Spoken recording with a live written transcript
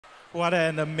What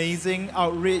an amazing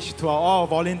outreach to all our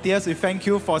volunteers. We thank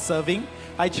you for serving.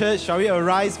 Hi church, shall we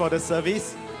arise for the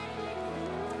service?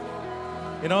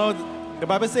 You know, the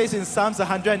Bible says in Psalms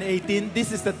 118,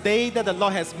 this is the day that the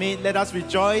Lord has made. Let us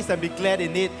rejoice and be glad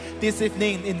in it this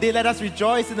evening. Indeed, let us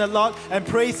rejoice in the Lord and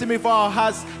praise Him with all our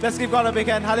hearts. Let's give God a big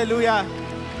hand. Hallelujah.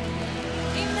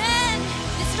 Amen.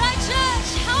 It's right,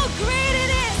 church. How great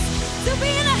it is to be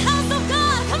in the house of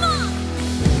God. Come on.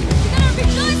 We're going to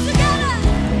rejoice together.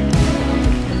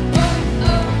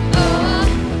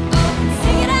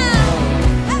 Sing it out.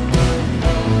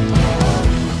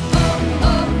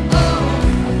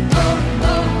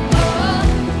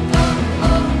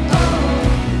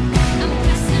 I'm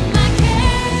casting my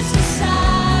cares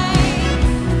aside.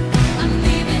 I'm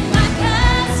leaving my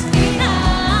past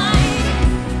behind.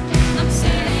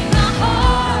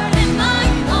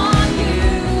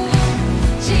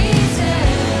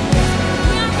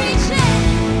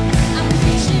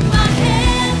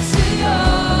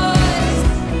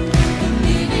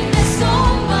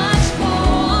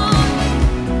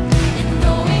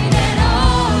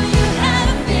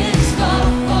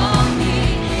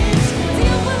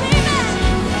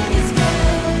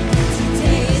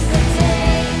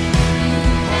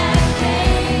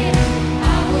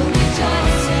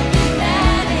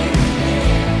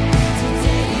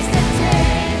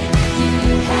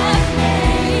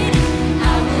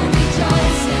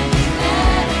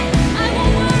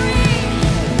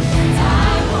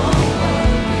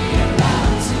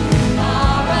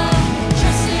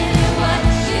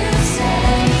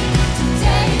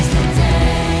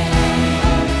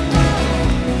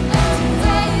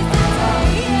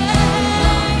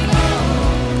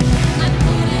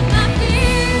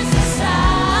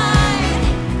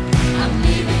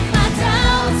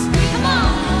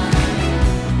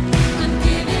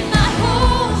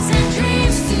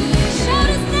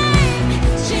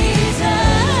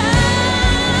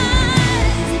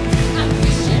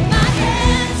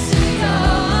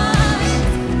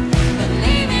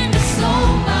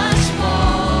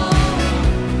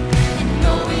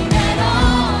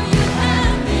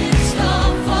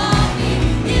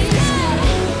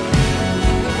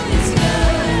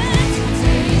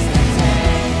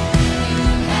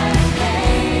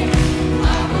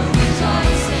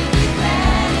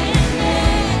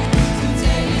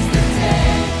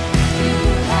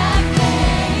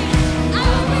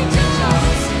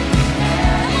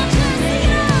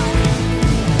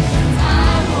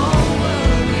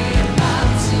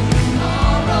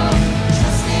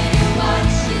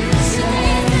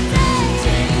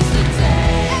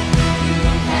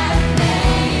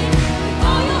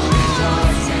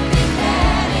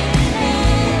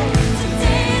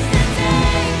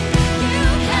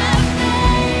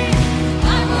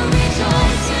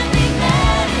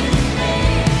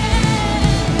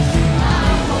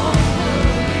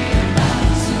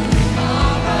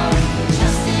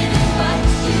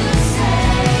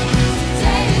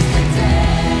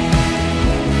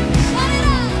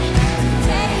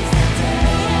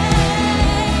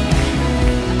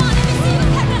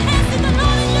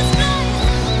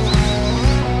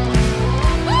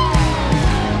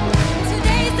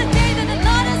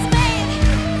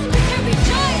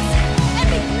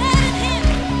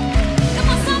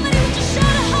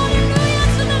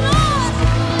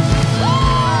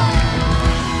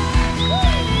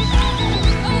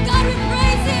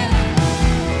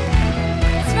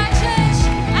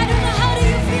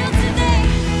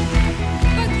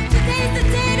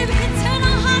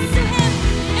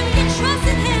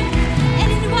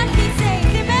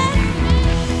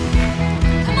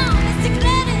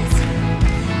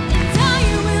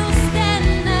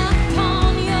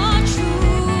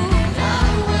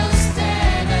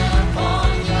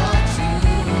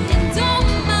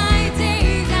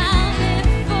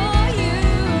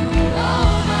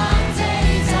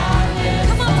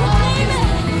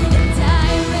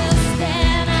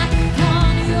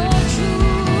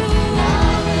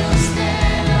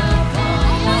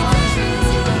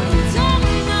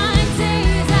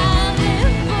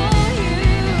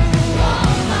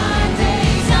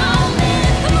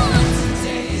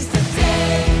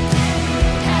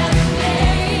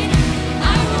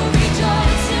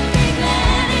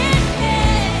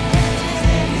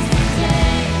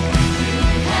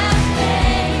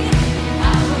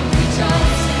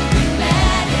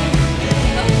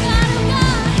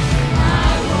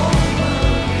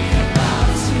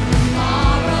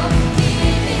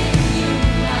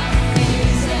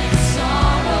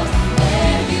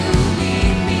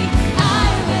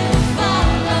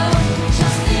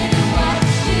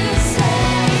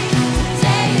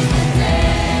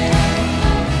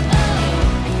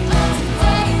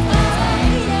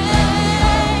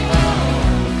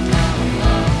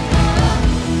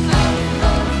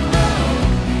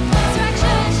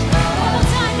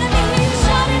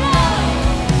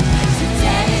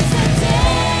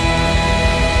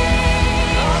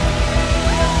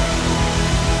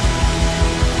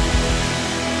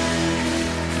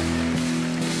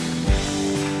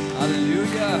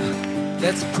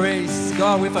 Let's praise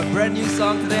God with a brand new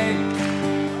song today.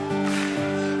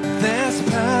 There's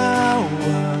power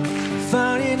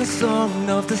found in the song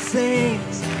of the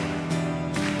saints.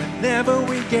 Whenever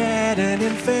we gather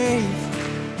in faith,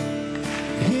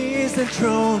 He is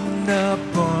enthroned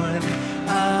upon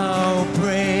our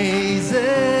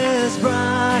praises.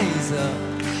 Rise up,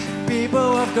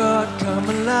 people of God, come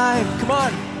alive. Come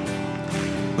on,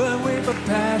 burn with a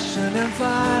passion and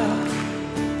fire.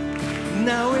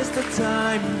 Now is the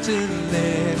time to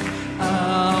lift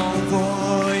our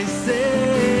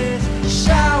voices.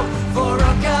 Shout, for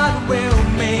our God will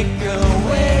make a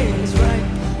way. That's right,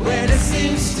 where there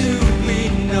seems to be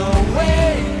no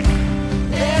way.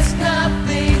 There's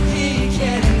nothing He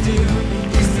can do.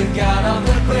 He's the God of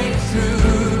the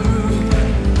breakthrough.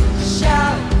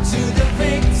 Shout to the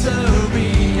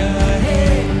victory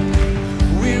ahead.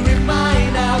 We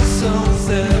remind our souls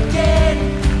again.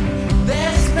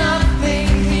 There's nothing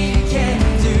He can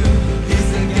do. He's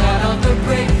the God of the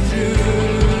breakthrough.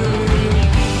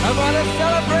 I want to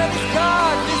celebrate this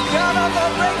God. He's God of the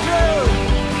breakthrough.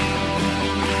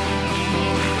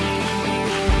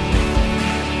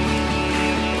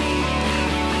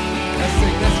 Let's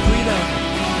sing, that's freedom.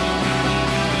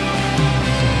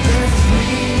 There's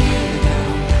freedom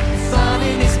found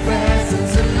in His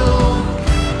presence alone.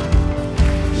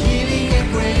 Healing and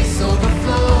grace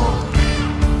overflow.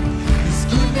 His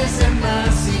goodness and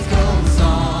mercy goes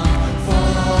on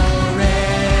forever.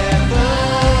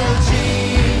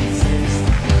 Jesus,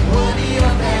 worthy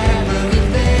of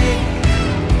everything,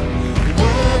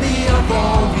 worthy of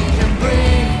all we can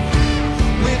bring.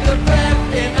 With the breath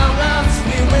in our lungs,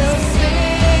 we will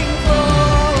sing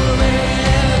forever.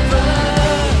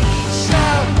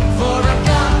 Shout, for our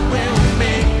God will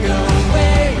make a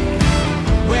way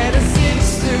where there seems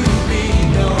to be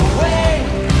no way.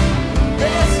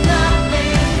 There's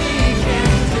nothing He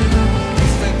can do.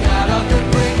 He's the God of the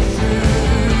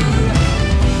breakthrough.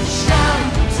 Shout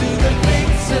to the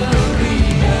victory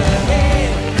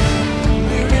ahead.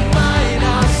 We remind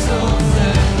our souls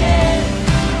again.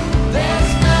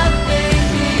 There's nothing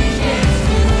He can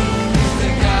do. He's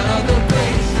the God of the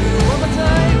breakthrough. One more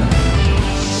time.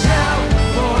 Shout,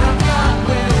 for our God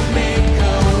will make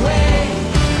a way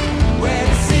where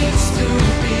there seems to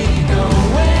be no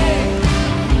way.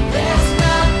 There's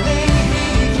nothing He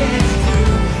can do.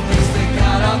 He's the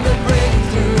God of the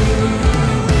breakthrough.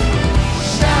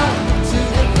 Shout to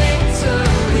the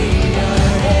victory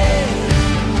ahead.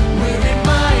 We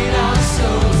remind our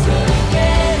souls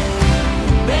again.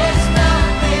 There's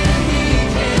nothing He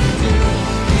can do.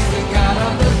 He's the God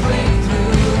of the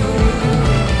breakthrough.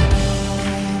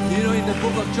 You know, in the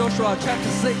book of Joshua, chapter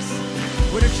 6,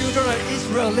 when the children of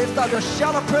Israel lift up a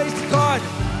shout of praise to God,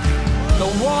 the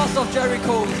walls of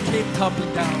Jericho came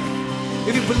tumbling down.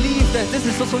 If you believe that this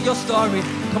is also your story,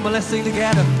 come on, let's sing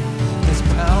together. There's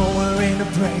power in the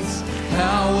praise,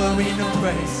 power in the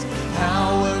praise,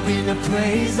 power in the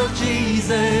praise of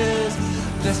Jesus.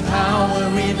 There's power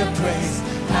in the praise,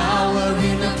 power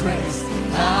in the praise,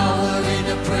 power in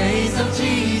the praise of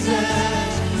Jesus.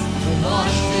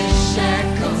 Wash the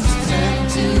shackles, turn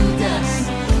to dust.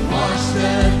 Watch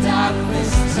the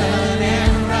darkness turn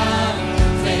and run.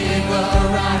 Favor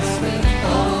rise, we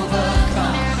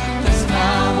overcome. There's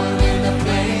power in the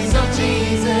praise of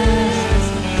Jesus.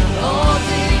 All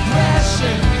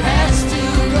depression has to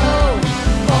go.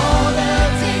 All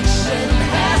addiction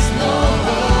has no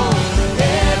hold.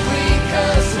 Every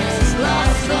curse has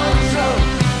lost control.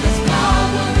 There's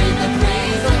power in the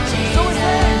praise of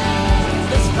Jesus.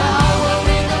 There's power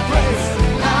in the praise,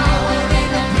 power in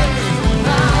the praise,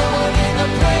 power in the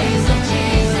praise.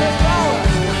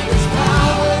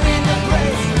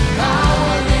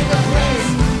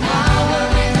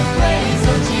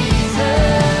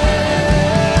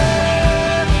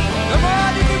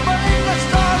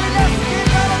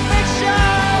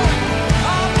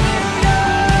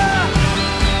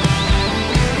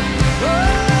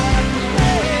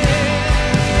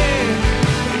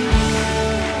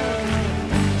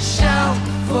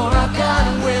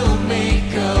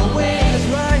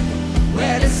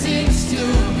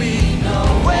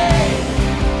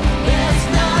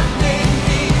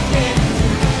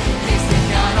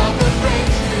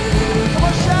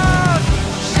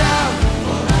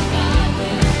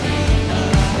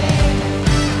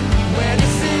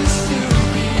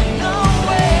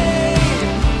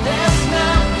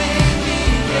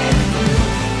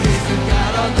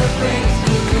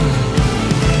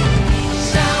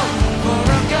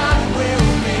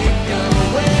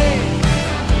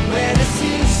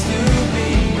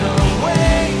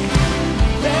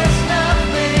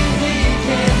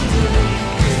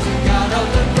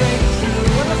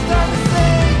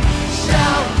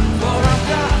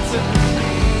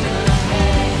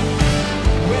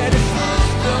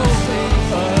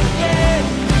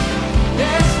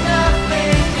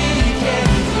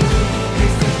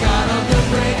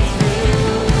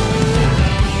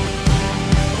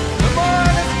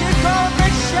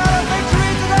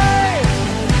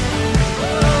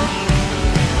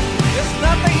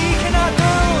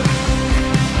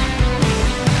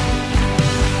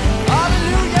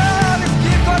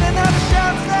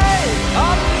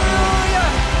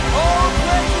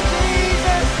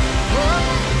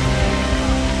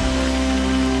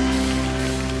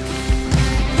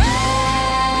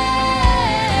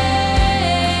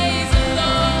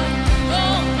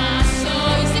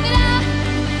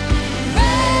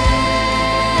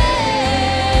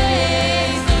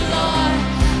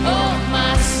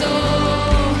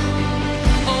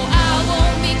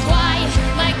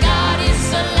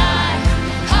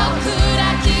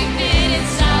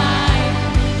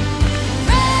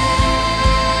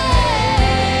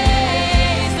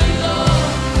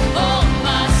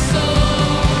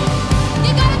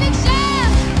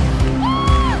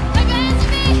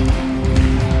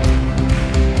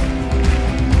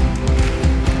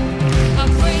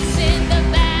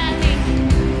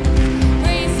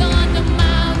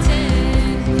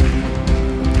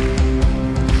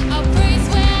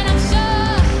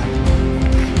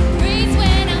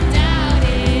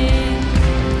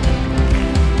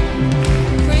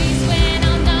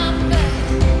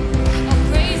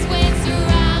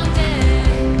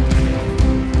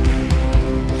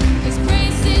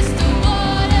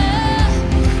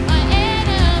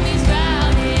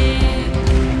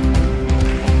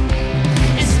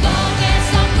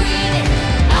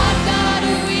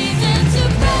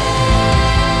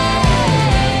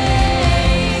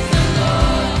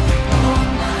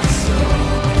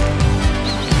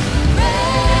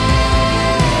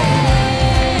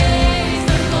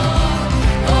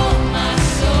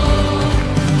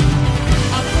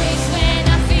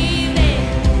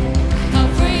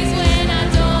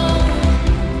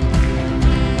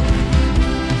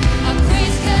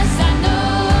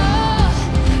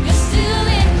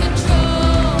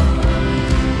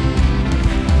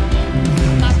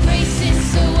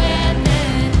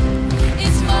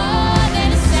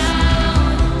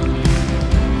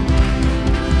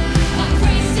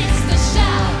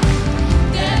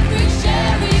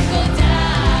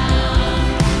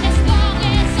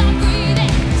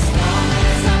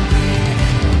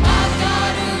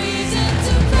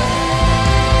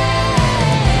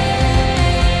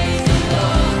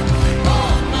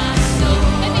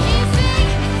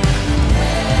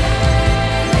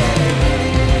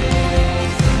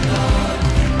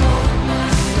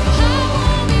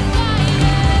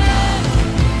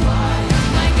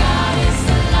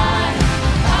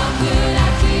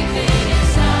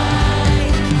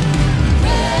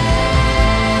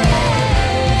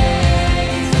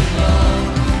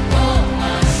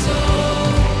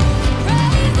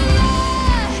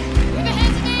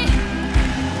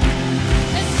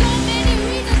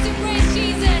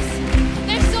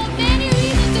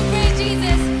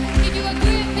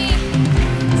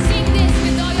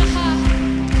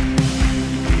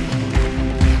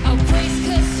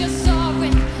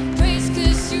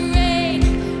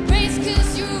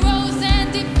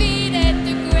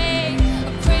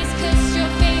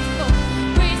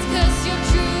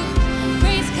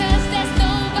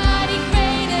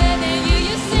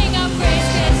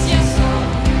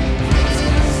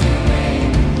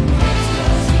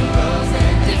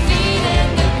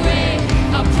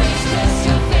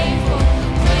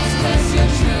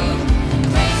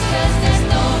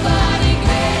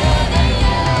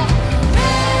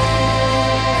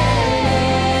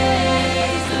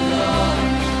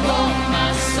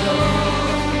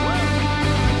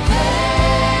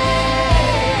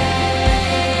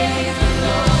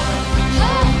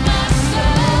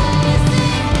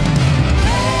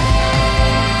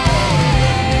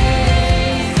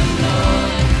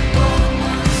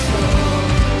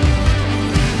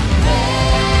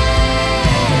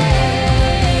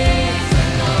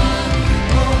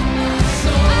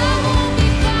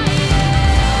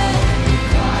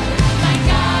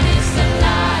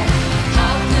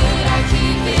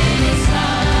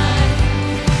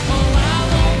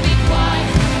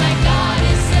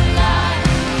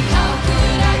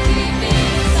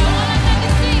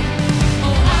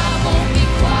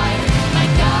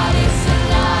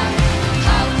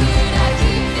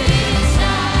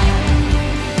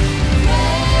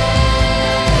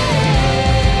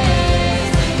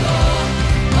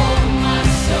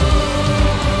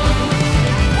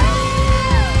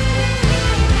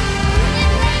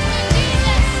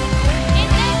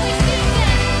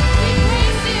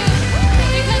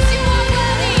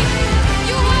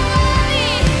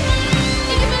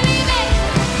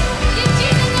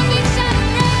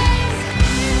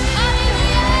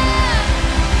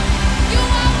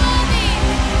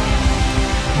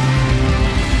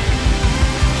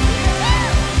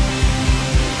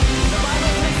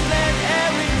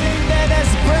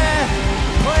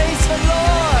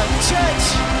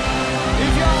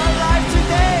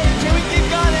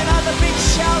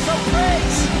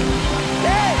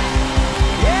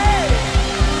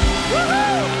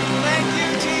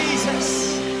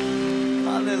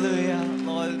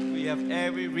 have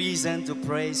every reason to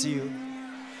praise you.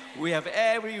 We have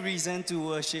every reason to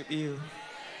worship you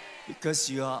because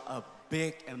you are a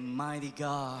big and mighty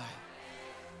God.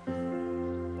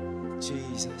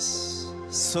 Jesus,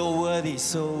 so worthy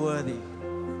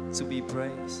to be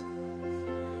praised.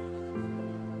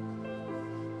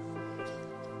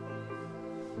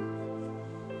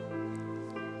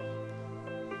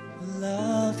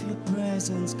 Love your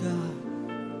presence, God.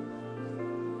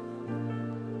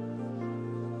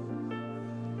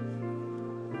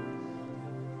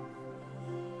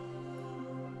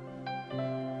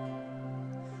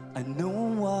 I know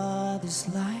what it's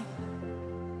like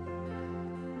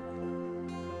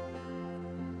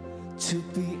to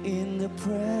be in the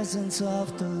presence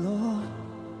of the Lord.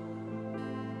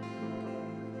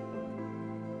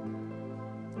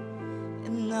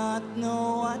 And not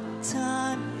know what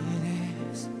time it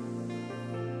is,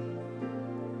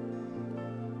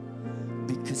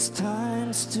 because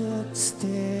time stood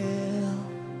still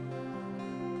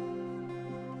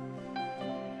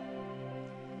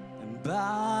and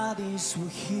bodies were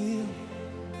healed.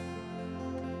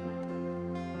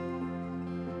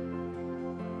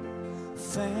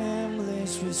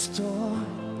 Families restored.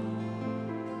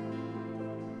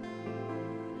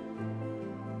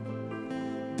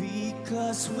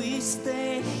 Because we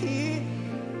stay here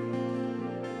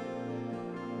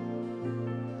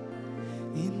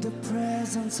in the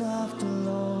presence of the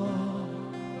Lord.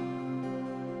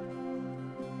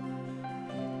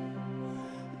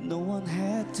 No one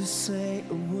had to say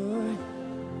a word.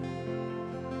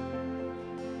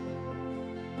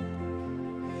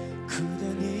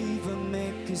 Couldn't even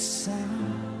make a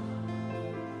sound.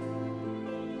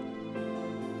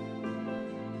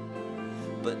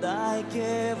 But I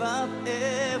gave up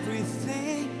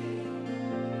everything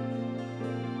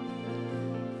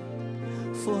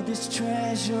for this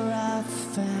treasure I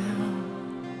found.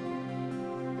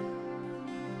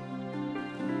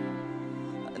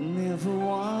 I never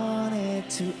wanted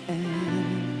to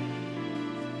end.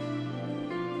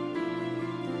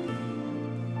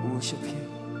 Worship Him.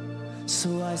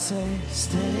 So I say,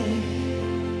 stay.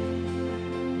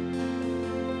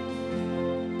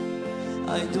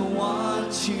 I don't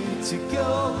want you to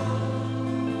go.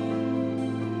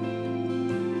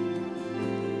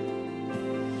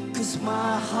 Cause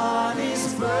my heart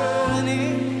is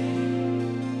burning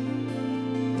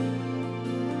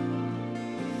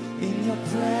in your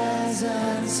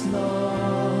presence,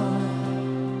 Lord.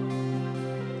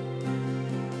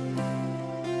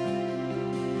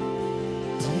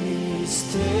 Please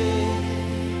stay.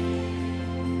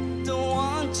 Don't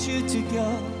want you to go.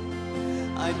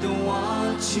 I don't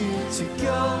want you to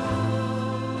go.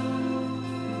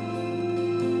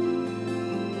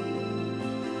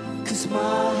 Cause my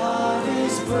heart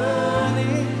is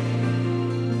burning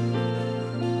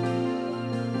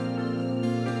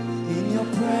in your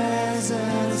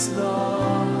presence,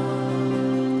 Lord.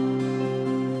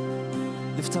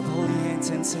 Lift up holy hands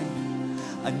and sing.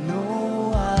 I know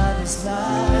what it's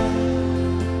like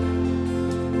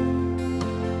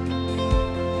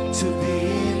to be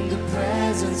in the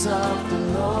presence of the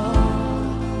Lord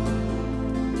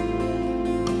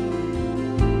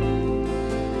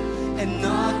and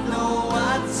not know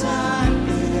what time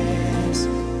it is,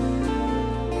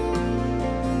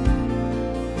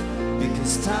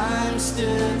 because time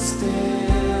stood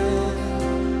still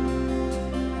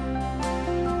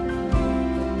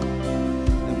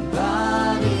and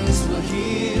bodies were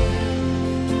healed.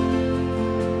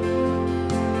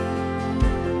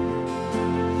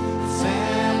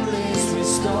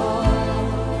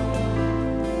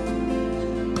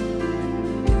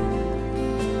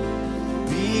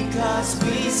 Because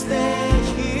we stay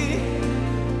here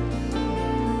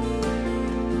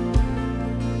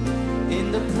in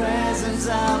the presence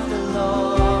of the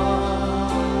Lord.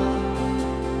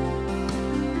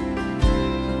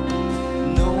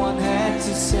 No one had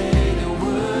to say the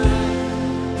word.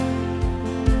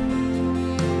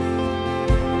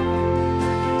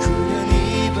 Couldn't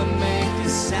even make a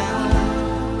sound.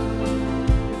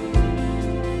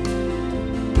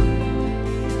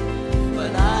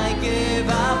 But I gave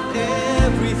up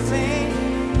everything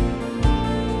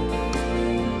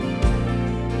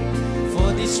for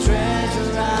this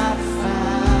treasure I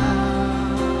found.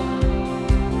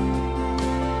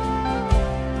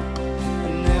 I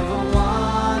never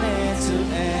wanted to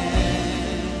end.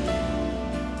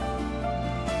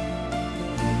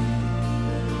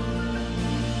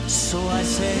 So I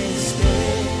say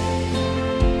stay.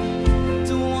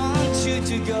 Don't want you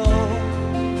to go.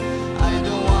 I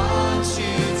don't want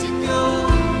you to go.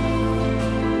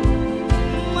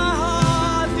 My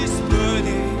heart is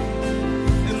burning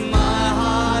and my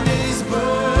heart is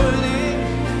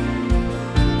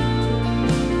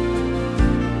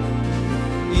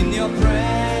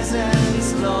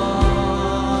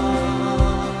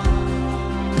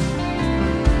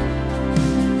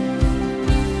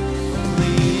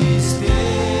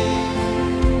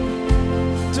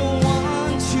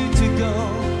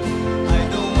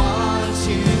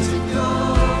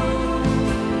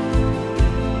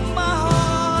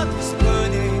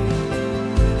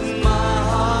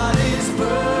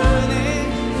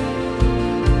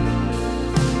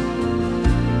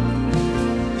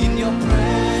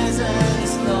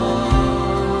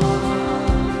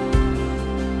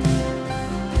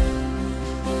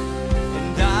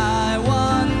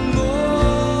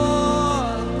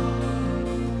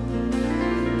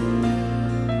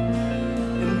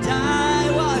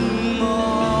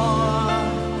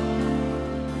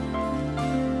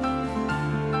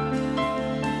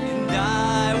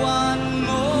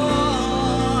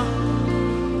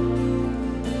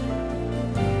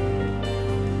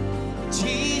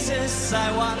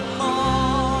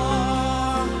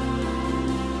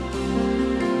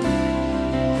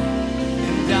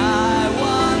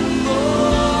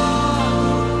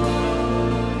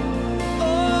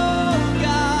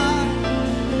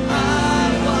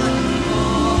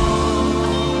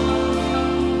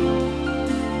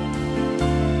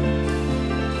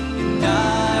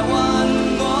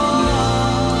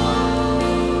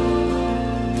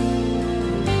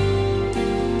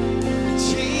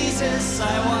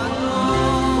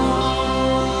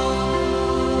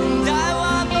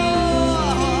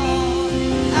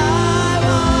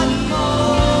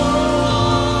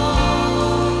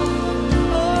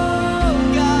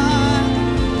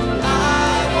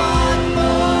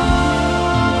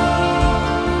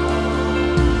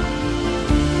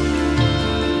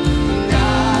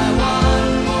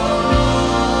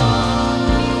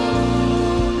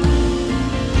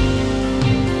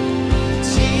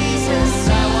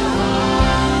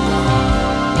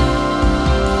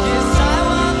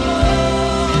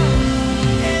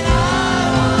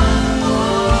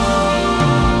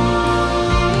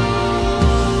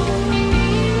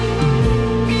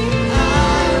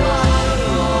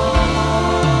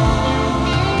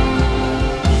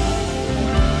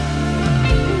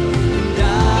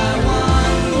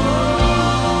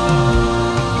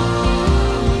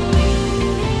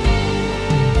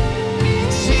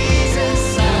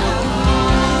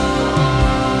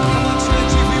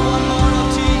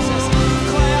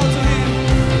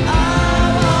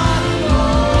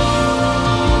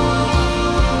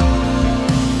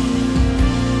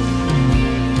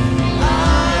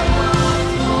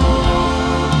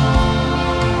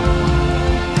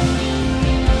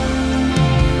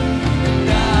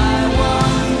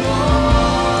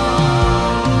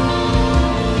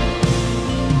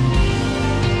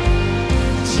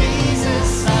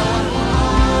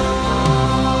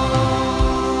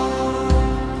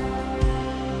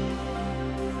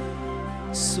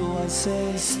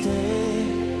stay.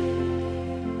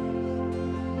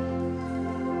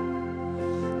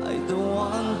 I don't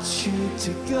want you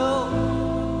to go.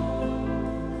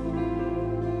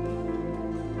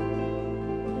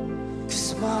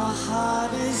 My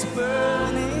heart is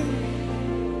burning,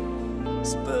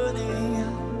 it's burning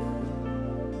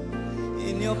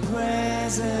in your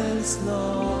presence,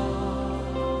 Lord.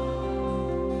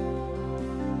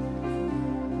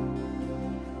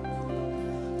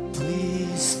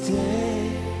 Please stay.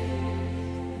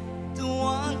 Don't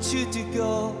want you to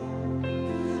go.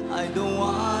 I don't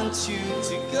want you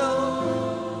to go.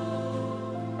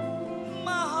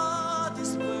 My heart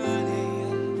is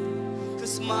burning,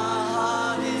 'cause my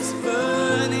heart is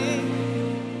burning.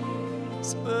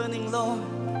 It's burning, Lord,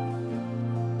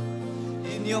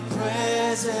 in your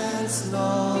presence,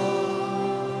 Lord.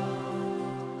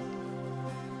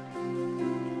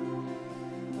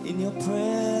 In your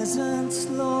presence,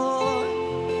 Lord.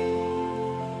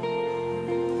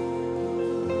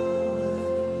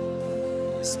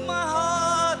 Yes, my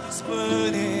heart is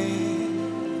burning.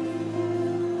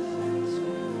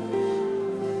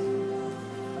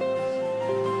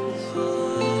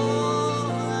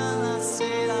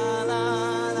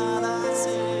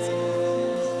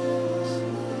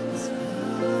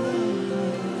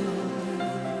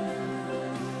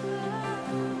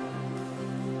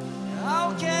 How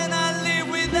can I live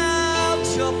without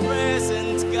your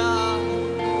presence, God?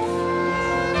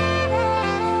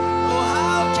 Oh,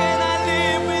 how can I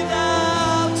live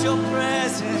without your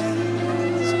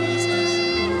presence, Jesus?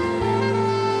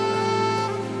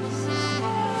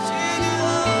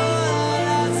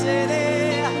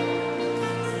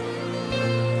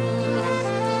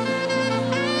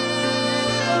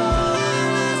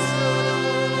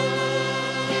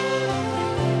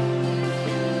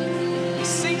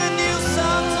 Sing a new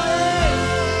song today.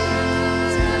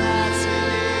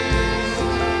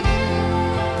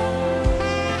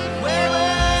 Where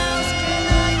else can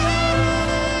I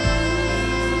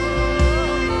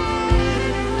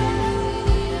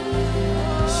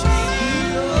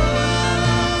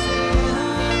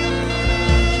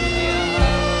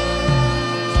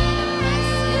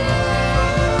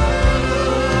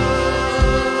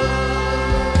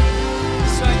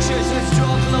That's right, church, let's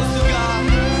draw close to God.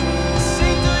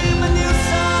 Sing to Him a new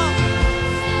song.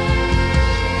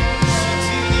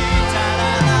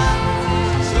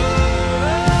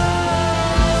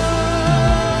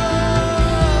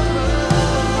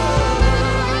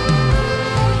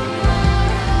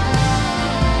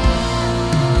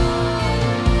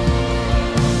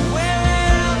 Where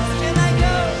else can I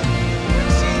go,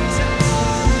 Jesus?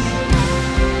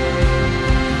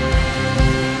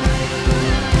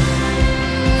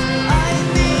 I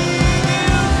need you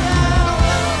now.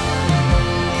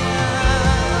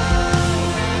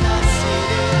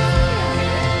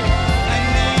 I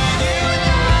need you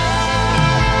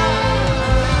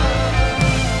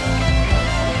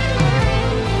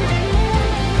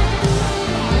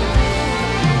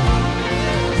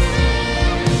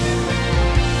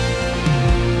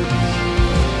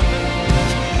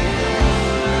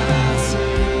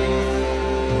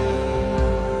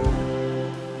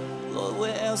Lord,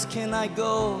 where else can I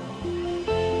go?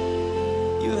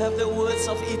 You have the words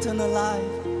of eternal life.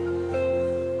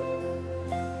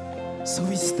 So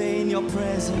we stay in your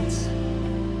presence.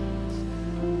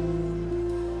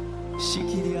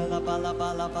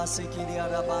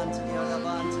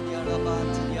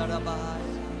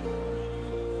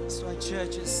 That's why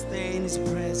churches stay in His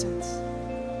presence.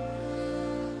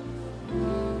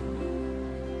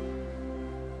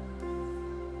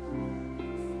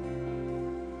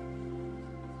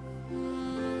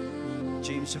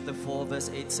 James chapter 4 verse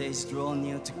 8 says, draw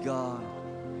near to God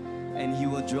and He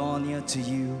will draw near to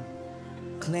you.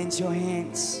 Cleanse your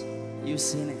hands, you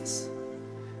sinners,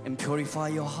 and purify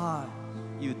your heart,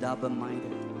 you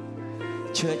double-minded.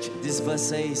 Church, this verse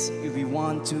says if we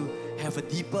want to have a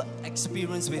deeper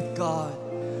experience with God,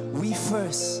 we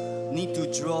first need to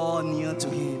draw near to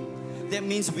Him. That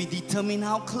means we determine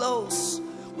how close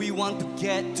we want to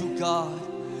get to God.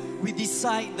 We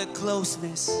decide the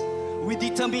closeness. We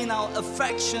determine our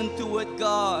affection toward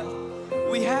God.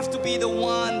 We have to be the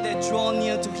one that draw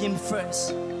near to Him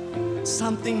first.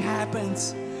 Something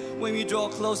happens when we draw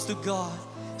close to God.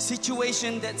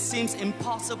 Situation that seems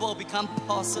impossible become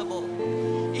possible.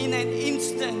 In an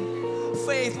instant,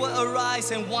 faith will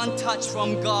arise and one touch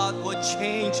from God will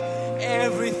change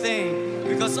everything.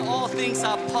 Because all things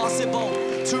are possible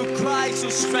through Christ who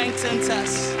strengthens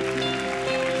us.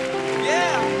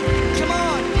 Yeah, come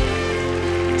on.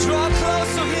 Draw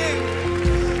close to Him.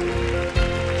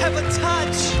 Have a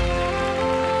touch.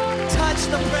 Touch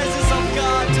the presence of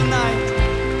God tonight.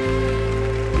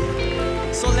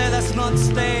 not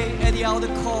stay at the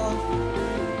outer court.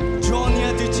 Draw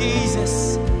near to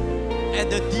Jesus at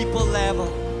the deeper level.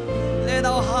 Let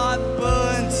our heart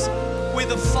burn with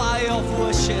the fire of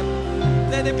worship.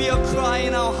 Let it be a cry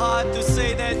in our heart to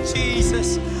say that,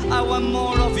 Jesus, I want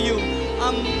more of you.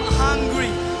 I'm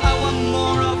hungry. I want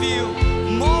more of you.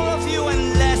 More of you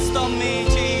and less of me,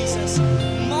 Jesus.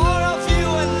 More of you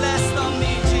and less of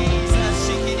me, Jesus.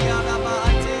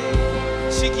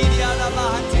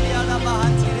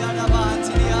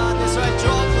 That's right,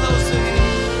 draw close to Him.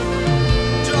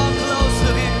 Draw close to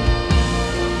Him.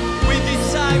 We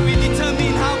decide, we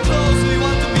determine how close we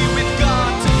want to be with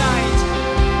God tonight.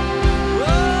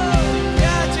 Oh,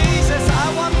 yeah, Jesus, I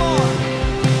want more.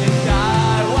 And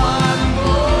I want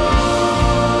more.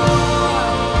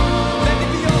 Let it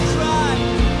be your cry.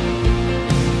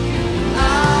 I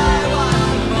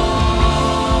want more.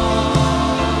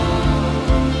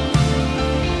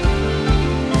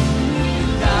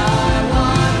 And I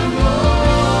want more.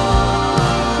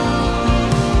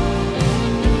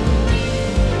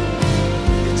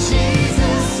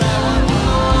 Jesus, I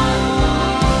want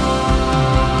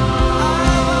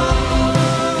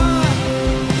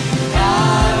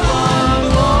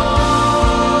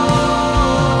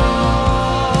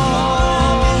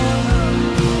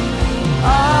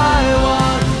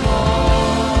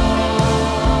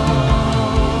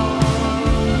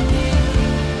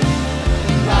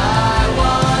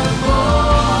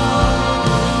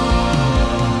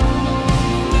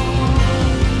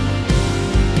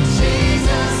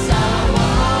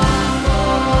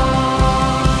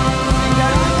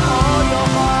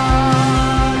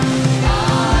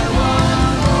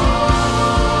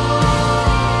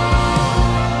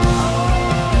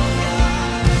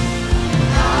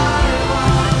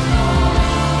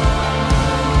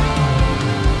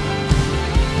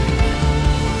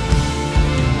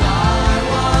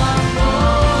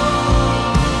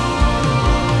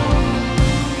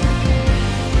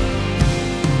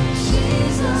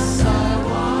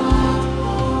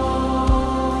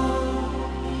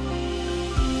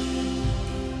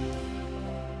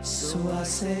So I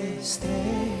say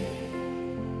stay.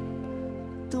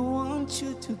 Don't want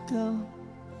you to go.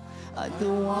 I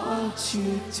don't want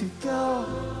you to go.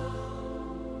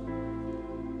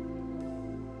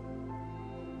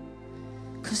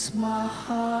 Cause my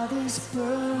heart is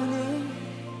burning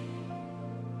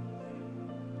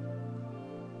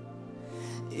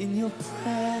in your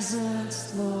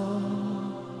presence,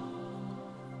 Lord.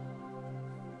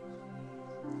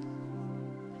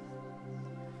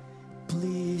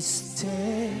 Please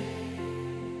stay.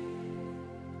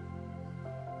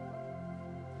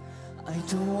 I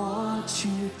don't want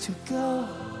you to go.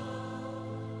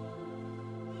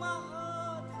 My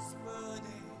heart is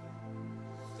burning,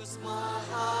 'cause my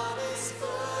heart is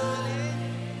burning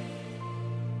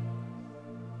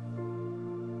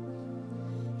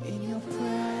in your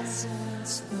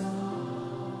presence,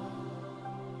 Lord.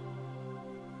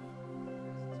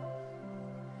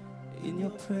 In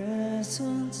your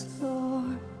presence,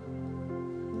 Lord.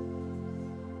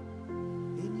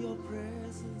 In your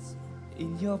presence.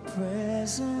 In your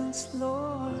presence,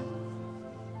 Lord.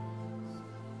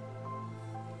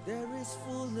 There is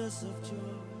fullness of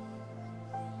joy.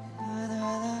 Da,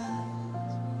 da, da.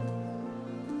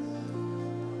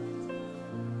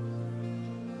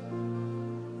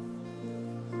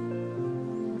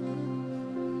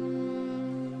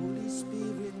 Holy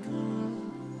Spirit,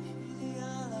 come.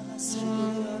 Holy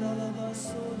Spirit, come.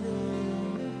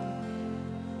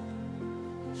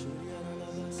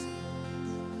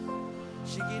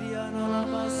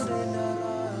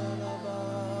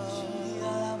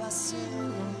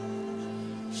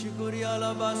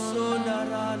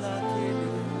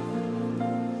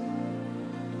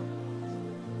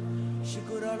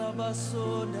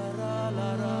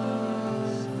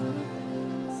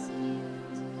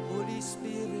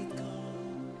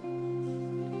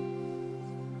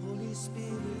 Holy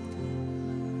Spirit,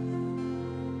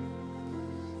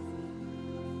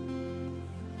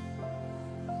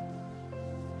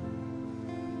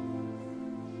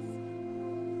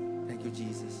 thank you,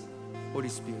 Jesus. Holy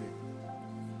Spirit,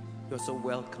 you're so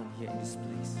welcome here in this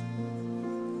place.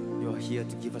 You're here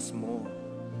to give us more.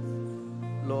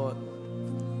 Lord,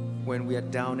 when we are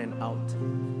down and out,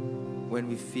 when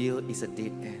we feel it's a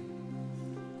dead end,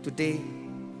 today,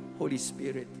 Holy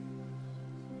Spirit,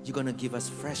 you're going to give us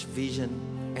fresh vision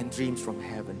and dreams from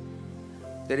heaven.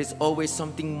 There is always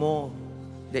something more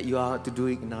that you are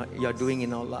doing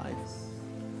in our lives.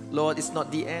 Lord, it's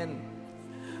not the end.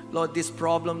 Lord, this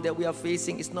problem that we are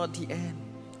facing is not the end.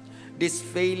 This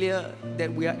failure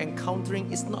that we are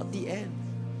encountering is not the end.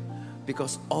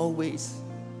 Because always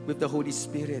with the Holy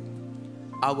Spirit,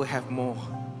 I will have more.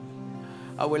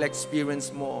 I will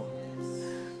experience more.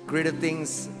 Greater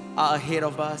things are ahead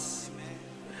of us.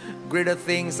 Greater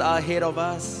things are ahead of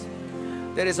us.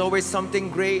 There is always something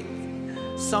great,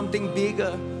 something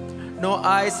bigger. No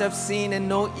eyes have seen and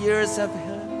no ears have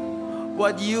heard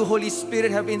what you, Holy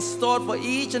Spirit, have in store for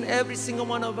each and every single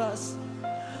one of us.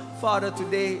 Father,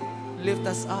 today, lift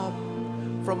us up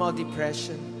from our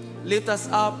depression. Lift us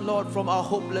up, Lord, from our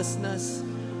hopelessness.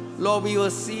 Lord, we will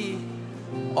see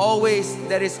always,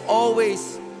 there is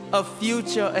always a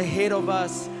future ahead of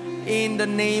us in the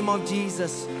name of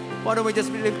Jesus. Why don't we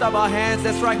just lift up our hands?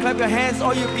 That's right, clap your hands,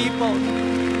 all you people.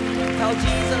 Tell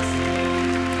Jesus,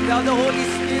 tell the Holy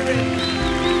Spirit,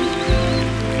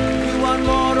 we want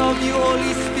more of you,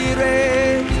 Holy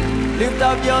Spirit. Lift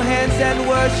up your hands and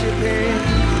worship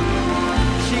Him.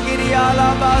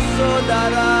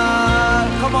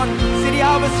 Come on,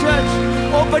 CityHomes Church,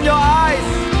 open your eyes.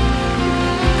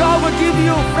 God will give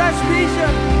you fresh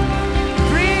vision,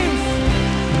 dreams.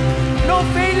 No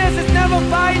failures is never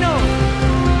final.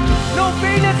 No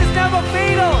failures is never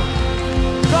fatal.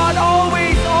 God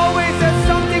always has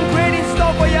something great in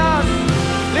store for us.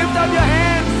 Lift up your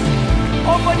hands,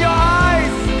 open your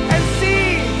eyes, and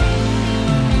see.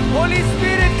 Holy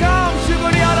Spirit, come.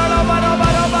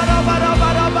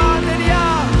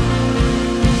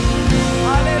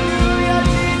 Hallelujah,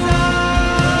 Jesus.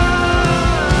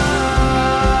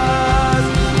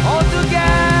 All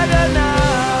together now.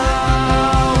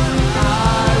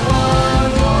 I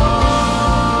want more.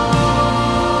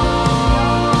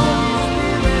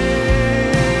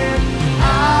 Spirit,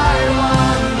 I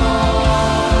want more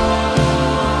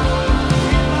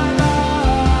in my life.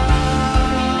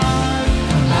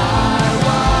 I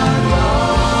want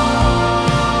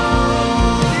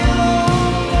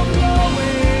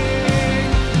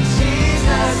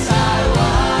Jesus, I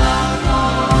want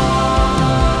more.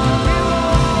 With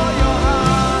all your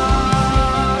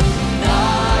heart,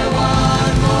 I want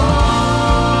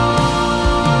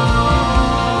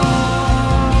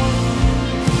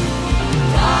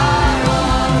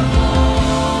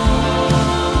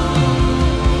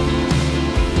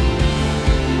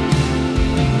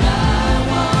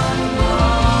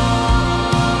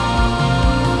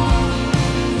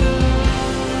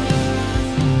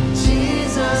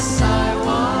Jesus, I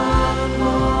want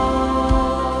more.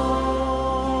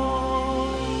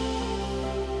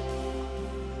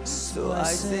 So I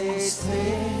say,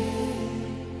 stay.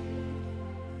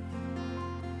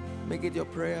 Make it your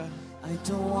prayer. I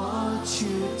don't want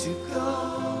you to go.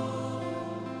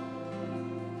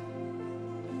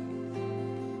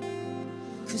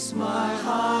 'Cause my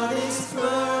heart is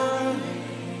burning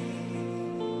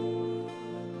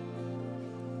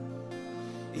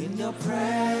in your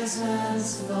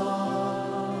presence,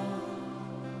 Lord.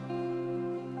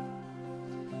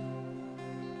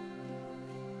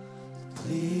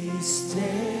 Please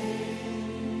stay.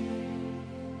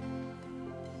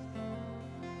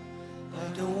 I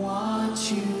don't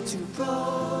want you to go.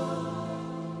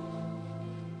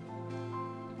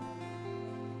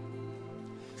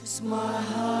 'Cause my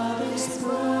heart is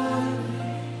burning.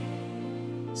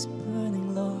 It's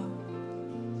burning, Lord.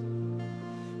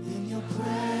 In your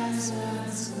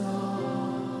presence,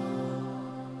 Lord.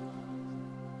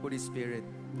 Holy Spirit,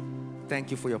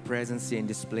 thank you for your presence here in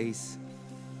this place.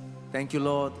 Thank you,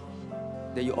 Lord,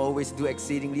 that you always do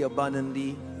exceedingly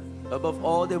abundantly above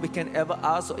all that we can ever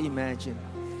ask or imagine.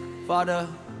 Father,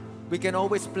 we can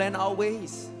always plan our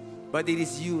ways, but it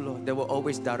is you, Lord, that will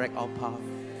always direct our path.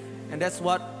 And that's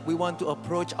what we want to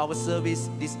approach our service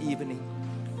this evening.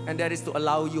 And that is to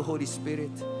allow you, Holy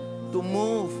Spirit, to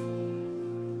move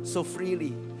so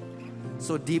freely,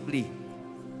 so deeply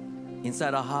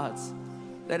inside our hearts.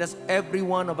 Let us, every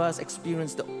one of us,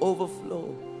 experience the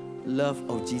overflow love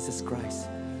of Jesus Christ.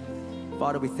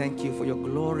 Father, we thank you for your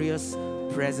glorious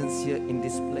presence here in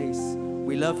this place.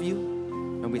 We love you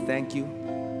and we thank you,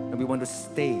 and we want to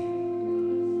stay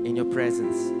in your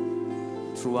presence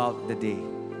throughout the day.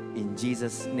 In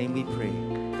Jesus' name we pray.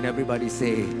 And everybody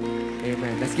say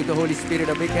amen. Let's give the Holy Spirit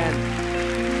a big hand.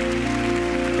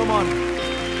 Come on.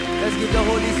 Let's give the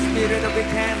Holy Spirit a big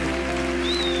hand.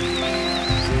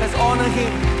 Let's honor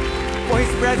Him for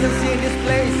His presence here in this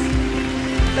place.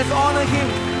 Let's honor Him.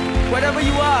 Wherever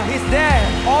you are, He's there.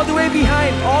 All the way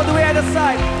behind, all the way at the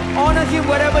side. Honor Him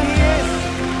wherever He is.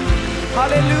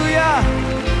 Hallelujah.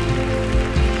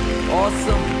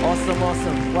 Awesome, awesome,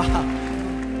 awesome. Wow.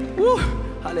 Woo.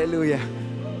 Hallelujah.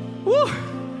 Woo.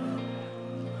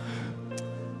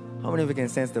 How many of you can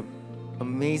sense the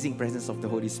amazing presence of the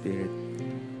Holy Spirit?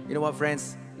 You know what,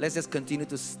 friends? Let's just continue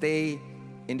to stay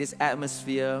in this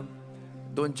atmosphere.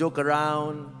 Don't joke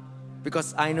around.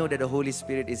 because I know that the Holy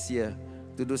Spirit is here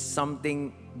to do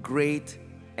something great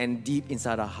and deep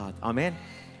inside our heart. Amen.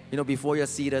 You know, before you're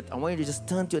seated, I want you to just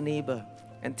turn to your neighbor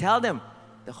and tell them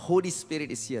the Holy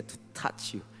Spirit is here to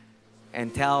touch you.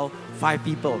 And tell 5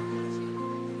 people.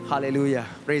 Hallelujah.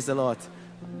 Praise the Lord.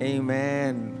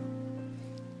 Amen.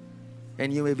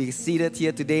 And you may be seated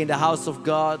here today in the house of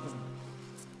God.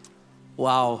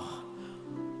 Wow.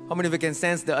 How many of you can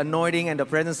sense the anointing and the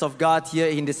presence of God here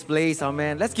in this place?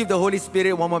 Amen. Let's give the Holy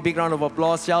Spirit one more big round of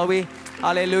applause, shall we?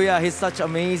 Hallelujah. He's such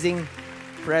amazing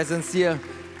presence here.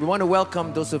 We want to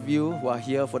welcome those of you who are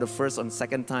here for the first and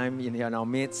second time here in our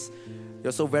midst.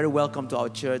 You're so very welcome to our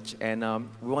church, and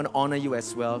we want to honor you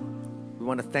as well. We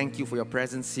want to thank you for your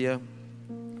presence here.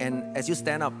 And as you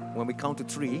stand up, when we count to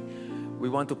 3, we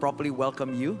want to properly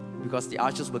welcome you, because the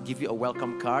ushers will give you a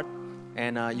welcome card,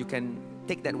 and you can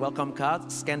take that welcome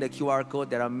card, scan the QR code.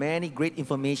 There are many great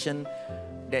information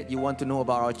that you want to know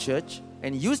about our church,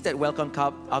 and use that welcome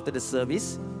card after the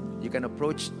service. You can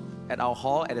approach at our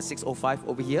hall at the 605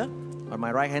 over here on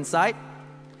my right hand side,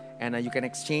 and you can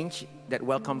exchange that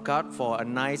welcome card for a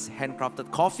nice handcrafted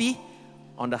coffee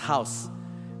on the house.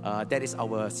 That is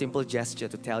our simple gesture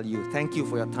to tell you thank you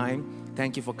for your time.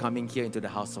 Thank you for coming here into the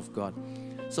house of God.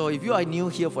 So if you are new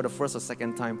here for the first or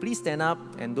second time, please stand up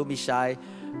and don't be shy.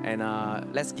 And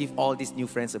let's give all these new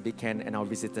friends a big hand and our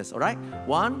visitors. All right?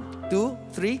 1, 2,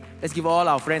 3. Let's give all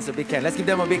our friends a big hand. Let's give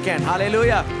them a big hand.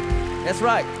 Hallelujah. That's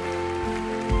right.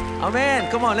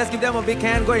 Amen. Come on, let's give them a big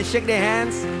hand. Go and shake their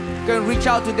hands. Go and reach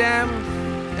out to them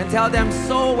and tell them,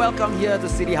 so welcome here to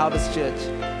City Harvest Church.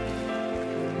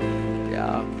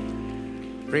 Yeah.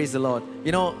 Praise the Lord.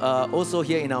 You know, also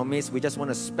here in our midst, we just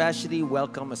want to specially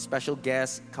welcome a special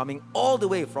guest coming all the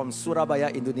way from Surabaya,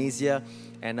 Indonesia.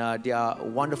 And they are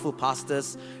wonderful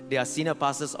pastors. They are senior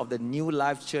pastors of the New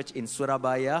Life Church in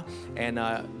Surabaya. And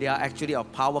they are actually a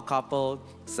power couple,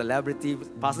 celebrity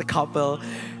pastor couple.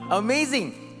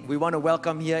 Amazing. We want to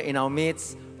welcome here in our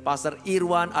midst Pastor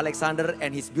Irwan Alexander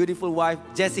and his beautiful wife,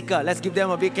 Jessica. Let's give them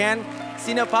a big hand.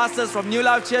 Senior pastors from New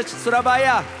Life Church,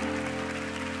 Surabaya.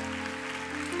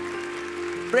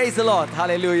 Praise the Lord.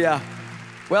 Hallelujah.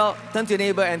 Well, turn to your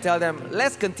neighbor and tell them,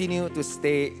 let's continue to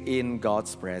stay in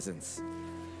God's presence.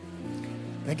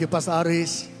 Thank you, Pastor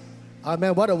Aris.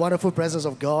 Amen. What a wonderful presence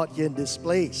of God here in this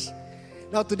place.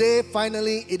 Now today,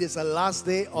 finally, it is the last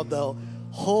day of the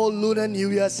whole Lunar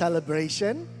New Year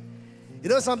celebration. You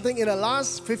know something? In the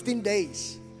last 15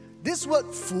 days, this word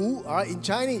 "fu" in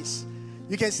Chinese,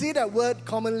 you can see that word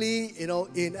commonly,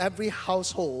 in every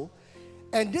household.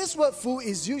 And this word "fu"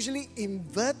 is usually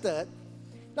inverted.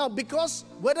 Now, because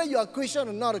whether you are Christian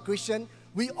or not a Christian,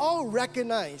 we all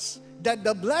recognize that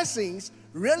the blessings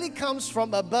really comes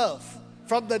from above,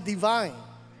 from the divine.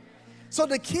 So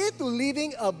the key to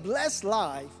living a blessed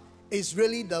life is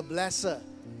really the blesser.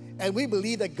 And we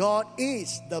believe that God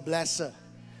is the blesser.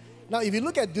 Now, if you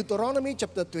look at Deuteronomy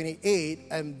chapter 28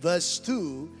 and verse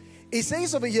 2, it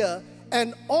says over here,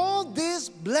 and all these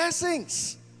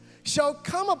blessings shall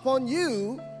come upon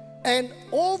you and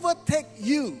overtake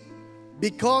you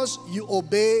because you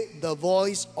obey the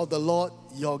voice of the Lord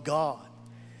your God.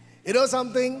 You know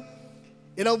something?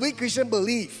 We Christians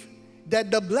believe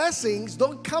that the blessings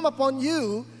don't come upon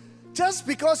you just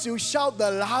because you shout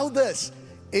the loudest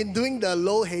in doing the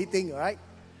low hating, right?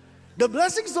 The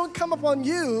blessings don't come upon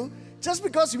you just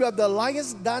because you have the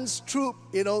Lions Dance troupe,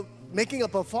 making a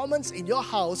performance in your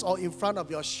house or in front of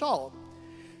your shop.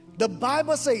 The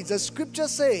Bible says, the scripture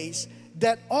says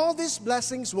that all these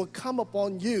blessings will come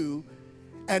upon you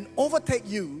and overtake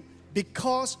you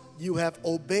because you have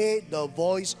obeyed the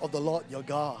voice of the Lord your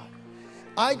God.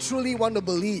 I truly want to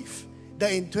believe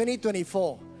that in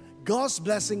 2024, God's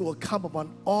blessing will come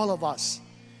upon all of us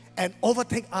and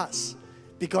overtake us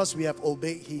because we have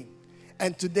obeyed Him.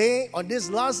 And today, on this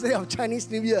last day of Chinese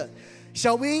New Year,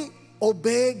 shall we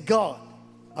obey God,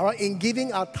 all right, in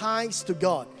giving our tithes to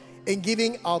God, in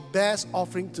giving our best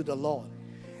offering to the Lord.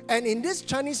 And in this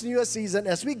Chinese New Year season,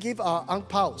 as we give our ang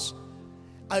paos,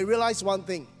 I realize one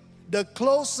thing. The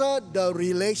closer the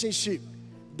relationship,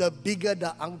 the bigger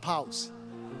the ang paos.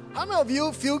 How many of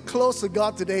you feel close to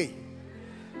God today?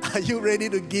 Are you ready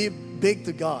to give big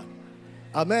to God?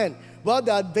 Amen. Well,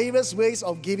 there are various ways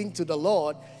of giving to the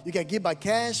Lord. You can give by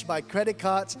cash, by credit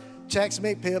cards, checks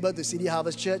made payable to City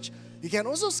Harvest Church. You can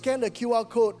also scan the QR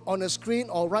code on the screen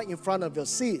or right in front of your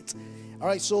seat. All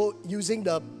right, so using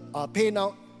the Pay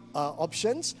Now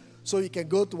options, so you can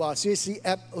go to our CAC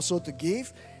app also to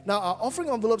give. Now, our offering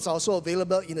envelopes are also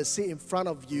available in the seat in front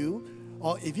of you.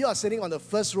 Or if you are sitting on the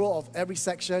first row of every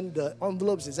section, the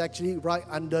envelopes is actually right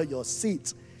under your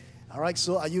seat. All right,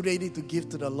 so are you ready to give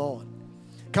to the Lord?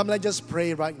 Come, let's just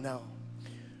pray right now.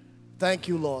 Thank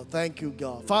you, Lord. Thank you,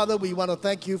 God. Father, we want to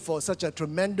thank you for such a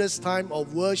tremendous time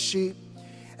of worship.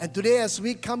 And today as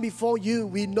we come before you,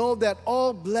 we know that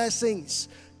all blessings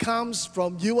comes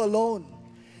from you alone.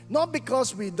 Not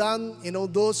because we've done,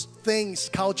 those things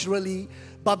culturally,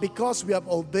 but because we have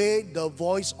obeyed the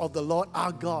voice of the Lord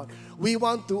our God. We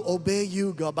want to obey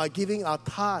you, God, by giving our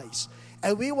tithes.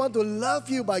 And we want to love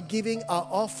you by giving our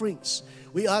offerings.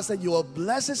 We ask that you will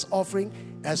bless this offering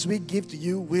as we give to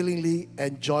you willingly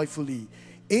and joyfully.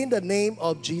 In the name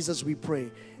of Jesus we pray.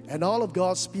 And all of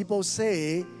God's people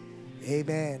say,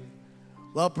 amen.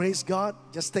 Well, praise God.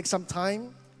 Just take some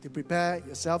time to prepare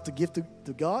yourself to give to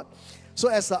God. So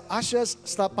as the ushers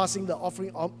start passing the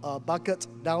offering bucket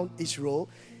down each row,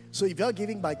 so if you're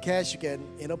giving by cash, you can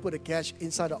put the cash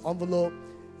inside the envelope,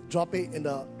 drop it in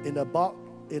a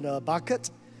bucket.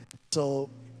 So,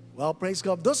 well, praise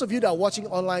God. Those of you that are watching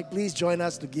online, please join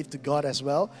us to give to God as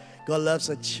well. God loves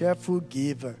a cheerful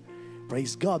giver.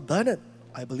 Praise God. Bernard,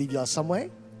 I believe you are somewhere.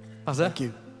 Pastor. Thank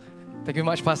you. Thank you very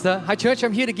much, Pastor. Hi, church.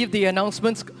 I'm here to give the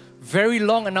announcements. Very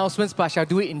long announcements, but I shall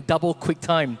do it in double quick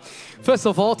time. First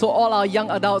of all, to all our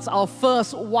young adults, our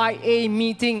first YA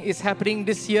meeting is happening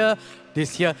this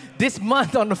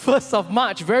month on the 1st of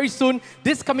March. Very soon,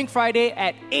 this coming Friday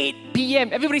at 8 p.m.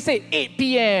 Everybody say 8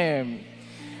 p.m.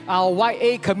 Our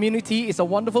YA community is a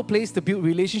wonderful place to build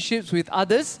relationships with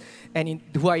others and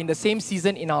who are in the same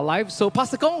season in our lives. So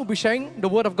Pastor Kong will be sharing the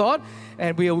Word of God,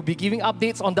 and we will be giving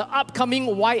updates on the upcoming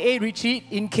YA retreat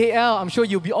in KL. I'm sure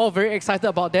you'll be all very excited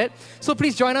about that. So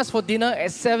please join us for dinner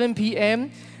at 7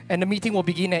 p.m. and the meeting will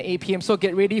begin at 8 p.m. So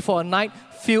get ready for a night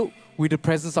filled with the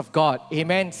presence of God.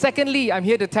 Amen. Secondly, I'm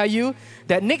here to tell you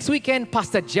that next weekend,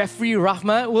 Pastor Jeffrey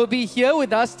Rahmat will be here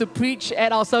with us to preach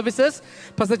at our services.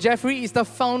 Pastor Jeffrey is the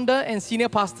founder and senior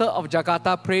pastor of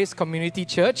Jakarta Praise Community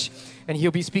Church, and he'll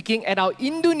be speaking at our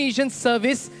Indonesian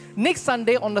service next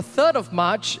Sunday on the 3rd of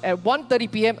March at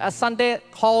 1:30 p.m. at Sunday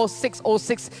Hall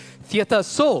 606 Theatre.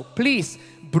 So please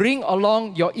bring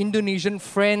along your Indonesian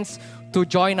friends to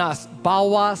join us.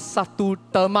 Bawa satu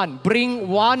teman. Bring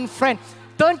one friend.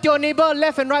 Turn to your neighbor,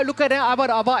 left and right, look at them,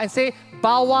 abang, and say,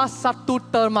 bawa satu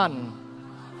teman.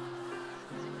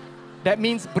 That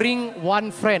means bring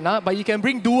one friend, but you can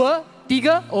bring dua,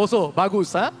 tiga, also,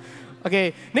 bagus.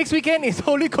 Okay, next weekend is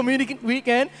Holy Communion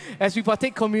Weekend. As we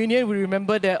partake communion, we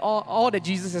remember that all that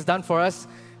Jesus has done for us,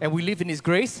 and we live in His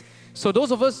grace. So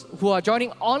those of us who are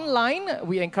joining online,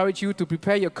 we encourage you to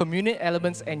prepare your communion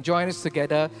elements and join us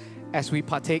together as we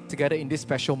partake together in this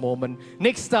special moment.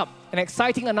 Next up, an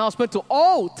exciting announcement to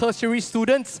all tertiary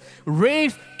students.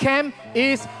 Rave Camp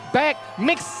is back.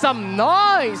 Make some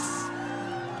noise.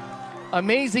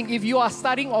 Amazing. If you are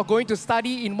studying or going to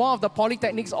study in one of the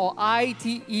polytechnics or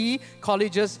ITE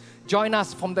colleges, join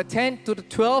us from the 10th to the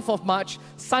 12th of March,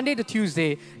 Sunday to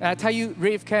Tuesday. And I tell you,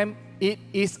 Rave Camp, it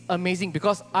is amazing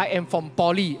because I am from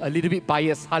Poly, a little bit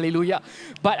biased, hallelujah.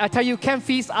 But I tell you, camp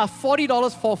fees are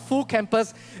 $40 for full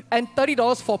campus and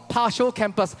 $30 for partial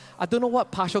campus. I don't know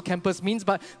what partial campus means,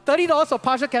 but $30 for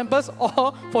partial campus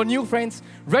or for new friends.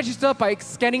 Register by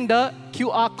scanning the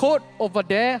QR code over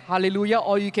there, hallelujah,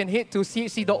 or you can head to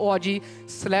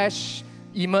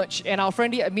chc.org/emerge. And our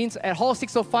friendly admins at Hall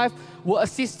 605 will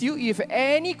assist you. If you have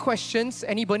any questions,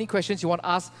 any burning questions you want to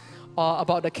ask,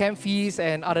 about the camp fees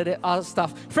and other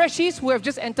stuff. Freshies who have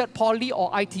just entered Poly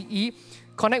or ITE,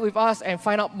 connect with us and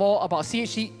find out more about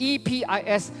CHC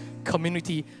EPIS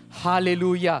community.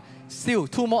 Hallelujah. Still,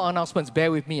 2 more announcements.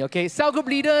 Bear with me, okay? Cell group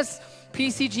leaders,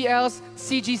 PCGLs,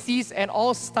 CGCs, and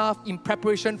all staff in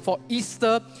preparation for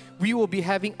Easter, we will be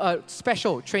having a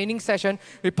special training session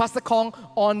with Pastor Kong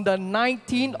on the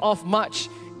 19th of March,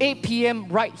 8 p.m.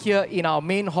 right here in our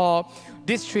main hall.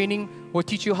 This training will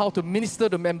teach you how to minister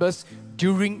to members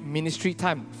during ministry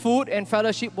time. Food and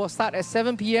fellowship will start at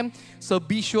 7 p.m. So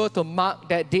be sure to mark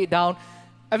that date down.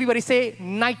 Everybody say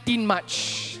 19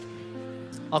 March.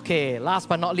 Okay, last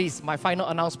but not least, my final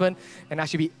announcement, and I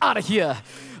should be out of here.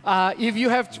 If you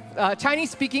have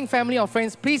Chinese-speaking family or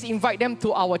friends, please invite them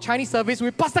to our Chinese service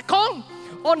with Pastor Kong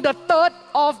on the 3rd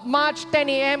of March, 10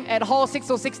 a.m. at Hall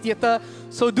 606 Theatre.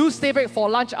 So do stay back for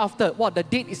lunch after. Wow, the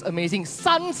date is amazing.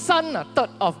 3rd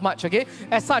of March, okay?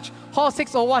 As such, Hall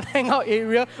 601 hangout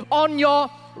area on your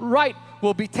right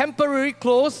will be temporarily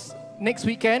closed next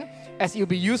weekend as it will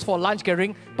be used for lunch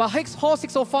gathering. But Hall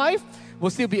 605 will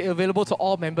still be available to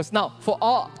all members. Now, to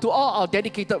all our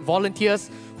dedicated volunteers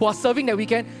who are serving that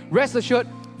weekend, rest assured,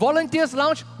 Volunteers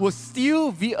Lounge will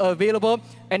still be available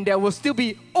and there will still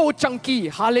be Old Chunky.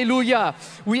 Hallelujah.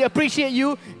 We appreciate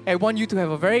you and want you to have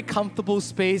a very comfortable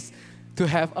space to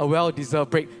have a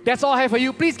well-deserved break. That's all I have for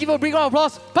you. Please give a big round of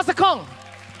applause. Pastor Kong.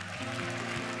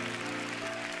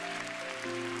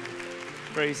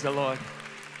 Praise the Lord.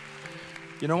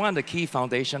 You know, one of the key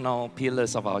foundational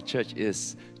pillars of our church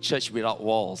is Church Without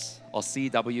Walls, or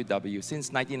CWW.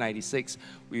 Since 1996,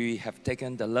 we have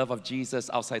taken the love of Jesus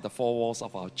outside the four walls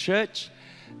of our church.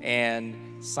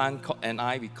 And Zann and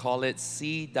I, we call it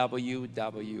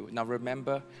CWW. Now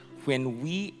remember, when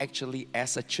we actually,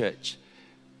 as a church,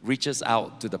 reaches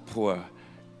out to the poor,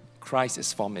 Christ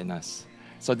is formed in us.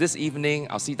 So this evening,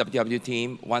 our CWW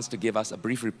team wants to give us a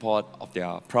brief report of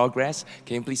their progress.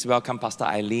 Can you please welcome Pastor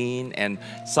Eileen and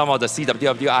some of the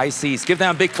CWW ICs. Give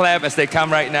them a big clap as they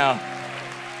come right now.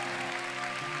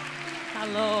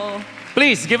 Hello.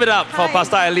 Please give it up for Hi.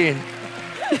 Pastor Eileen.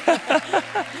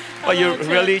 Oh, you church.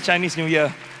 really Chinese New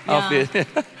Year outfit.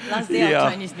 Last day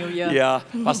of Chinese New Year. Yeah.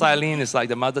 Pastor Eileen is like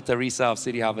the Mother Teresa of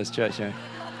City Harvest Church.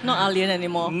 Not alien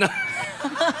anymore. No.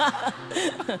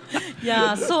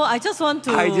 Yeah, so I just want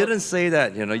to... I didn't say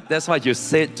that, you know. That's what you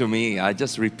said to me. I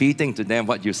just repeating to them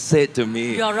what you said to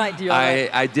me. You're right, you're right.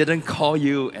 I didn't call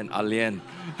you an alien.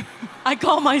 I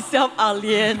call myself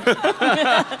alien.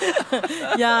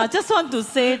 Yeah, just want to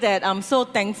say that I'm so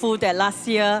thankful that last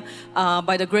year,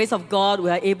 by the grace of God,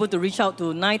 we are able to reach out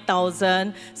to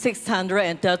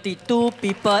 9,632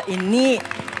 people in need.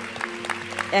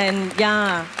 And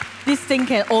yeah, this thing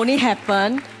can only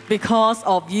happen because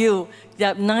of you. There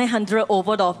are 900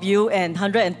 over of you and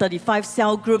 135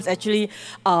 cell groups actually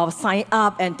signed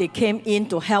up and they came in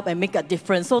to help and make a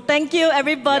difference. So thank you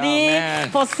everybody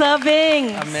for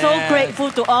serving. Amen. So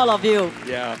grateful to all of you.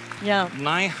 Yeah. Yeah.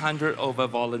 900 over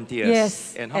volunteers.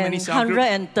 Yes. And how many cell groups?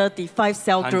 135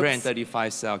 cell groups.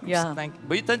 135 cell groups. Yeah.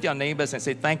 Will you turn to your neighbors and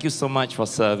say, thank you so much for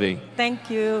serving? Thank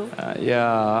you.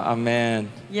 Yeah, amen.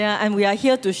 Yeah, and we are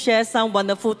here to share some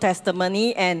wonderful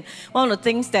testimony. And one of the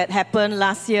things that happened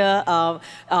last year,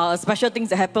 special things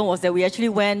that happened was that we actually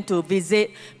went to visit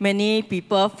many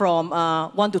people from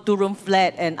 1 to 2 room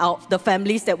flat and the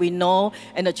families that we know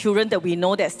and the children that we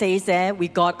know that stays there. We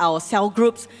got our cell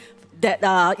groups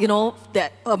that, you know,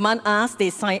 that among us,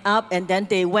 they signed up and then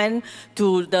they went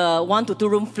to the 1 to 2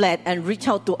 room flat and reached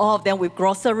out to all of them with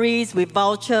groceries, with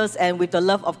vouchers, and with the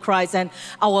love of Christ. And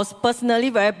I was personally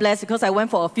very blessed because I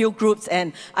went for a few groups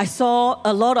and I saw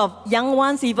a lot of young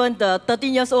ones, even the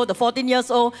 13 years old, the 14 years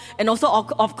old, and also,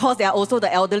 of course, there are also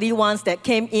the elderly ones that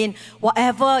came in.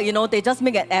 Whatever, you know, they just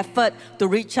make an effort to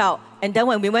reach out. And then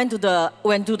when we went to the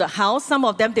house, some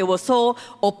of them, they were so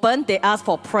open. They asked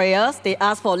for prayers. They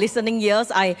asked for listening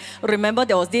ears. I remember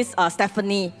there was this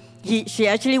Stephanie. She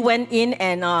actually went in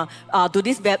and to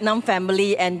this Vietnam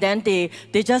family, and then they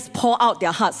just pour out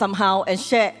their heart somehow and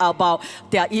share about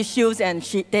their issues. And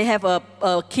they have a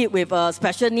kid with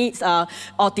special needs,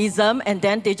 autism, and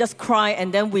then they just cry,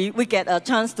 and then we get a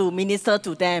chance to minister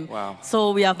to them. Wow. So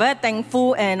we are very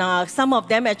thankful, and some of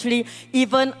them actually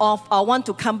even want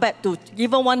to come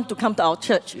to our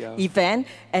church event,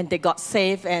 and they got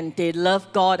saved and they love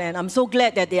God. And I'm so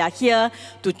glad that they are here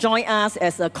to join us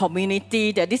as a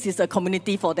community, that this is a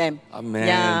community for them. Amen.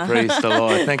 Yeah. Praise the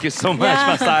Lord. Thank you so much,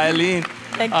 Pastor Eileen.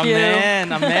 Thank you. Amen.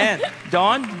 you. Amen.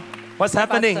 Dawn, what's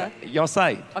happening? Pastor. Your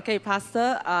side. Okay,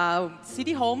 Pastor,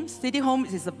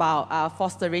 CityHomes is about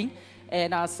fostering.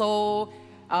 And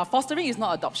fostering is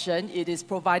not adoption. It is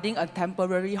providing a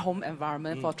temporary home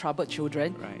environment for troubled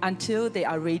children until they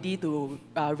are ready to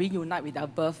reunite with their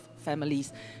birth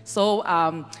families. So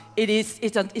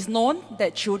it's known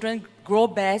that children grow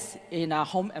best in a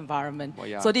home environment. Oh,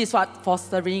 yeah. So this is what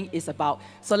fostering is about.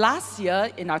 So last year,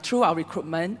 through our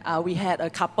recruitment, we had a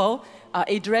couple,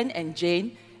 Adrian and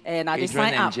Jane, and they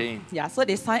signed up. Jane. Yeah, so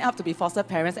they signed up to be foster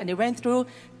parents, and they went through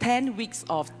 10 weeks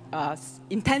of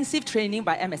intensive training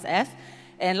by MSF.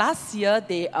 And last year,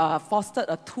 they fostered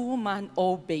a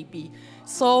 2-month-old baby.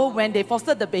 So when they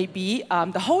fostered the baby,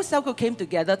 the whole cell group came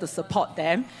together to support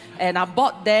them. And I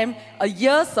bought them a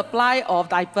year's supply of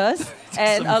diapers.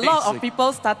 And a lot of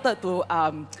people started to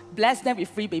bless them with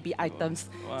free baby items.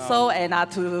 Wow. So, and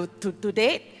to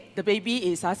date, the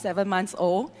baby is 7 months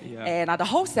old, and the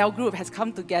whole cell group has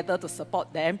come together to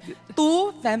support them.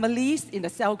 2 families in the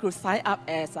cell group signed up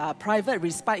as private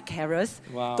respite carers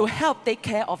to help take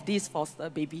care of this foster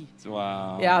baby.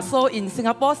 Wow. Yeah, so in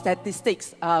Singapore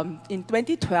statistics, in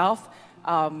 2012,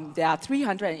 there are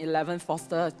 311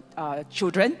 foster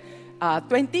children.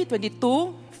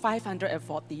 2022,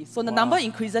 540. So the number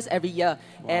increases every year,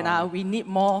 and we need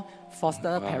more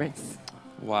foster parents.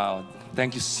 Wow.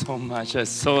 Thank you so much.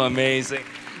 That's so amazing.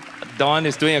 Dawn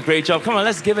is doing a great job. Come on,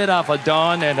 let's give it up for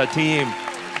Dawn and her team.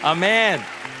 Amen.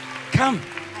 Come.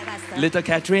 Hi, Pastor. Little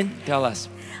Catherine, tell us.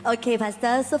 Okay,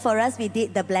 Pastor. So for us, we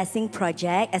did the blessing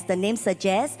project. As the name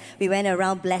suggests, we went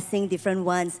around blessing different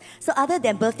ones. So other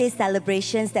than birthday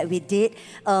celebrations that we did,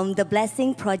 the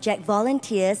blessing project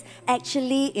volunteers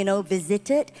actually,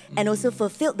 visited and also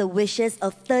fulfilled the wishes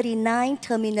of 39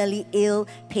 terminally ill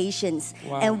patients.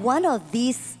 Wow. And one of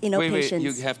these, patients. Wait,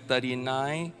 you have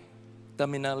 39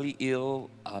 terminally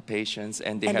ill patients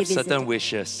and they And have they certain visited.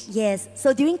 wishes. Yes.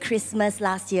 So during Christmas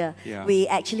last year, Yeah. we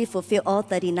actually fulfilled all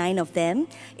 39 of them,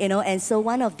 and so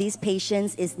one of these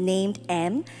patients is named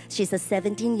M. She's a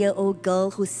 17-year-old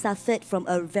girl who suffered from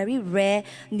a very rare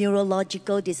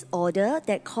neurological disorder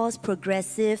that caused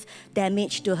progressive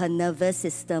damage to her nervous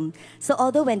system. So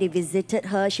although when they visited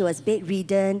her, she was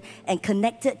bedridden and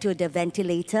connected to the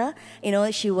ventilator,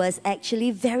 she was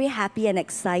actually very happy and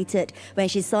excited when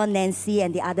she saw Nancy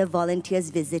and the other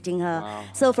volunteers visiting her. Wow.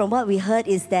 So from what we heard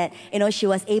is that, she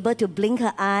was able to blink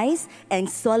her eyes and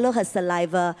swallow her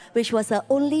saliva, which was her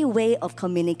only way of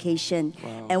communication.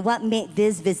 Wow. And what made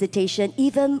this visitation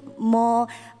even more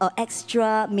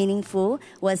extra meaningful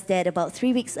was that about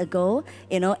 3 weeks ago,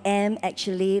 M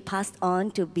actually passed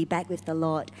on to be back with the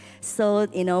Lord. So,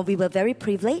 we were very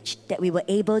privileged that we were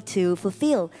able to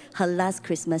fulfill her last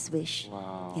Christmas wish.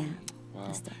 Wow. Yeah.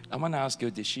 Wow. I want to ask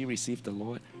you, did she receive the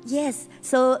Lord? Yes.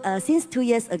 So since 2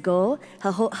 years ago,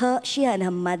 she and her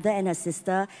mother and her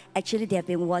sister, actually they have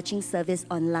been watching service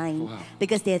online. Wow.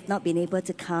 Because they have not been able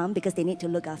to come because they need to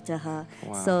look after her.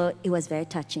 Wow. So it was very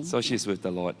touching. So she's with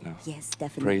the Lord now. Yes,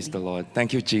 definitely. Praise the Lord.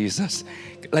 Thank you, Jesus.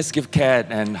 Let's give Kat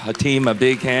and her team a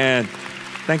big hand.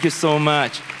 Thank you so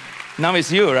much. Now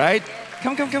it's you, right?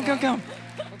 Come.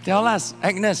 Tell us,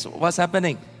 Agnes, what's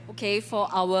happening? Okay, for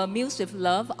our Meals with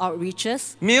Love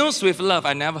outreaches. Meals with Love.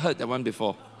 I never heard that one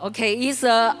before. Okay, it's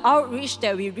an outreach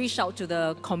that we reach out to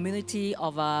the community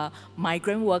of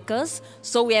migrant workers.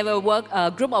 So we have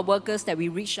a group of workers that we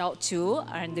reach out to,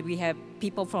 and we have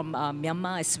people from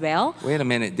Myanmar as well. Wait a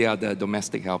minute, they are the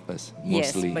domestic helpers,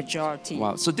 mostly. Yes, majority.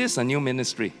 Wow, so this is a new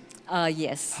ministry.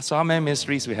 Yes. So how many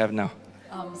ministries we have now?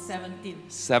 17.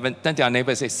 Tell our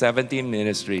neighbor, say 17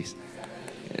 ministries.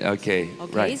 Okay,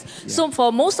 right. So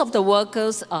for most of the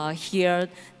workers here,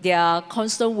 their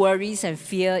constant worries and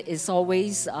fear is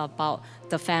always about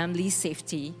the family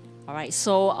safety. All right.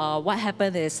 So what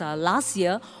happened is last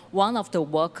year, one of the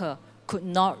worker could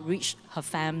not reach her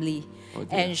family,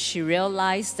 and she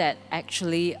realized that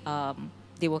actually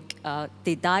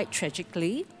they died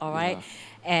tragically. All right.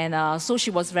 Yeah. And so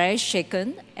she was very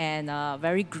shaken and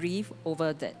very grieved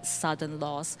over that sudden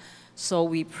loss. So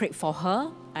we prayed for her,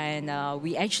 and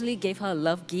we actually gave her a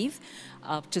love gift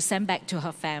to send back to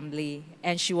her family.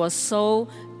 And she was so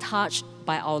touched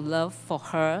by our love for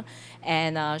her.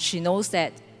 And she knows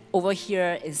that over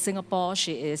here in Singapore,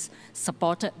 she is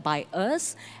supported by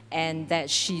us, and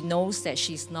that she knows that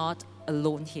she's not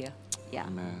alone here. Yeah.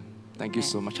 Amen. Thank you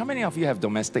so much. How many of you have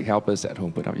domestic helpers at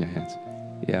home? Put up your hands.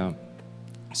 Yeah.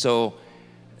 So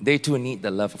they too need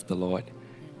the love of the Lord.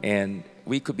 And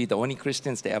we could be the only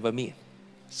Christians they ever meet.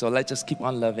 So let's just keep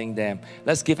on loving them.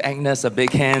 Let's give Agnes a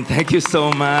big hand. Thank you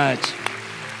so much.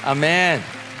 Amen.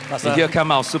 Pastor. Here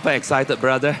come our super excited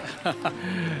brother.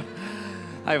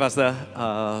 Hi, Pastor.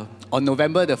 On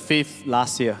November the 5th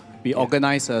last year, we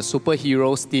organized a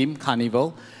superheroes team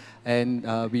carnival. And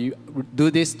we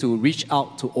do this to reach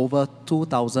out to over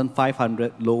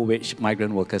 2,500 low-wage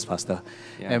migrant workers, Pastor.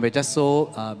 Yeah. And we're just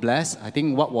so blessed. I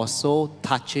think what was so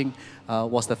touching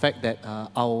was the fact that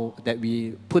that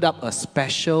we put up a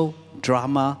special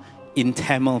drama in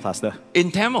Tamil, Pastor.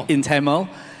 In Tamil? In Tamil.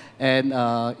 And,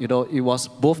 it was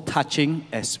both touching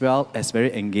as well as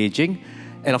very engaging.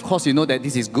 And of course, you know that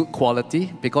this is good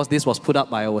quality because this was put up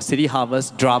by our City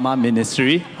Harvest Drama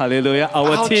Ministry. Hallelujah.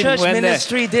 Our team church went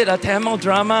ministry did a Tamil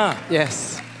drama.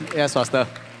 Yes. Yes, Pastor.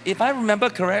 If I remember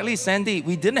correctly, Sandy,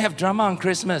 we didn't have drama on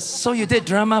Christmas. So you did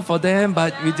drama for them,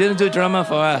 but we didn't do drama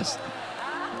for us.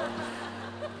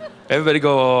 Everybody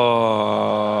go,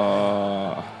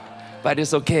 oh. But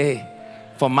it's okay.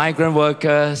 For migrant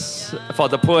workers, for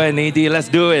the poor and needy, let's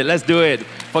do it. Let's do it.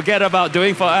 Forget about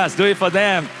doing for us. Do it for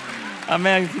them.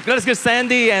 Amen. Let's give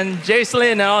Sandy and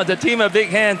Jacelyn and all the team a big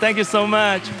hand. Thank you so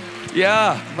much.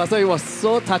 Yeah. Pastor, it was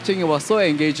so touching, it was so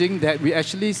engaging that we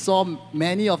actually saw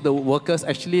many of the workers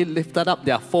actually lifted up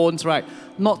their phones, right?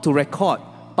 Not to record,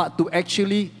 but to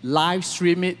actually live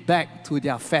stream it back to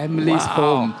their family's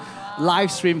home.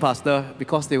 Live stream, Pastor,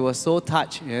 because they were so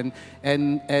touched.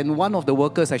 And one of the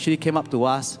workers actually came up to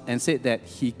us and said that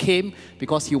he came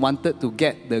because he wanted to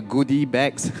get the goodie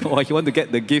bags or he wanted to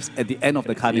get the gifts at the end of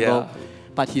the carnival. Yeah.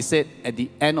 But he said at the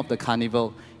end of the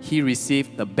carnival, he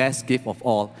received the best gift of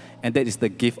all, and that is the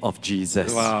gift of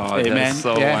Jesus. Wow, Amen. that's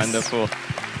so Yes. wonderful.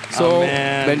 So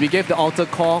Amen. when we gave the altar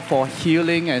call for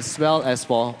healing as well as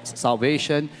for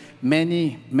salvation,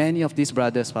 many of these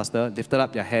brothers, Pastor, lifted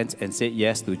up their hands and said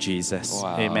yes to Jesus.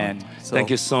 Wow. Amen. So, Thank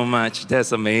you so much.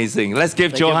 That's amazing. Let's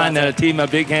give Thank you, Johan and the Pastor. team a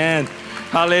big hand.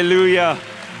 Hallelujah.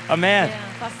 Amen.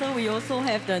 Yeah, Pastor, we also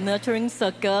have the nurturing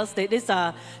circles. These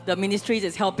are the ministries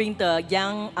is helping the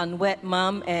young unwed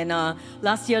mom. And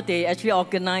last year they actually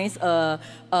organized a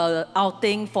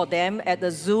outing for them at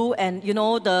the zoo. And you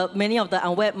know, many of the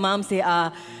unwed moms, they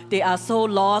are so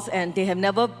lost and they have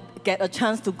never get a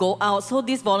chance to go out. So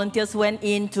these volunteers went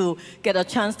in to get a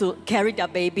chance to carry their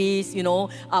babies, you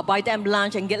know, buy them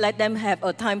lunch and let them have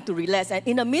a time to relax. And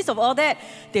in the midst of all that,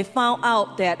 they found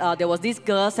out that there was this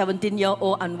girl,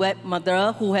 17-year-old unwed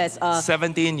mother who has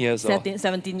 17 years old.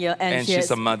 17 years, And she she's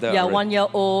has, a mother Yeah, already.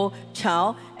 1-year-old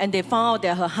child. And they found out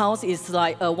that her house is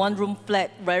like a one-room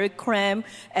flat, very cramped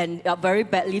and very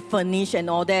badly furnished and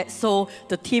all that. So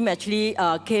the team actually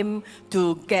came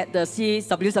to get the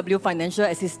CWW financial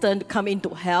assistant to come in to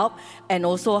help, and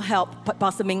also help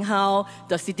Pastor Ming Hao,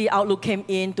 the City Outlook came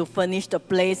in to furnish the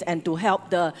place and to help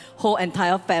the whole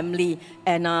entire family.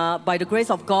 And by the grace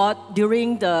of God,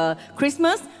 during the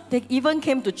Christmas, they even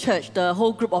came to church, the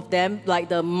whole group of them, like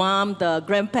the mom, the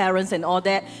grandparents and all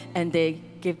that, and they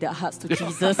gave their hearts to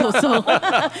Jesus also.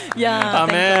 Yeah,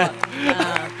 Amen. thank God.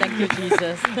 Yeah, thank you,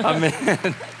 Jesus.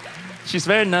 Amen. She's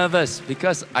very nervous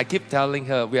because I keep telling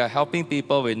her we are helping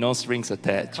people with no strings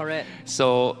attached. Correct.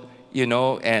 So, you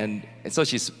know, and so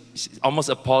she's almost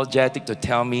apologetic to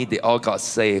tell me they all got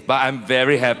saved. But I'm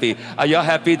very happy. Are you all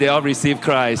happy they all received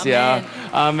Christ? Amen.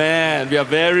 Yeah. Amen. We are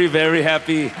very, very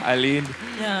happy, Eileen.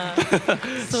 Yeah.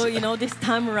 So, you know, this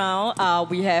time around,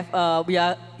 we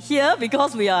are here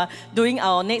because we are doing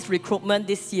our next recruitment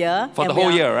this year. For the And we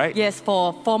whole are- year, right? Yes,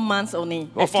 for 4 months only.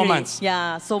 Oh, 4 actually. months.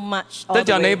 Yeah, so much. all Touch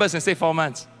the your way. neighbors and say 4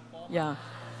 months. Yeah.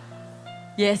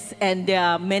 Yes, and there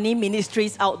are many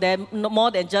ministries out there, more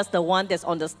than just the one that's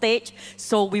on the stage.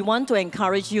 So we want to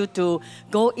encourage you to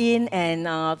go in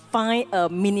and find a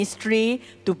ministry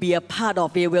to be a part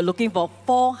of it. We're looking for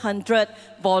 400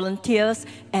 volunteers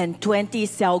and 20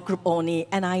 cell group only.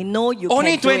 And I know you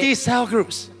Only can do 20 it. cell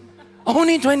groups.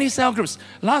 Only 20 cell groups.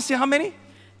 Last year, how many?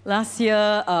 Last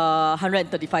year,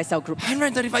 135 cell groups.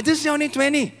 135. This year, only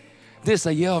 20. This is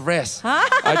a year of rest.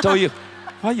 I told you.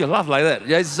 Why you laugh like that?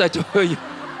 Yes, I told you.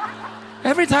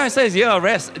 Every time I say it's year of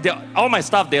rest, all my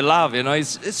staff, they laugh, you know.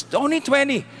 It's only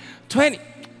 20. 20.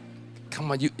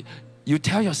 Come on, you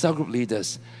tell your cell group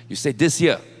leaders, you say this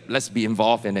year, let's be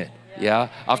involved in it. Yeah.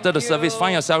 After the service,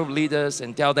 find your cell group leaders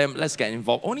and tell them, let's get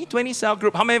involved. Only 20 cell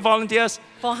group. How many volunteers?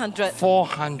 400.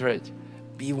 400.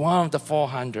 Be one of the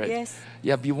 400. Yes.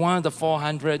 Yeah, be one of the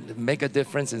 400. Make a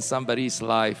difference in somebody's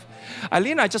life.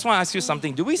 Eileen, I just want to ask you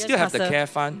something. Do we Yes, still have the Pastor. care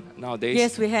fund nowadays?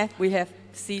 Yes, we have. We have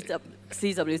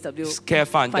CWW. Care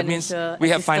fund. That means financial we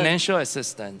have assistance. financial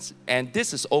assistance. And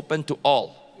this is open to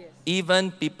all.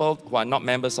 Even people who are not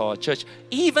members of our church,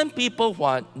 even people who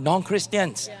are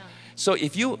non-Christians. So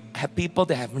if you have people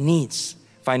that have needs,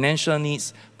 financial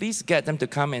needs, please get them to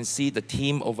come and see the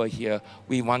team over here.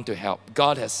 We want to help.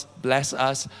 God has blessed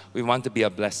us. We want to be a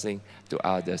blessing to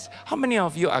others. How many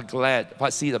of you are glad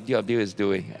what CWW is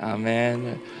doing?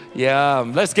 Amen. Yeah,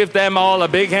 let's give them all a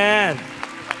big hand.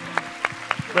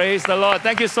 Praise the Lord.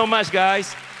 Thank you so much,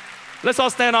 guys. Let's all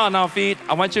stand on our feet.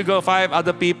 I want you to go 5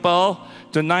 other people.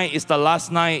 Tonight is the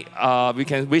last night. We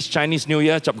can wish Chinese New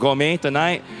Year, Chap Gome,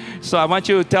 tonight. So I want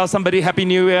you to tell somebody Happy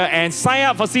New Year and sign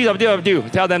up for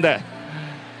CWW. Tell them that.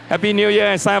 Happy New Year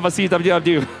and sign up for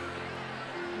CWW.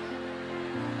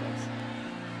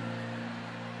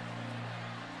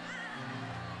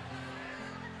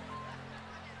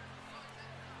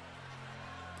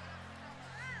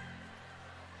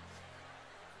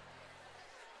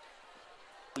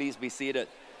 Please be seated.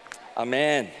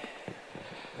 Amen.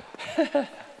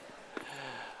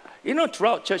 You know,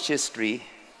 throughout church history,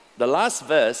 the last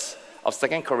verse of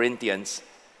 2 Corinthians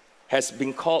has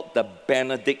been called the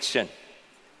benediction.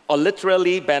 Or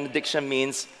literally, benediction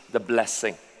means the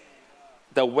blessing,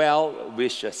 the well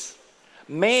wishes.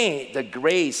 May the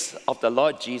grace of the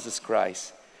Lord Jesus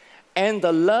Christ and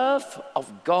the love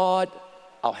of God,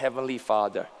 our Heavenly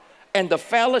Father, and the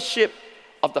fellowship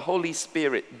of the Holy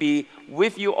Spirit be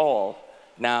with you all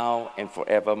now and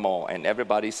forevermore. And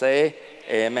everybody say,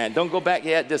 amen. Don't go back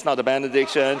yet. This is not the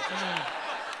benediction.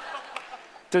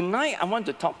 Tonight, I want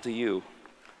to talk to you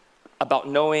about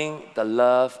knowing the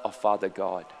love of Father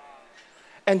God.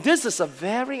 And this is a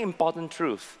very important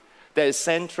truth that is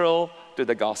central to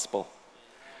the gospel.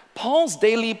 Paul's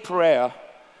daily prayer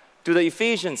to the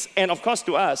Ephesians, and of course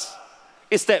to us,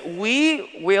 is that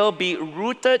we will be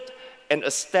rooted and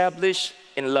established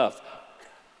in love.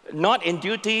 not in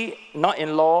duty, not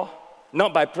in law,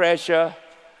 not by pressure,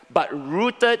 but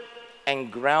rooted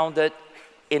and grounded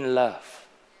in love.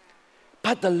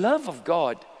 But the love of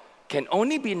God can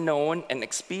only be known and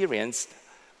experienced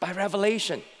by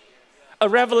revelation. A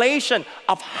revelation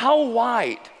of how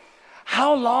wide,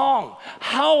 how long,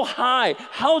 how high,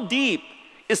 how deep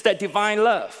is that divine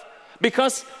love.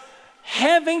 Because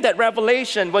having that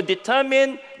revelation will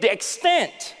determine the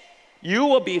extent you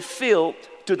will be filled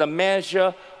to the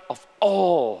measure of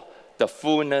all the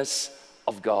fullness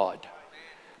of God.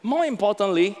 More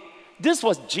importantly, this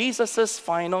was Jesus'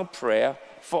 final prayer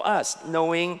for us,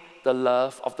 knowing the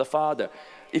love of the Father.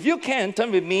 If you can,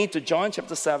 turn with me to John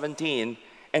chapter 17,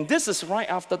 and this is right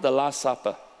after the Last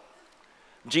Supper.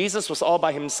 Jesus was all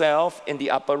by himself in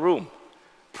the upper room,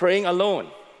 praying alone.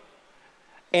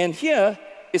 And here,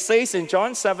 it says in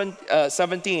John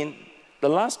 17, the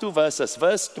last two verses,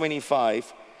 verse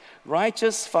 25,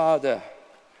 "Righteous Father,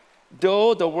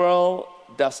 though the world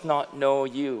does not know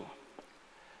you."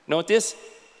 Notice,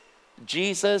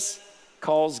 Jesus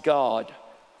calls God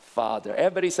Father.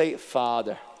 Everybody say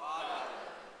Father.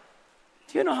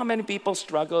 Do you know how many people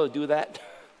struggle to do that?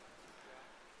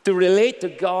 To relate to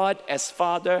God as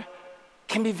Father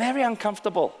can be very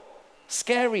uncomfortable,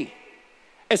 scary,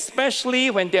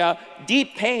 especially when there are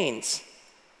deep pains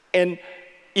and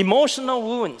emotional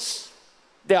wounds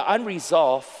that are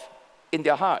unresolved in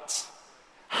their hearts.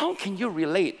 How can you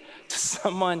relate to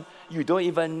someone you don't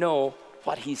even know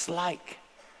what he's like?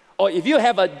 Or if you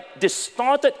have a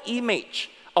distorted image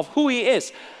of who he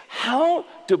is, how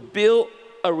to build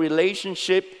a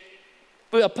relationship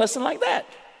with a person like that?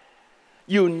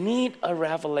 You need a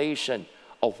revelation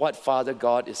of what Father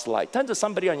God is like. Turn to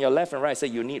somebody on your left and right and say,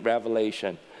 you need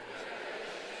revelation.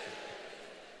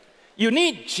 You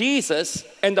need Jesus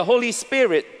and the Holy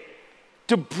Spirit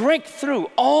to break through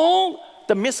all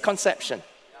the misconception,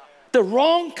 the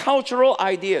wrong cultural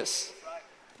ideas,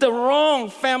 the wrong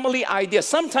family ideas,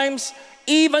 sometimes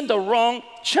even the wrong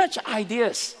church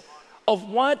ideas of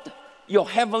what your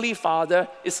Heavenly Father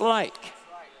is like.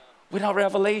 Without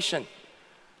revelation,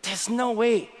 there's no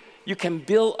way you can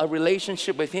build a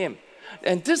relationship with Him.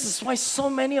 And this is why so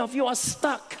many of you are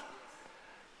stuck.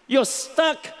 You're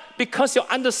stuck because your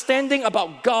understanding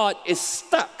about God is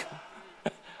stuck.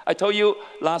 I told you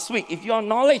last week, if your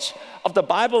knowledge of the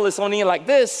Bible is only like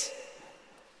this,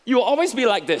 you will always be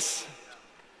like this.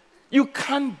 You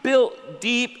can't build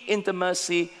deep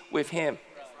intimacy with Him.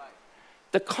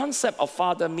 The concept of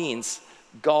Father means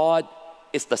God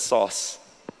is the source.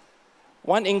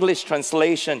 One English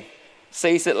translation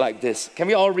says it like this. Can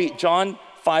we all read John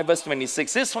 5 verse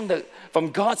 26? This is from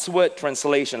God's Word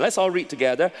translation. Let's all read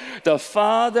together. The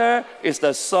Father is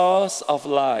the source of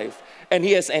life, and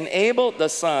He has enabled the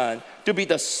Son to be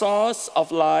the source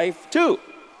of life too.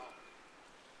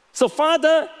 So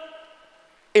Father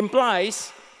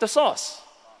implies the source.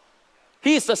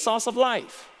 He is the source of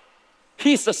life.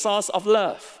 He is the source of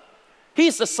love. He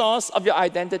is the source of your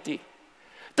identity.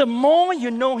 The more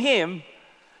you know Him,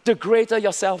 the greater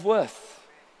your self-worth.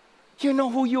 You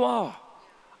know who you are.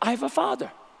 I have a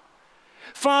Father.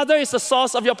 Father is the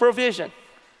source of your provision,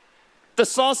 the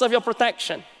source of your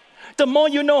protection. The more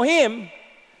you know Him,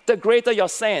 the greater your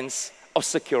sense of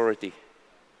security.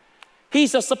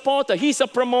 He's a supporter. He's a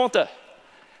promoter.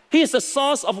 He's the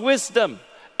source of wisdom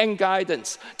and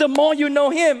guidance. The more you know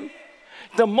Him,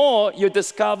 the more you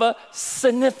discover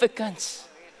significance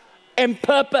and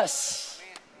purpose.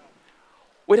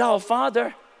 Without a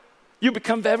Father, you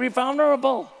become very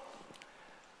vulnerable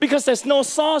because there's no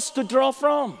source to draw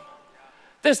from.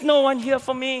 There's no one here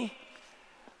for me.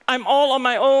 I'm all on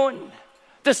my own.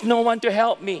 There's no one to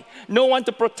help me, no one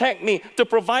to protect me, to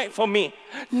provide for me,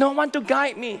 no one to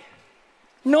guide me,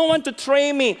 no one to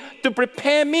train me, to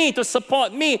prepare me, to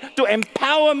support me, to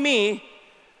empower me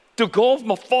to go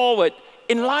forward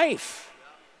in life.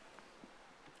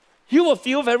 You will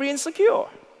feel very insecure,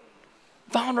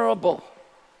 vulnerable.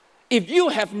 If you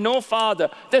have no Father,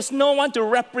 there's no one to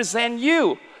represent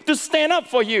you, to stand up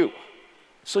for you.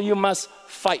 So you must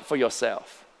fight for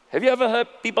yourself. Have you ever heard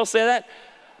people say that?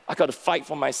 I got to fight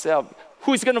for myself.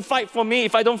 Who's going to fight for me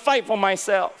if I don't fight for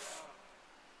myself?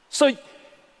 So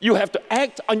you have to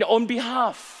act on your own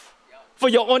behalf, for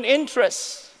your own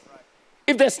interests.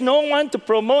 If there's no one to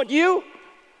promote you,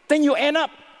 then you end up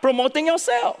promoting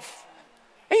yourself.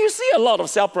 And you see a lot of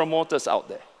self-promoters out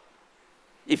there.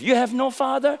 If you have no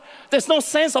Father, there's no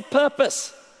sense of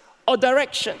purpose or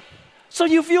direction. So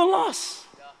you feel lost.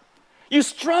 You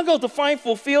struggle to find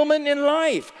fulfillment in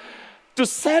life, to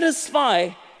satisfy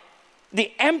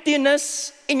the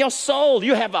emptiness in your soul.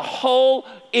 You have a hole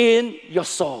in your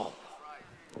soul.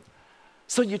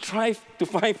 So you try to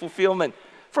find fulfillment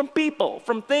from people,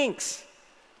 from things,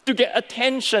 to get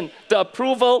attention, the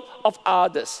approval of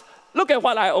others. Look at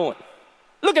what I own.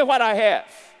 Look at what I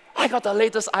have. I got the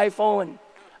latest iPhone.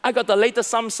 I got the latest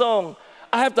Samsung.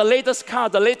 I have the latest car,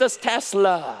 the latest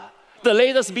Tesla, the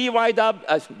latest BYD.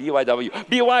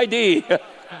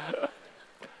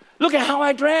 Look at how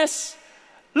I dress.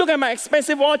 Look at my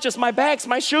expensive watches, my bags,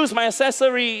 my shoes, my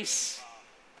accessories.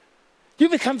 You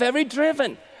become very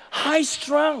driven,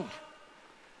 high-strung.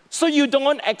 So you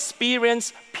don't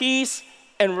experience peace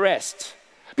and rest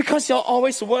because you're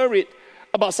always worried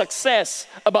about success,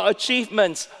 about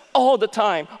achievements all the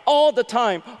time, all the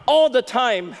time, all the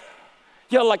time.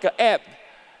 You're like an app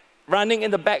running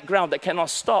in the background that cannot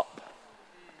stop.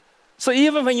 So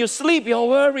even when you sleep, you're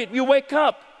worried. You wake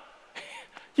up,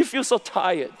 you feel so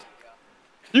tired.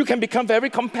 You can become very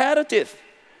competitive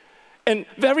and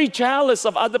very jealous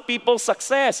of other people's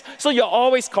success. So you're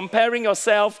always comparing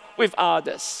yourself with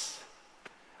others.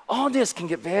 All this can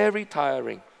get very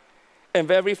tiring and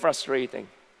very frustrating.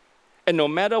 And no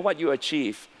matter what you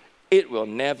achieve, it will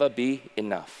never be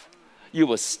enough. You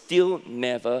will still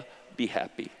never be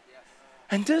happy.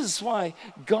 And this is why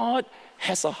God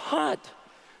has a heart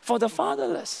for the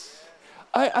fatherless.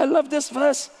 I love this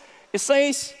verse. It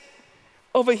says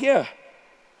over here,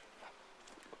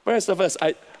 where's the verse?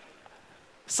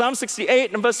 Psalm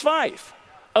 68 and verse 5.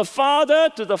 A father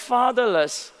to the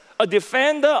fatherless, a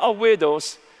defender of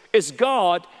widows, is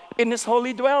God in his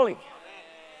holy dwelling.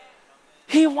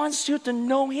 He wants you to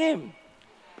know him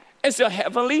as your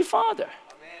heavenly Father.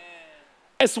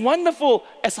 As wonderful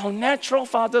as our natural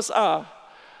fathers are,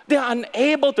 they are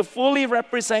unable to fully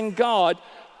represent God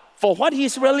for what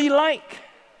he's really like.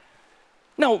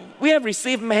 Now, we have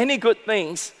received many good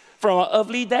things from our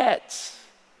earthly dads,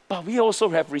 but we also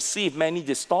have received many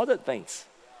distorted things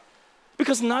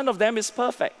because none of them is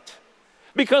perfect,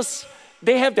 because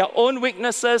they have their own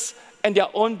weaknesses and their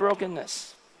own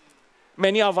brokenness.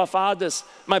 Many of our fathers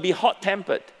might be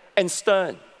hot-tempered and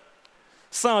stern.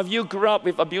 Some of you grew up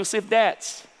with abusive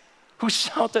dads who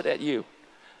shouted at you,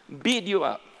 beat you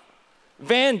up,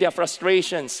 vent their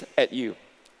frustrations at you.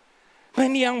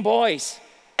 Many young boys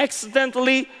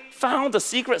accidentally found the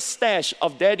secret stash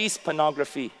of daddy's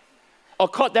pornography or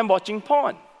caught them watching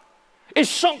porn. It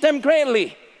shocked them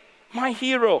greatly. My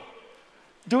hero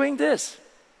doing this.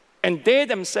 And they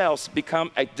themselves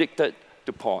become addicted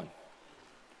to porn.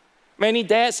 Many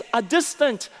dads are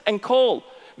distant and cold,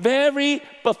 very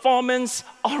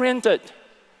performance-oriented.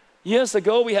 Years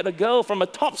ago, we had a girl from a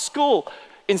top school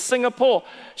in Singapore.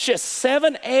 She had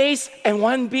 7 A's and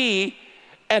 1 B,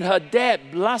 and her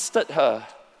dad blasted her,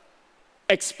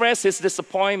 expressed his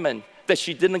disappointment that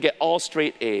she didn't get all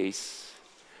straight A's.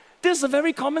 This is a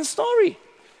very common story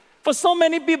for so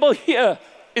many people here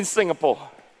in Singapore.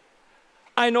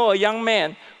 I know a young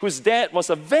man whose dad was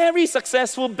a very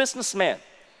successful businessman.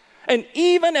 And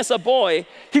even as a boy,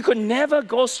 he could never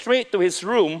go straight to his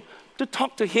room to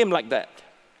talk to him like that.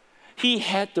 He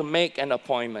had to make an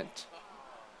appointment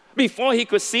before he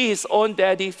could see his own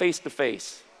daddy face to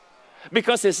face,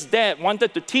 because his dad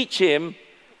wanted to teach him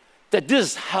that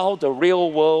this is how the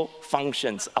real world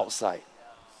functions outside.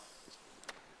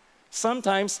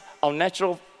 Sometimes our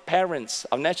natural parents,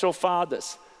 our natural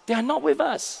fathers, they are not with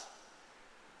us.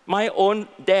 My own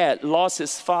dad lost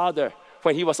his father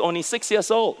when he was only 6 years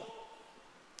old.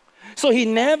 So he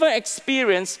never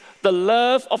experienced the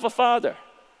love of a father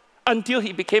until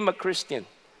he became a Christian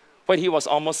when he was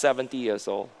almost 70 years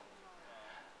old.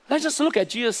 Let's just look at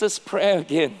Jesus' prayer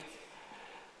again.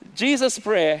 Jesus'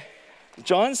 prayer,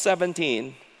 John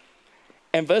 17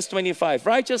 and verse 25.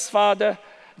 Righteous Father,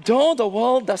 though the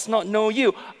world does not know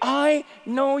you, I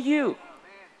know you.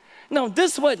 Now,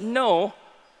 this word know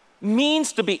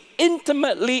means to be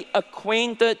intimately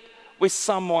acquainted with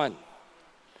someone,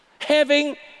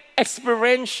 having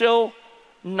experiential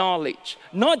knowledge,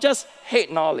 not just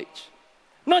head knowledge,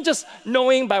 not just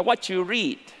knowing by what you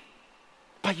read,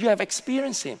 but you have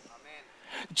experienced him.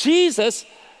 Jesus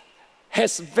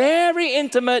has very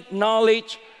intimate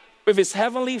knowledge with his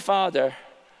heavenly Father,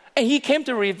 and he came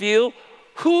to reveal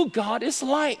who God is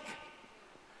like.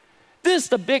 This is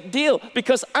the big deal,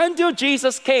 because until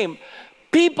Jesus came,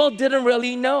 people didn't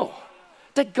really know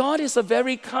that God is a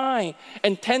very kind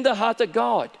and tender-hearted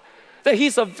God, that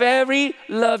he's a very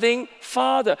loving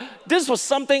Father. This was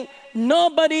something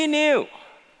nobody knew.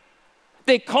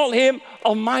 They called him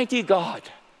Almighty God,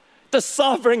 the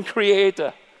sovereign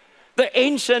creator, the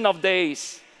Ancient of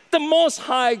Days, the Most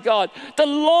High God, the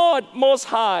Lord Most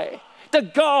High, the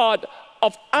God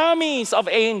of armies of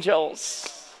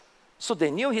angels. So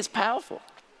they knew he's powerful,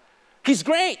 he's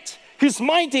great, he's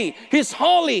mighty, he's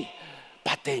holy.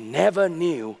 but they never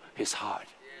knew his heart.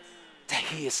 That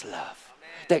he is love.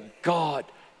 That God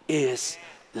is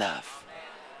love.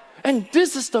 And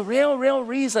this is the real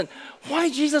reason why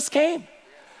Jesus came.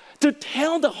 To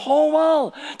tell the whole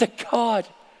world that God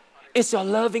is your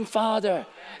loving Father.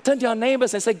 Turn to your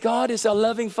neighbors and say, God is your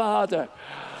loving Father.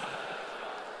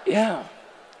 Yeah.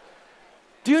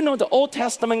 Do you know the Old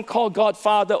Testament called God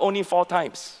Father only 4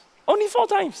 times? Only 4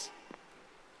 times.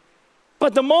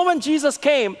 But the moment Jesus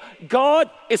came, God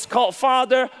is called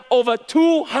Father over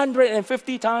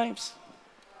 250 times.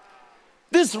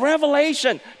 This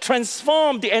revelation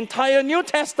transformed the entire New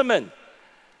Testament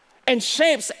and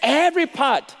shapes every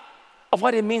part of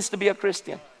what it means to be a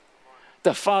Christian.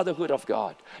 The fatherhood of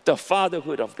God, the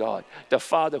fatherhood of God, the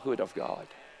fatherhood of God.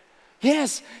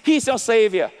 Yes, He's your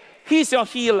Savior. He's your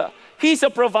healer. He's your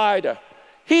provider.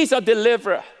 He's your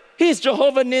deliverer. He's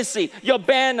Jehovah Nissi, your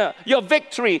banner, your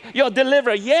victory, your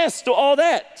deliverer. Yes, to all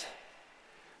that.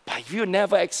 But if you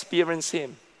never experience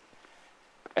Him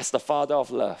as the Father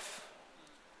of love,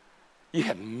 you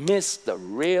have missed the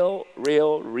real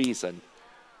reason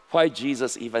why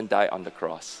Jesus even died on the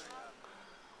cross.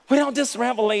 Without this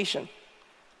revelation,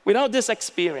 without this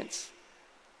experience,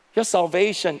 your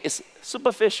salvation is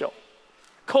superficial,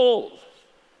 cold,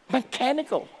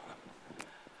 mechanical.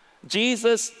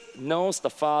 Jesus knows the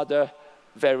Father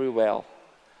very well.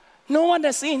 No one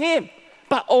has seen Him,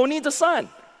 but only the Son,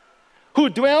 who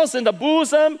dwells in the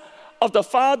bosom of the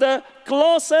Father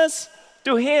closest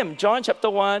to Him. John chapter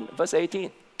 1, verse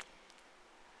 18.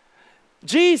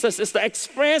 Jesus is the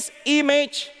express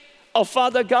image of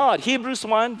Father God. Hebrews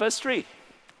 1, verse 3.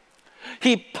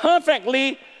 He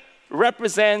perfectly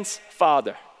represents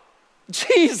Father.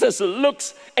 Jesus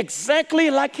looks exactly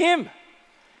like Him.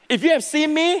 If you have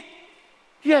seen me,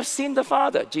 you have seen the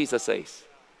Father, Jesus says.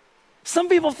 Some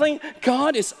people think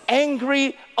God is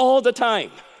angry all the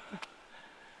time.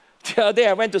 The other day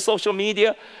I went to social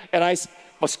media and I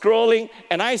was scrolling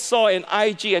and I saw an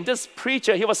IG and this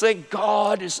preacher, he was saying,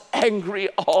 God is angry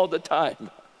all the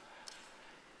time.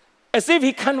 As if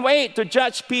He can't wait to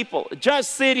judge people, judge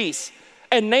cities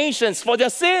and nations for their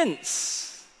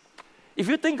sins. If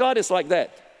you think God is like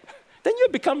that, then you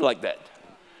become like that.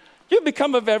 You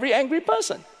become a very angry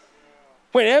person.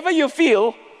 Whenever you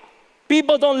feel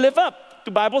people don't live up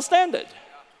to Bible standard,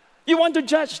 you want to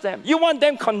judge them. You want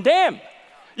them condemned.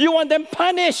 You want them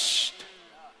punished.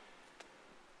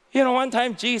 You know, one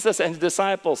time Jesus and His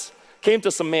disciples came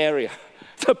to Samaria.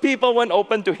 The people weren't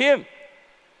open to Him.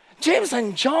 James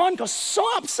and John got so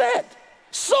upset,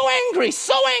 so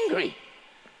angry.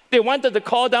 They wanted to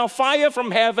call down fire from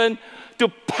heaven to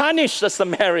punish the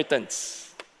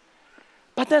Samaritans.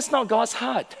 But that's not God's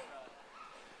heart.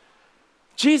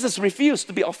 Jesus refused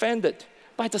to be offended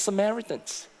by the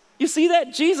Samaritans. You see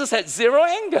that? Jesus had zero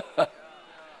anger.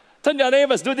 Turn to your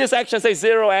neighbors, do this action, say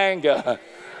zero anger.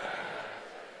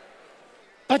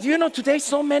 But you know, today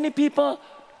so many people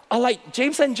are like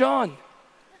James and John.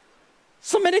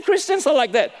 So many Christians are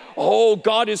like that. Oh,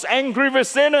 God is angry with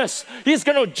sinners. He's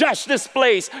going to judge this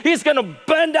place. He's going to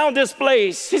burn down this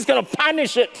place. He's going to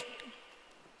punish it.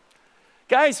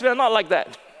 Guys, we are not like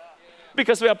that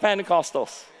because we are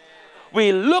Pentecostals.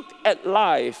 We look at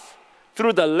life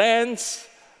through the lens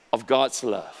of God's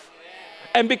love.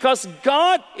 And because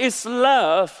God is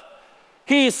love,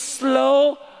 He is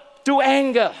slow to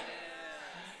anger.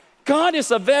 God is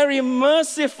a very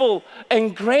merciful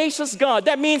and gracious God.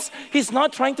 That means He's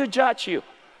not trying to judge you,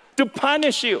 to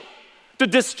punish you, to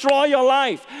destroy your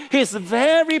life. He's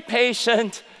very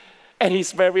patient and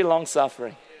He's very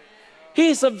long-suffering.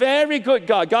 He's a very good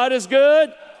God. God is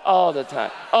good all the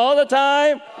time. All the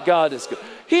time, God is good.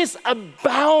 He's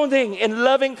abounding in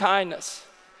loving kindness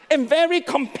and very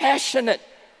compassionate.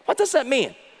 What does that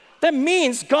mean? That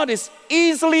means God is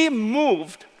easily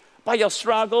moved by your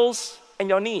struggles and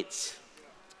your needs.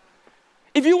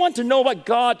 If you want to know what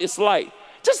God is like,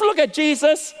 just look at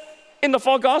Jesus in the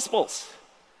 4 Gospels.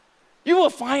 You will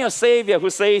find a Savior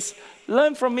who says,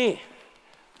 learn from me.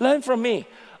 Learn from me.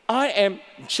 I am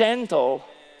gentle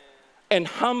and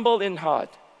humble in heart.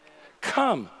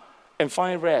 Come and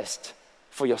find rest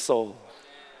for your soul.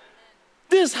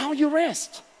 This is how you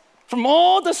rest from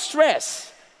all the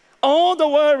stress, all the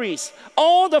worries,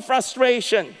 all the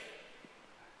frustration.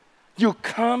 You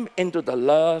come into the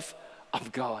love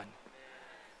of God.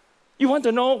 You want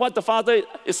to know what the Father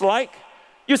is like?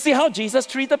 You see how Jesus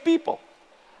treated people.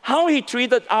 How He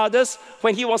treated others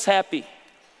when He was happy.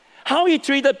 How He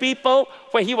treated people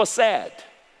when He was sad,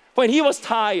 when He was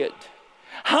tired.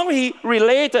 How He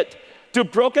related to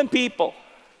broken people,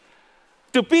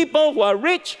 to people who are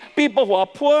rich, people who are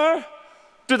poor,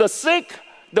 to the sick,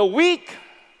 the weak.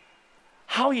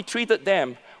 how he treated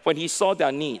them when he saw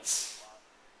their needs,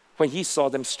 when he saw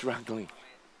them struggling.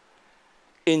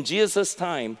 In Jesus'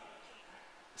 time,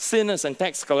 sinners and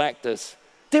tax collectors,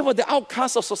 they were the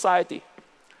outcasts of society.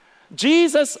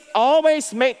 Jesus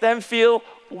always made them feel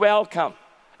welcome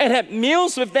and had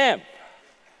meals with them.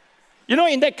 You know,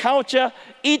 in that culture,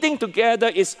 eating together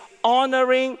is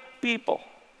honoring people,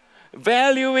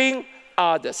 valuing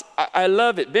others. I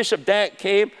love it. Bishop Dad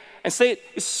came and said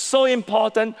it's so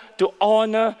important to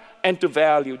honor and to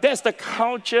value. That's the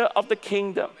culture of the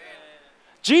kingdom.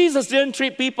 Jesus didn't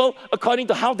treat people according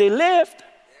to how they lived,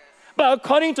 but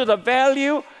according to the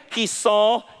value he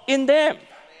saw in them.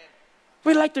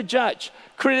 We like to judge,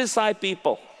 criticize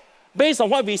people based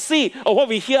on what we see or what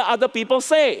we hear other people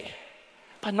say,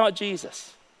 but not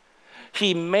Jesus.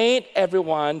 He made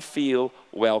everyone feel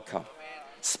welcome,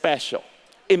 special,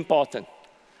 important.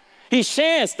 He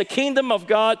shares the kingdom of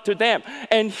God to them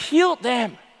and healed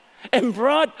them and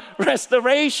brought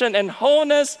restoration and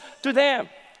wholeness to them.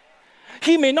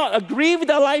 He may not agree with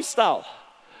their lifestyle,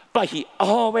 but he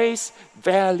always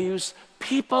values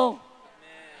people.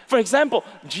 For example,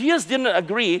 Jesus didn't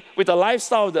agree with the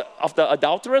lifestyle of the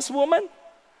adulterous woman.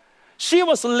 She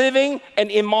was living an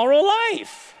immoral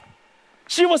life.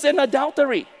 She was in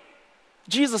adultery.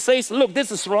 Jesus says, look,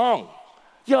 this is wrong.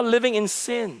 You're living in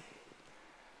sin.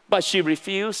 But he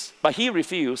refused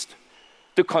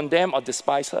to condemn or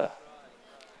despise her.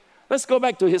 Let's go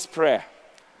back to his prayer.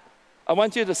 I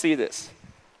want you to see this.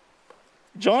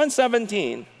 John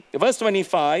 17, verse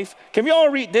 25. Can we all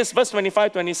read this? Verse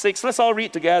 25, 26. Let's all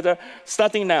read together,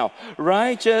 starting now.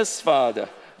 Righteous Father,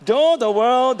 though the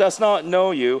world does not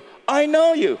know you, I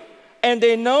know you, and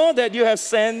they know that you have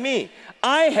sent me.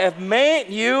 I have made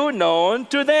you known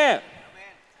to them.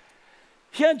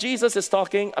 Here Jesus is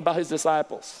talking about his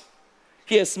disciples.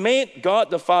 He has made God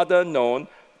the Father known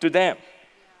to them.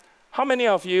 How many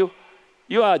of you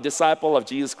are a disciple of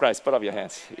Jesus Christ? Put up your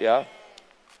hands. Yeah.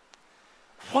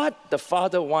 What the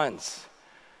Father wants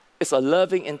is a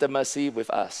loving intimacy with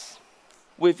us,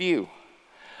 with you.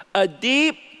 A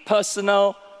deep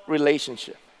personal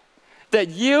relationship that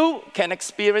you can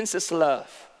experience his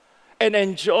love and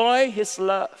enjoy his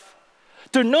love.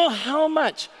 To know how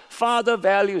much Father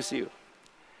values you.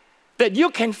 That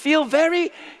you can feel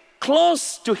very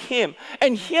close to him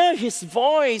and hear his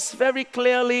voice very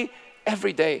clearly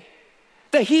every day.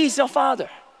 That he is your Father.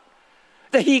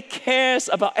 That he cares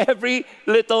about every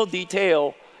little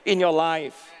detail in your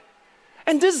life.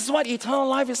 And this is what eternal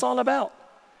life is all about.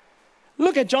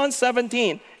 Look at John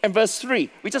 17 and verse 3.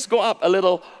 We just go up a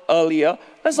little earlier.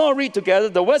 Let's all read together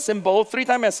the words in bold 3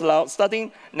 times as loud,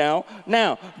 starting now.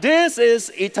 Now, this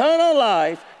is eternal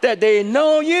life, that they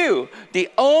know you, the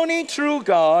only true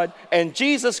God, and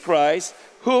Jesus Christ,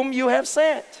 whom you have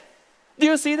sent. Do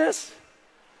you see this?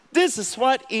 This is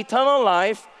what eternal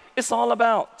life is all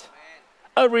about.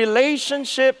 A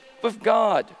relationship with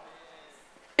God.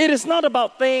 It is not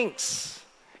about things.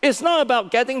 It's not about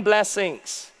getting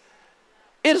blessings.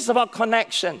 It is about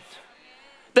connection.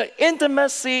 The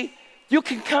intimacy you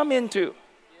can come into.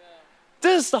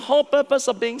 This is the whole purpose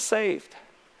of being saved.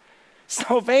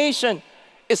 Salvation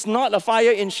is not a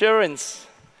fire insurance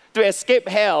to escape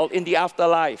hell in the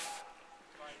afterlife.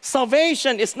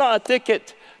 Salvation is not a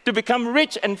ticket to become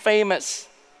rich and famous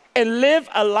and live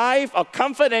a life of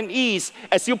comfort and ease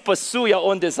as you pursue your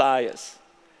own desires.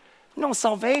 No,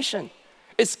 salvation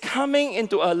is coming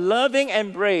into a loving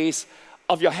embrace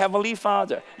of your Heavenly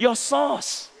Father, your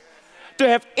source, to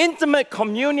have intimate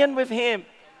communion with him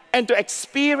and to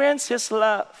experience his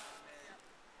love.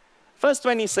 Verse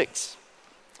 26.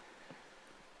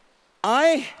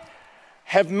 I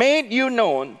have made you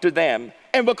known to them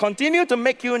and will continue to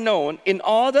make you known in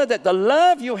order that the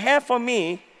love you have for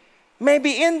me may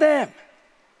be in them,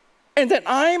 and that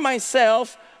I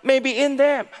myself may be in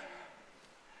them.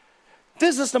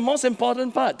 This is the most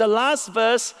important part, the last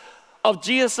verse of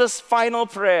Jesus' final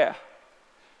prayer.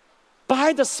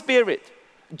 By the Spirit,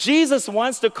 Jesus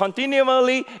wants to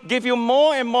continually give you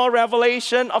more and more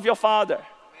revelation of your Father,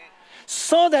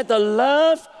 so that the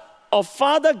love of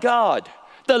Father God,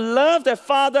 the love that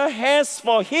Father has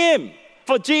for him,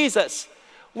 for Jesus,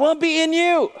 will be in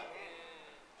you.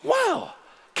 Wow!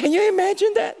 Can you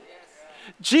imagine that?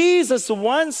 Jesus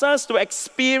wants us to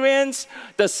experience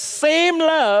the same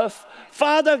love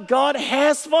Father God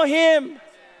has for him.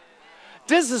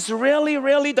 This is really,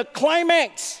 really the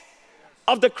climax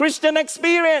of the Christian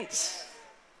experience.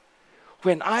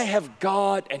 When I have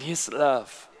God and his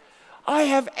love, I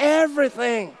have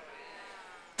everything.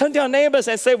 Turn to your neighbors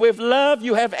and say, with love,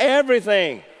 you have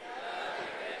everything.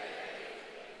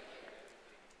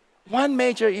 One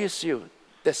major issue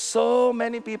that so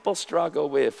many people struggle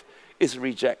with is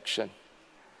rejection.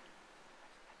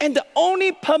 And the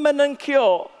only permanent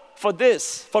cure for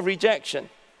this, for rejection,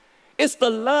 is the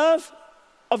love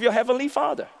of your Heavenly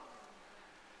Father.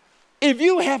 If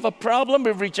you have a problem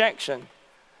with rejection,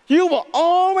 you will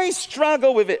always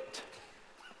struggle with it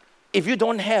if you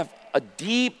don't have a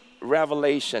deep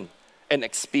revelation and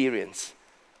experience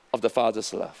of the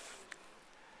Father's love.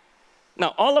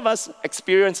 Now, all of us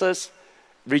experiences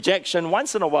rejection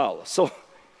once in a while, so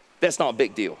that's not a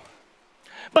big deal.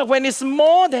 But when it's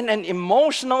more than an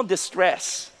emotional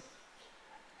distress,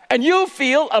 and you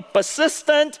feel a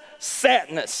persistent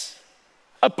sadness,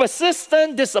 a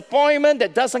persistent disappointment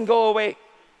that doesn't go away,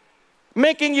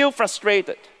 making you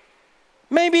frustrated,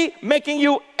 maybe making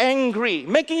you angry,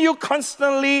 making you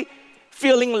constantly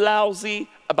feeling lousy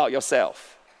about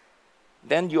yourself,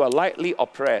 then you are lightly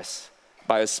oppressed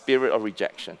by a spirit of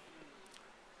rejection.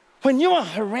 When you are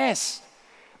harassed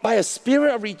by a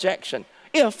spirit of rejection,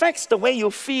 it affects the way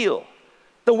you feel,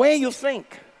 the way you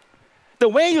think, the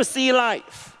way you see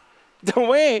life, the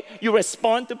way you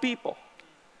respond to people.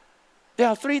 There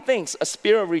are three things a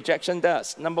spirit of rejection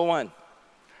does. Number one,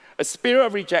 a spirit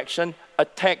of rejection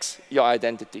attacks your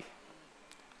identity.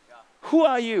 Who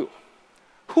are you?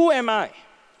 Who am I?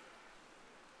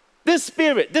 This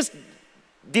spirit, this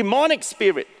demonic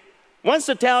spirit, wants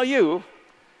to tell you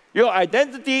your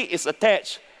identity is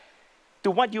attached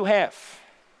to what you have,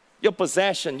 your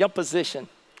possession, your position,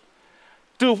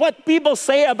 to what people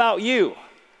say about you,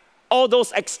 all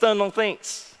those external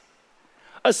things.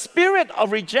 A spirit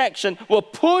of rejection will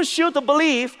push you to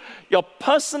believe your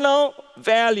personal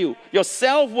value, your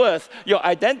self-worth, your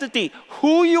identity,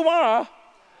 who you are,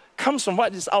 comes from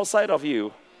what is outside of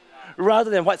you,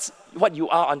 rather than what you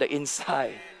are on the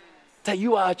inside, that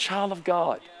you are a child of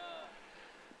God.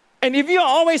 And if you're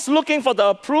always looking for the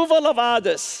approval of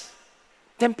others,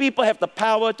 then people have the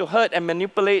power to hurt and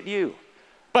manipulate you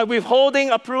by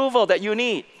withholding approval that you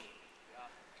need.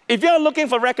 If you're looking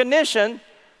for recognition,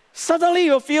 suddenly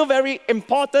you'll feel very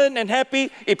important and happy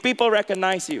if people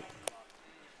recognize you.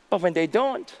 But when they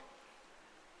don't,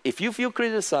 if you feel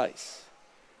criticized,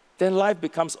 then life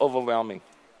becomes overwhelming.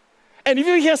 And if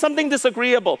you hear something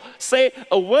disagreeable, say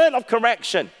a word of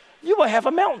correction, you will have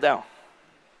a meltdown.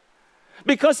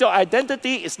 Because your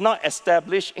identity is not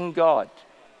established in God.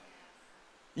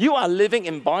 You are living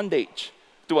in bondage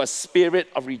to a spirit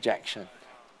of rejection.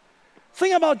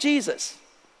 Think about Jesus.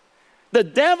 The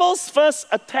devil's first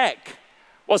attack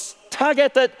was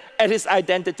targeted at his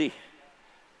identity.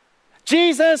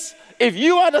 Jesus, if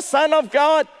you are the Son of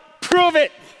God, prove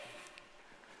it.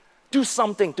 Do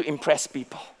something to impress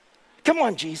people. Come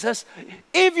on, Jesus.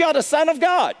 If you are the Son of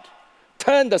God,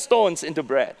 turn the stones into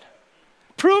bread.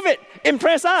 Prove it.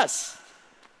 Impress us.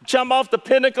 Jump off the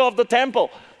pinnacle of the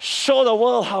temple. Show the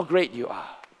world how great you are.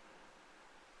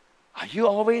 Are you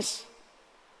always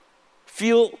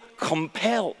feel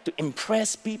compelled to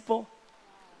impress people?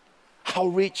 How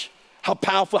rich, how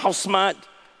powerful, how smart,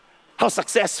 how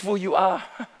successful you are.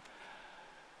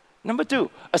 Number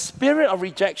two, a spirit of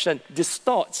rejection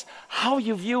distorts how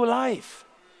you view life,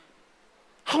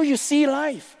 how you see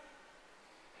life.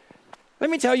 Let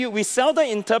me tell you, we seldom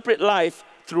interpret life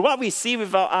through what we see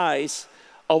with our eyes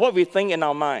or what we think in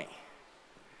our mind.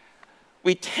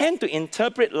 We tend to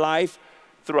interpret life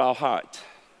through our heart.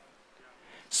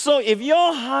 So if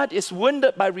your heart is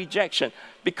wounded by rejection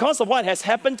because of what has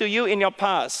happened to you in your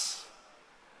past,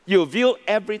 you view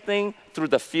everything through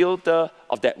the filter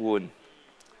of that wound.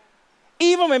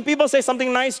 Even when people say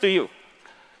something nice to you,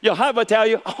 your heart will tell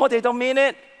you, oh, they don't mean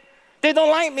it. They don't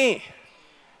like me.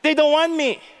 They don't want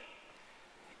me.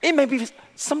 It may be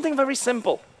something very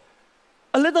simple.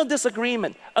 A little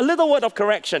disagreement, a little word of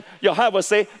correction. Your heart will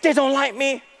say, they don't like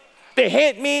me. They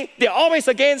hate me. They're always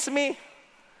against me.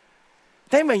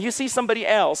 Then when you see somebody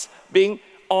else being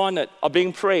honored or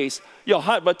being praised, your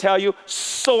heart will tell you,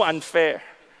 so unfair.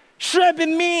 Should have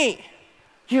been me.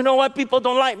 You know what? People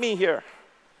don't like me here.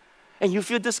 And you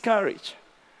feel discouraged.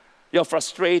 You're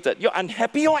frustrated. You're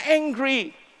unhappy. You're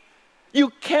angry. You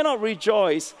cannot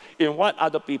rejoice in what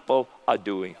other people are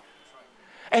doing.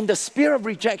 And the spirit of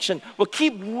rejection will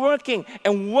keep working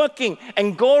and working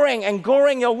and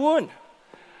goring your wound.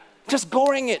 Just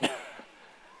goring it.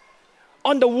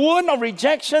 On the wound of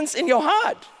rejections in your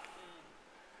heart.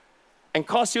 And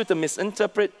cause you to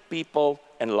misinterpret people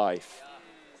and life.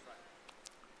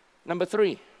 Number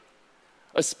three,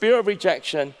 a spirit of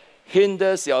rejection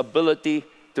hinders your ability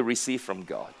to receive from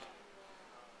God.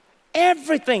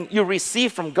 Everything you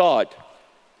receive from God,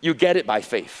 you get it by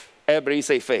faith. Everybody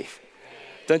say faith.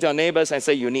 Turn to your neighbors and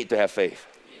say you need to have faith.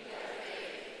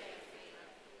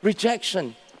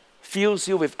 Rejection fills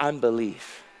you with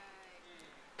unbelief.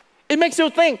 It makes you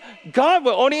think God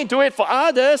will only do it for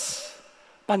others,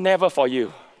 but never for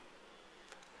you.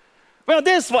 Well,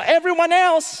 this is for everyone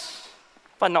else,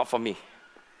 but not for me.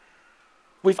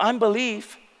 With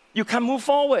unbelief, you can't move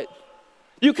forward.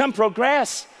 You can't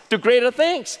progress to greater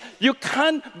things. You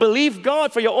can't believe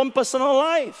God for your own personal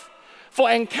life,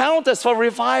 for encounters, for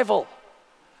revival,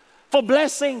 for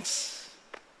blessings.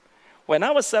 When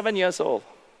I was 7 years old,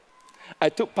 I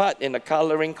took part in a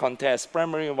coloring contest,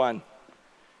 primary 1.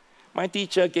 My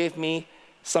teacher gave me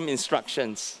some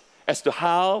instructions as to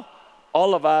how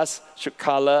all of us should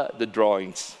color the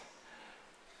drawings.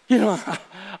 You know,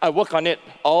 I worked on it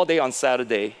all day on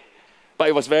Saturday, but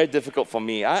it was very difficult for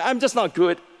me. I'm just not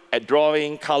good at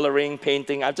drawing, coloring,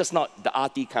 painting. I'm just not the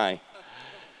arty kind.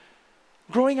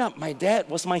 Growing up, my dad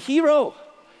was my hero.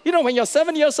 You know, when you're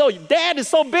 7 years old, Dad is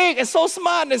so big and so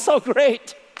smart and so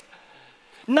great.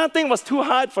 Nothing was too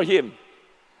hard for him.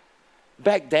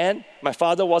 Back then, my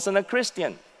father wasn't a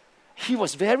Christian. He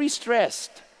was very stressed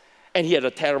and he had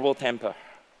a terrible temper.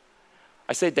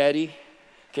 I said, Daddy,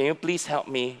 can you please help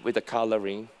me with the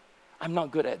coloring? I'm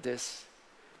not good at this.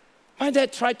 My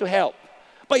dad tried to help,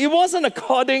 but it wasn't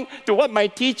according to what my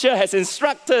teacher has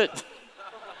instructed.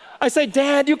 I said,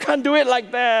 Dad, you can't do it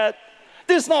like that.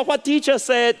 This is not what teacher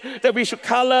said, that we should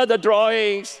color the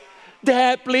drawings.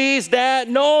 Dad, please, Dad,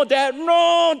 no,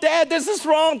 Dad, this is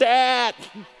wrong, Dad.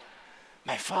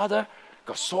 My father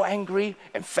got so angry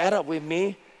and fed up with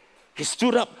me, he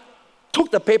stood up,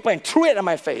 took the paper and threw it at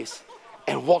my face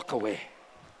and walked away.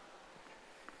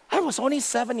 I was only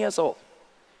 7 years old.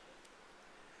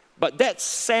 But that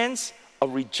sense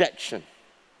of rejection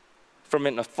from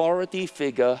an authority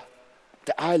figure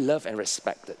that I loved and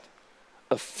respected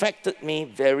affected me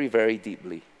very, very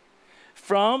deeply.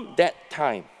 From that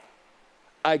time,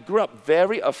 I grew up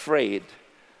very afraid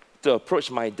to approach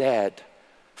my dad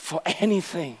for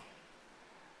anything.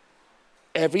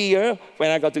 Every year,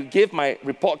 when I got to give my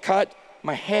report card,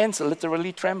 my hands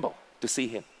literally tremble to see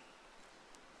him.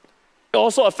 It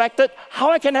also affected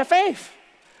how I can have faith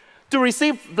to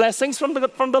receive blessings from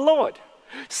the Lord.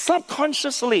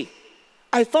 Subconsciously,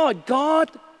 I thought God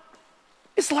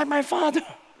is like my father.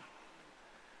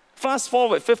 Fast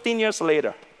forward 15 years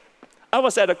later, I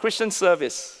was at a Christian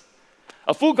service,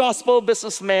 a full gospel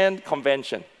businessman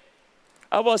convention.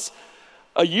 I was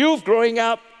a youth growing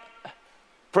up,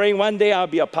 praying one day I'll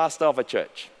be a pastor of a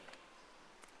church.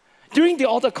 During the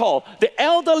altar call, the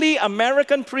elderly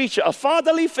American preacher, a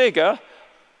fatherly figure,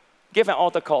 gave an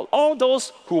altar call. All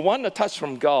those who want a touch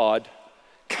from God,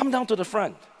 come down to the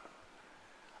front.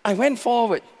 I went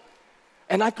forward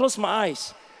and I closed my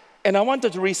eyes and I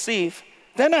wanted to receive.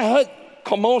 Then I heard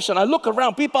commotion. I look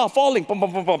around, people are falling. Boom,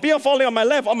 boom, boom, boom. People are falling on my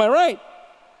left, on my right.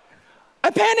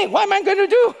 I panicked. What am I going to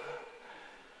do?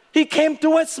 He came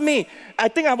towards me. I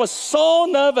think I was so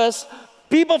nervous.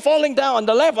 People falling down on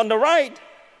the left, on the right.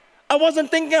 I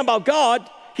wasn't thinking about God.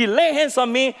 He laid hands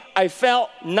on me. I felt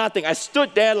nothing. I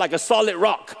stood there like a solid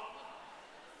rock.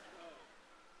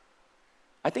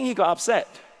 I think he got upset,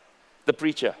 the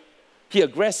preacher. He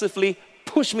aggressively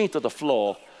pushed me to the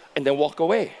floor and then walked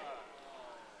away.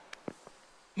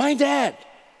 My dad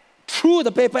threw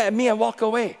the paper at me and walked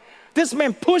away. This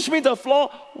man pushed me to the floor,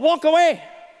 walked away.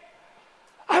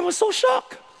 I was so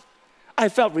shocked. I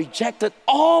felt rejected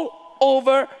all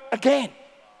over again.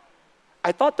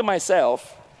 I thought to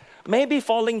myself, maybe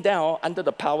falling down under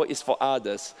the power is for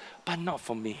others, but not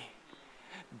for me.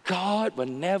 God will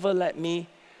never let me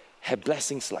have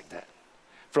blessings like that.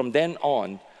 From then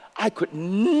on, I could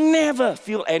never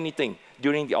feel anything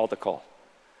during the altar call,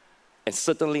 and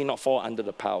certainly not fall under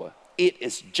the power. It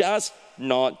is just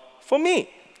not for me.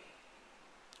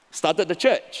 Started the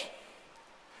church.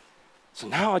 So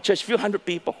now our church, few hundred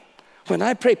people. When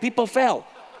I pray, people fell.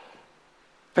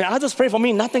 When others pray for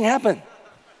me, nothing happened.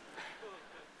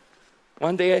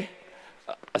 One day,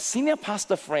 a senior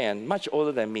pastor friend, much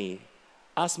older than me,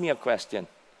 asked me a question.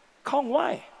 Kong,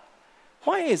 why?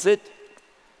 Why is it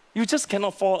you just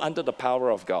cannot fall under the power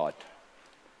of God?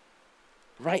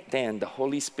 Right then, the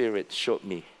Holy Spirit showed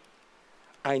me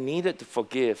I needed to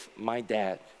forgive my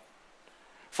dad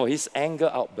for his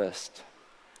anger outburst,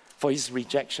 for his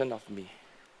rejection of me.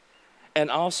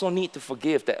 And I also need to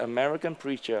forgive that American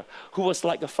preacher who was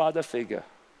like a father figure,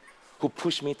 who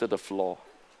pushed me to the floor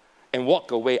and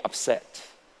walked away upset.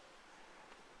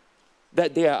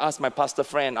 That day I asked my pastor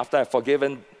friend, after I'd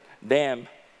forgiven them,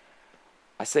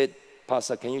 I said,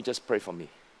 Pastor, can you just pray for me?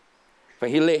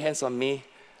 When he laid hands on me,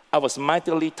 I was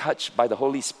mightily touched by the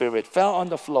Holy Spirit, fell on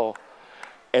the floor,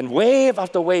 and wave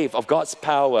after wave of God's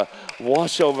power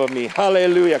washed over me.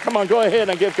 Hallelujah. Come on, go ahead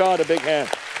and give God a big hand.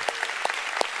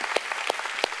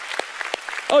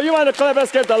 Oh, you want to clap?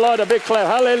 Let's give the Lord a big clap.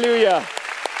 Hallelujah.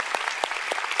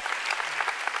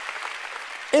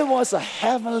 It was a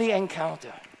heavenly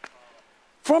encounter.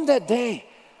 From that day,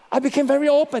 I became very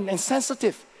open and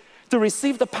sensitive to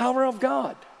receive the power of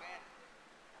God.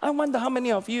 I wonder how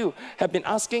many of you have been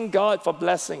asking God for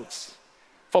blessings,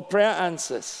 for prayer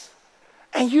answers,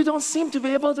 and you don't seem to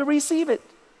be able to receive it.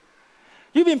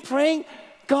 You've been praying,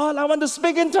 God, I want to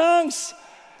speak in tongues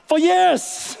for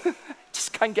years.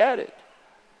 Just can't get it.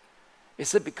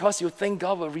 Is it because you think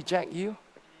God will reject you?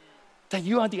 That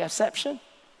you are the exception?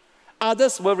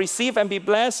 Others will receive and be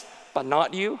blessed, but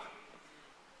not you?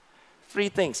 3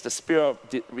 things the spirit of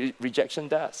rejection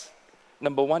does.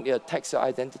 Number 1, it attacks your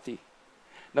identity.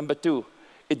 Number 2,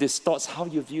 it distorts how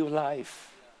you view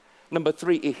life. Number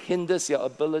 3, it hinders your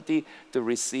ability to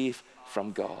receive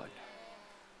from God.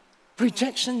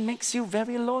 Rejection makes you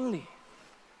very lonely.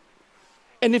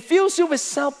 And it fills you with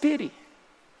self-pity.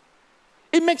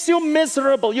 It makes you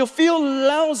miserable. You feel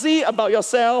lousy about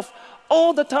yourself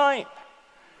all the time.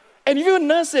 And if you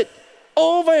nurse it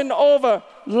over and over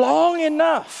long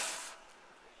enough,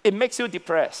 it makes you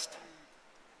depressed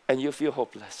and you feel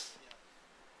hopeless.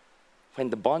 When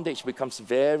the bondage becomes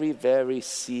very, very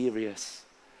serious,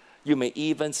 you may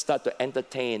even start to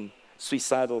entertain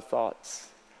suicidal thoughts.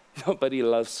 Nobody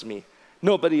loves me.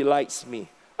 Nobody likes me.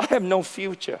 I have no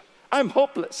future. I'm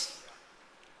hopeless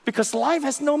because life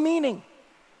has no meaning.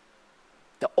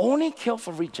 The only cure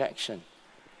for rejection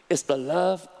is the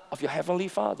love of your Heavenly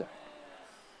Father.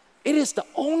 It is the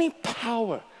only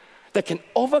power that can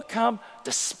overcome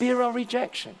the spirit of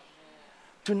rejection.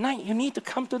 Tonight, you need to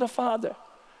come to the Father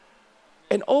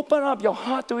and open up your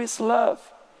heart to His love.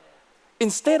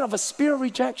 Instead of a spirit of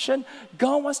rejection,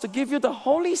 God wants to give you the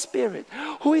Holy Spirit,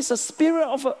 who is a spirit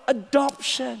of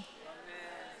adoption.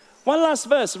 One last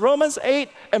verse, Romans 8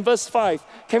 and verse 5.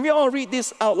 Can we all read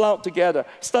this out loud together?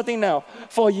 Starting now.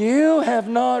 For you have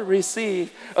not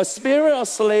received a spirit of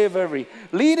slavery,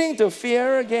 leading to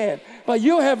fear again, but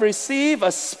you have received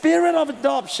a spirit of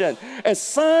adoption as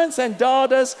sons and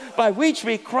daughters, by which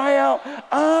we cry out,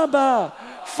 Abba,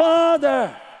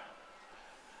 Father.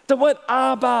 The word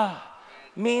Abba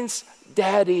means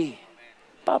daddy,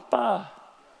 Papa.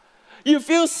 You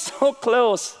feel so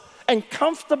close and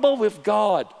comfortable with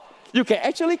God. You can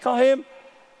actually call Him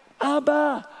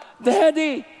Abba,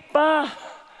 Daddy, Pa.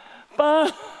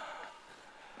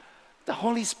 The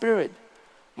Holy Spirit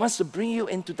wants to bring you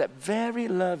into that very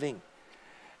loving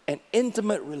and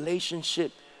intimate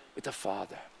relationship with the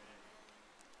Father.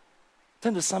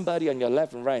 Turn to somebody on your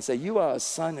left and right and say, you are a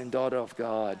son and daughter of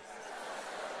God.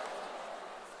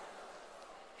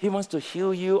 He wants to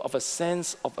heal you of a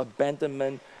sense of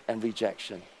abandonment and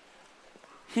rejection.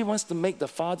 He wants to make the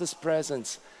Father's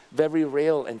presence very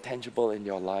real and tangible in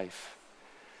your life,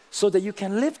 so that you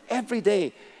can live every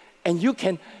day and you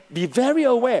can be very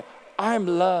aware, I'm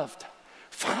loved.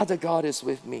 Father God is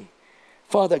with me.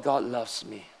 Father God loves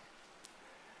me.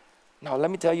 Now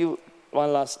let me tell you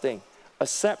one last thing.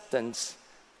 Acceptance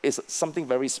is something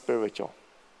very spiritual.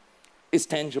 It's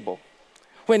tangible.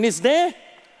 When it's there,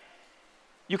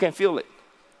 you can feel it.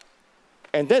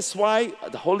 And that's why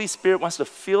the Holy Spirit wants to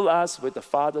fill us with the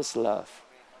Father's love.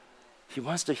 He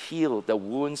wants to heal the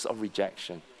wounds of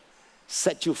rejection,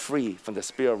 set you free from the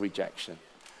spirit of rejection.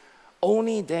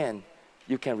 Only then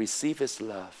you can receive His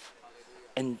love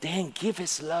and then give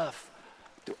His love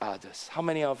to others. How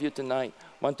many of you tonight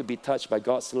want to be touched by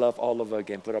God's love all over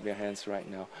again? Put up your hands right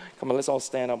now. Come on, let's all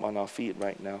stand up on our feet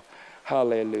right now.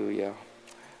 Hallelujah.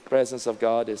 Presence of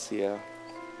God is here.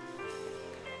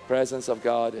 Presence of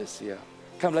God is here.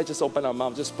 Come, let's just open our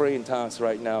mouths. Just pray in tongues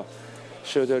right now.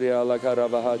 Shuduria la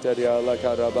karabahataria la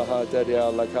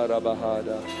karabahataria la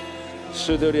karabahada.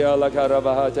 Shuduria la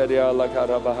karabahataria la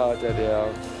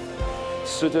karabahataria.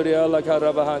 Shuduria la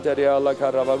karabahataria la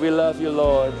karabah. We love you,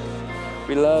 Lord.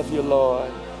 We love you,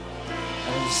 Lord.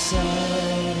 And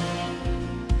set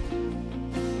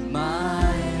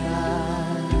my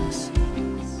eyes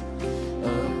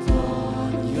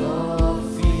upon your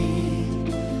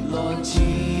feet, Lord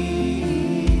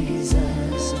Jesus.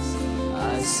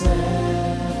 I set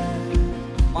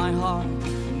my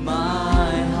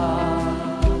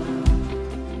heart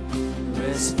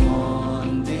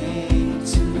responding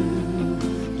to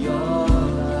your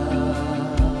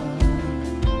love.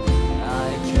 I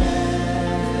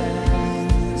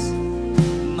cast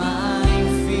my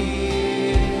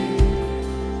fear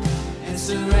and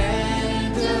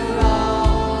surrender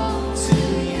all to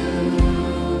you.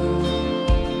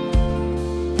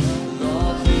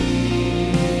 Lord,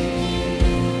 here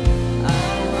I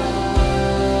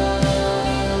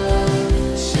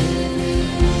worship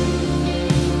you.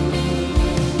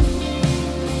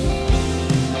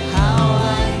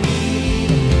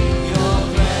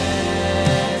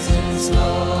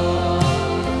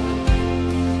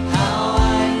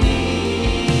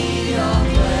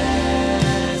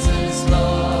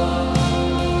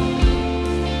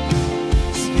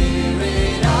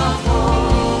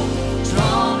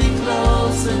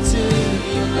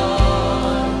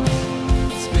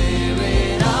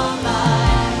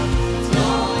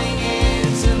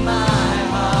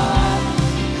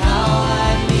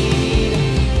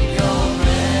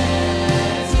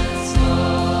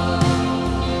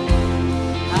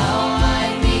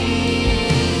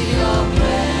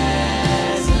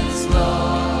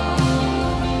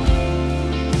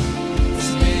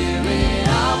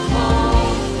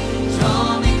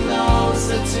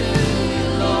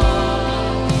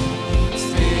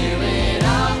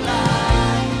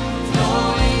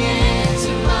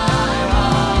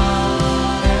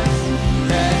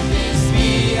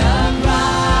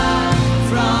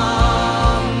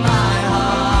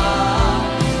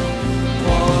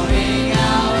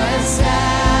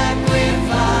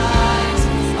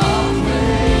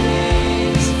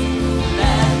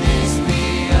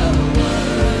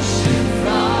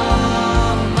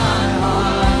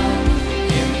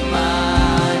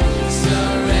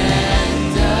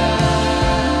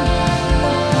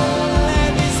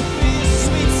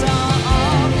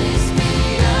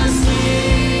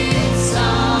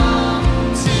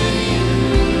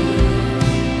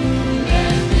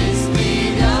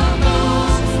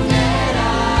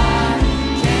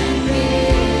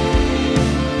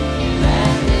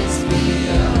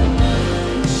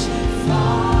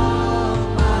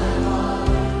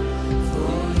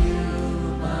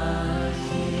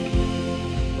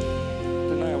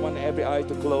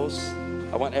 close.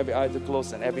 I want every eye to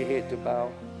close and every head to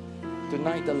bow.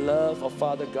 Tonight, the love of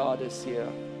Father God is here.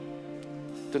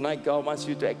 Tonight, God wants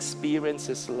you to experience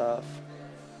His love.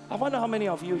 I wonder how many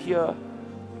of you here,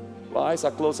 while eyes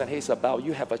are closed and heads are bowed,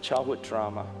 you have a childhood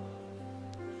trauma.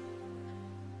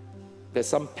 There's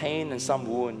some pain and some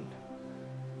wound.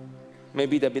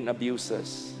 Maybe there have been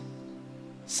abuses,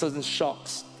 certain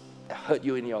shocks that hurt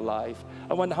you in your life.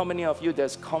 I wonder how many of you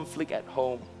there's conflict at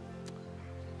home.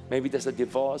 Maybe there's a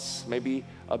divorce. Maybe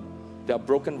there are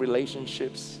broken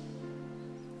relationships.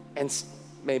 And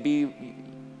maybe you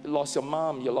lost your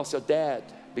mom, you lost your dad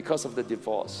because of the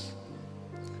divorce.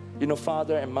 You know,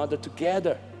 father and mother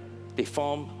together, they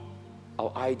form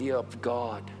our idea of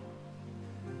God.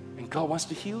 And God wants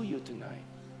to heal you tonight.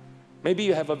 Maybe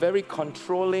you have a very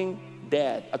controlling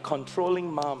dad, a controlling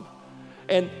mom.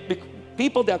 And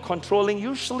people that are controlling,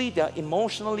 usually they are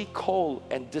emotionally cold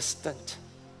and distant.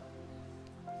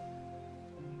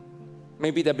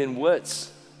 Maybe there have been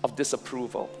words of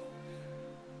disapproval.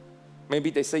 Maybe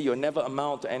they say you'll never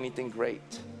amount to anything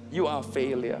great. You are a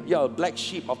failure. You are a black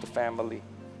sheep of the family.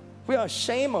 We are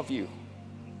ashamed of you.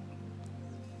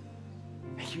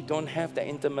 And you don't have the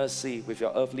intimacy with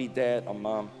your earthly dad or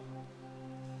mom.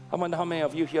 I wonder how many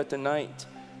of you here tonight,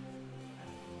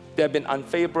 there have been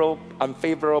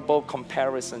unfavorable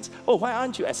comparisons. Oh, why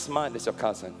aren't you as smart as your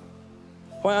cousin?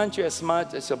 Why aren't you as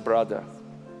smart as your brother?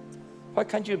 Why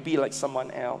can't you be like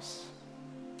someone else?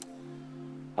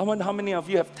 I wonder how many of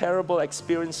you have terrible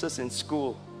experiences in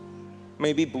school.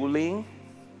 Maybe bullying,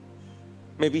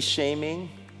 maybe shaming,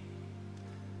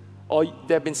 or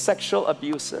there have been sexual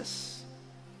abuses,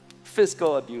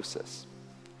 physical abuses.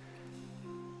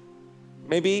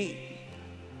 Maybe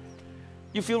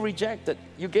you feel rejected.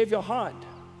 You gave your heart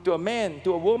to a man,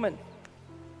 to a woman,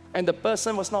 and the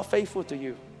person was not faithful to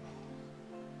you.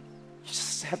 You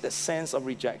just have that sense of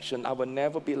rejection. I will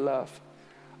never be loved.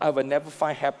 I will never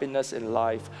find happiness in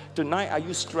life. Tonight, are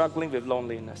you struggling with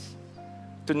loneliness?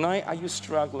 Tonight, are you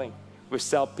struggling with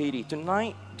self-pity?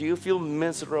 Tonight, do you feel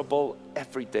miserable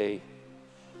every day?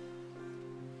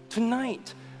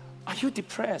 Tonight, are you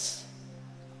depressed?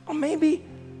 Or maybe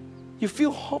you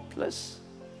feel hopeless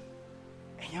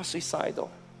and you're suicidal.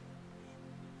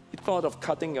 You thought of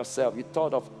cutting yourself. You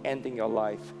thought of ending your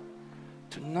life.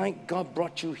 Tonight, God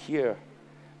brought you here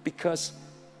because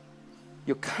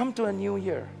you come to a new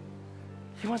year.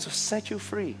 He wants to set you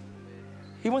free.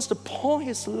 He wants to pour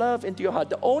His love into your heart.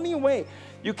 The only way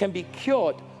you can be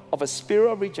cured of a spirit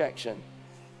of rejection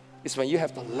is when you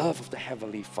have the love of the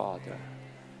Heavenly Father.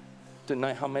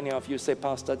 Tonight, how many of you say,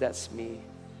 Pastor, that's me?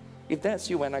 If that's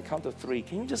you, when I count to 3,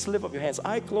 can you just lift up your hands?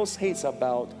 Eye closed, heads are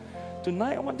bowed.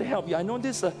 Tonight, I want to help you. I know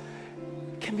this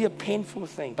can be a painful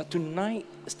thing, but tonight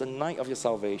is the night of your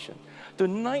salvation.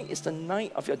 Tonight is the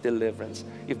night of your deliverance.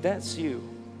 If that's you,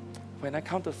 when I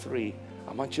count to 3,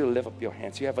 I want you to lift up your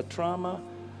hands. You have a trauma,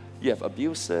 you have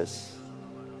abuses,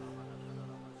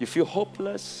 you feel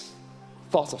hopeless,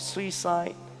 thoughts of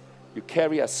suicide, you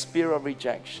carry a spirit of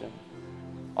rejection.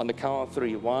 On the count of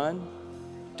 3, 1,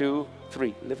 2,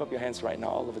 3. Lift up your hands right now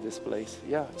all over this place.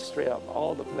 Yeah, straight up,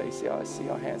 all the place. Yeah, I see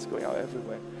your hands going out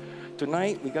everywhere.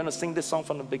 Tonight, we're going to sing this song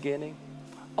from the beginning.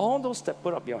 All those that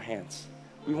put up your hands,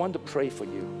 we want to pray for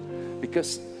you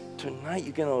because tonight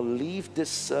you're going to leave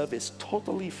this service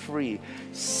totally free,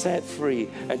 set free.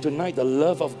 And tonight, the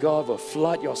love of God will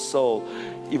flood your soul.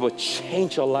 It will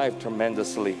change your life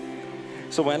tremendously.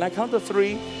 So when I count to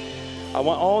 3, I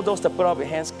want all those that put up your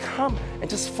hands, come and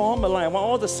just form a line. I want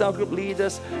all the cell group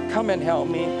leaders, come and help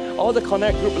me. All the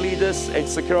connect group leaders and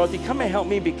security, come and help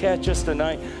me be catchers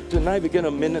tonight. Tonight we're going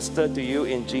to minister to you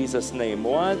in Jesus' name.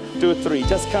 1, 2, 3.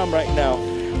 Just come right now.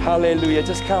 Hallelujah.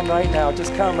 Just come right now.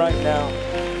 Just come right now.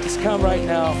 Just come right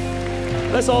now.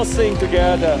 Let's all sing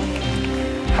together.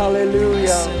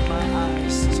 Hallelujah.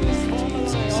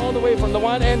 All the way from the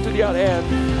one end to the other end.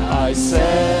 I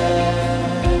said,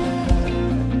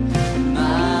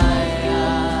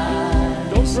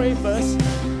 pray first.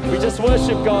 We just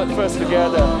worship God first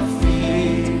together.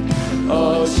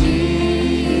 Oh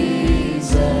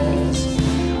Jesus,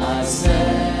 I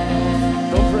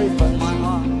said. Don't pray first.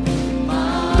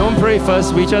 Don't pray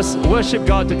first. We just worship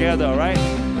God together, all right?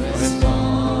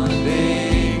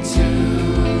 Responding to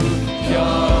your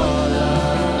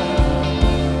love,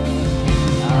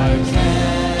 I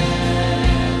cast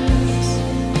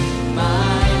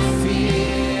my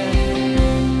fear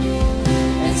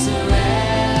and surrender.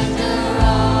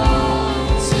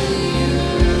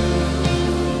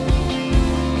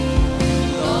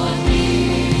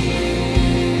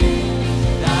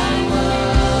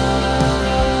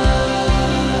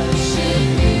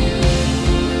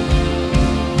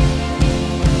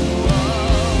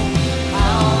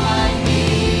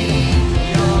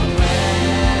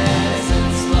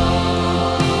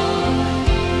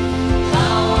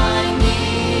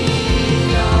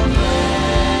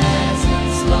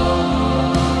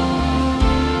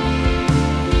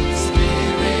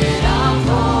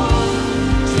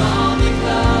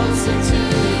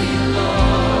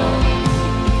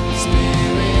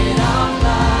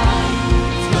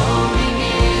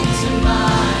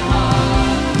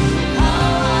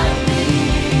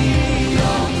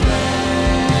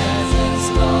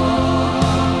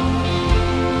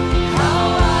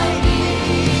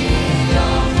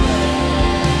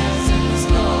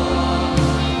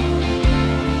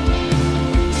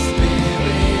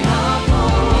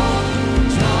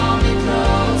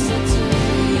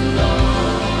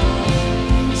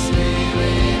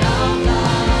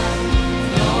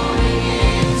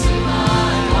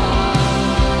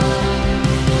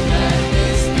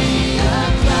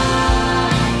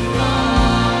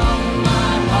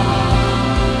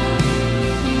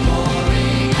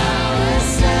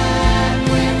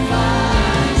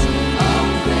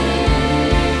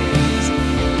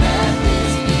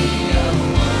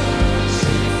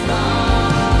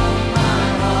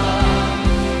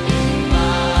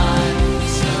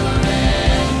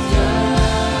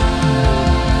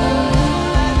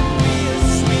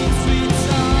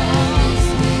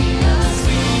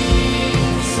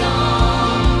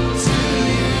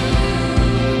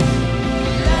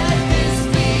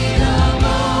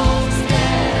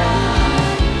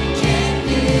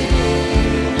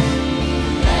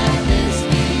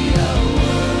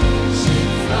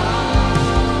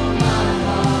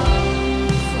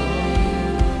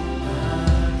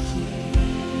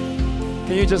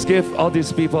 just give all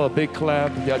these people a big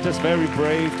clap? They are just very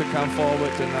brave to come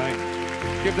forward tonight.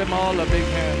 Give them all a big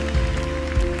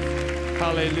hand.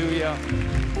 Hallelujah.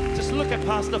 Just look at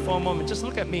Pastor for a moment. Just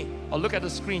look at me. Or look at the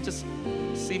screen. Just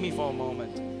see me for a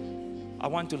moment. I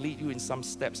want to lead you in some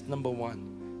steps. Number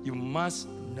one, you must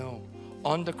know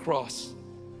on the cross,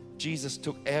 Jesus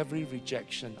took every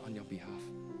rejection on your behalf.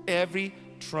 Every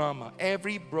trauma,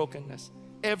 every brokenness,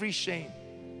 every shame,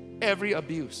 every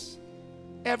abuse,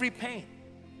 every pain.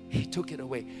 He took it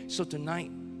away. So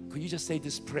tonight, could you just say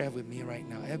this prayer with me right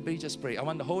now? Everybody just pray. I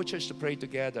want the whole church to pray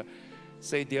together.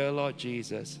 Say, Dear Lord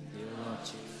Jesus, Dear Lord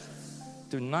Jesus,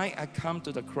 tonight I come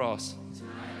to the cross.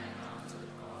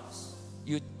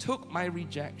 You took my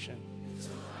rejection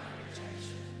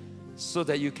so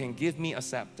that you can give me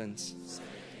acceptance.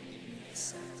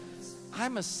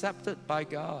 I'm accepted by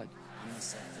God.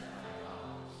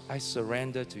 I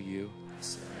surrender to you.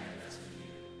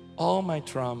 All my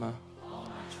trauma,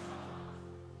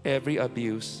 every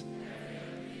abuse,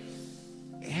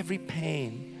 every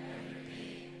pain,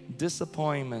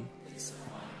 disappointment,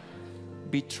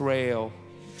 betrayal,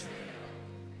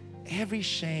 every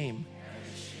shame,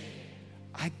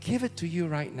 I give it to you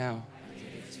right now.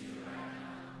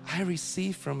 I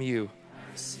receive from you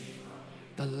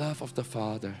the love of the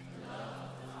Father.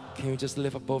 Can you just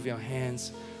lift up both your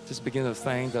hands? Just begin to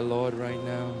thank the Lord right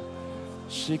now.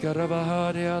 Just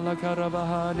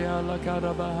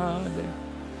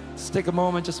take a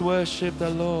moment, just worship the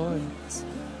Lord.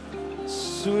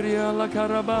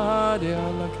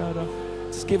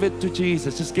 Just give it to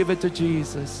Jesus. Just give it to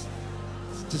Jesus.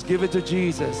 Just give it to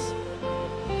Jesus.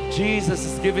 Jesus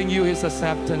is giving you His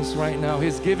acceptance right now.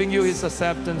 He's giving you His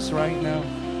acceptance right now.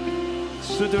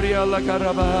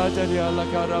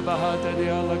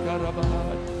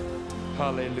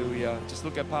 Hallelujah. Just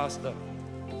look at Pastor.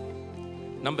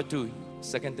 Number two,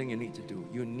 second thing you need to do,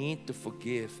 you need to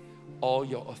forgive all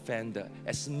your offender,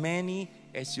 as many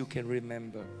as you can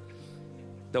remember.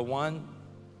 The one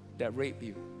that raped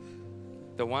you,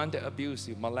 the one that abused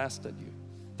you, molested you,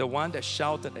 the one that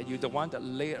shouted at you, the one that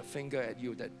laid a finger at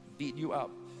you, that beat you up.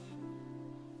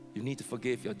 You need to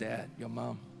forgive your dad, your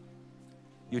mom.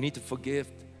 You need to forgive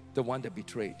the one that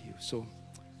betrayed you. So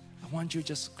I want you to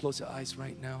just close your eyes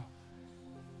right now.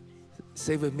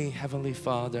 Say with me, Heavenly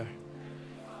Father,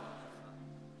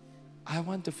 I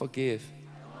want to forgive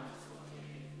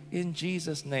in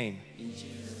Jesus' name,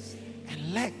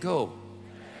 and let go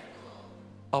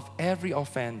of every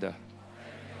offender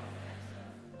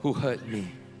who hurt me.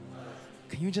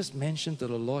 Can you just mention to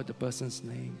the Lord the person's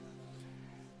name?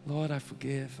 Lord, I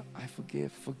forgive,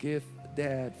 forgive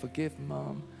dad, forgive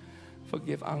mom,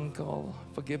 forgive uncle,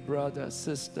 forgive brother,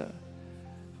 sister,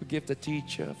 forgive the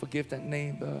teacher, forgive that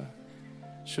neighbor.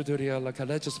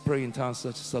 Let's just pray in tongues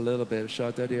just a little bit.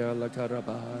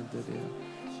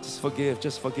 Just forgive.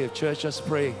 Church, just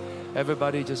pray.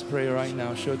 Everybody just pray right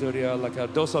now.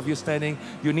 Those of you standing,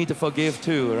 you need to forgive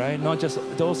too, right? Not just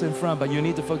those in front, but you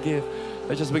need to forgive.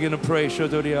 Let's just begin to pray.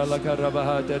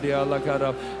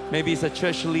 Maybe it's a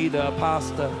church leader, a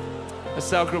pastor, a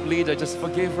cell group leader. Just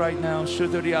forgive right now.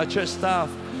 Our church staff,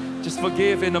 just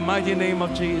forgive in the mighty name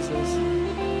of Jesus.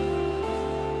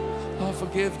 Oh,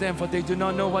 forgive them, for they do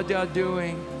not know what they are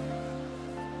doing.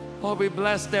 Oh, we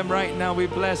bless them right now. We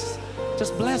bless.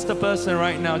 Just bless the person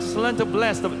right now. Just learn to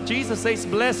bless them. Jesus says,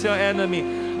 bless your enemy.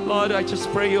 Lord, I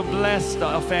just pray you bless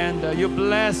the offender. You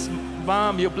bless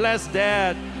mom. You bless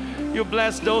dad. You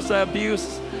bless those that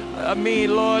abuse me.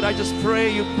 Lord, I just pray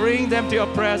you bring them to your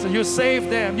presence. You save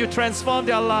them. You transform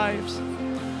their lives.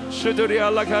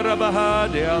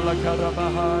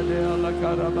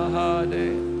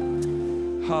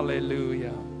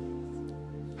 Hallelujah.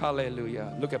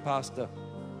 Hallelujah. Look at Pastor.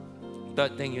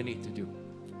 Third thing you need to do.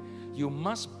 You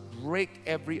must break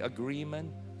every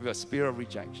agreement with a spirit of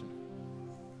rejection.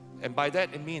 And by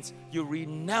that it means you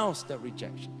renounce the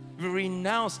rejection. You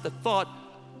renounce the thought,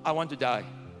 I want to die.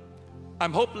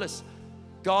 I'm hopeless.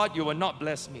 God, you will not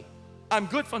bless me. I'm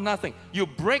good for nothing. You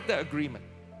break the agreement.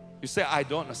 You say, I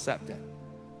don't accept that.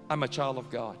 I'm a child of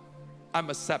God. I'm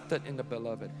accepted in the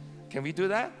beloved. Can we do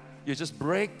that? You just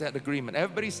break that agreement.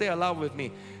 Everybody say aloud with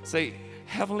me. Say,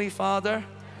 Heavenly Father,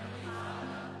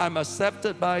 I'm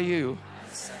accepted by you.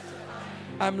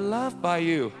 I'm loved by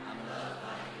you.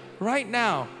 Right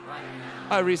now,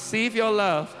 I receive your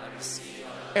love.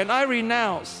 And I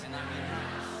renounce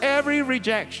every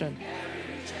rejection,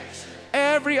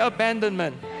 every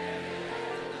abandonment,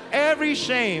 every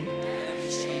shame,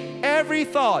 every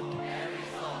thought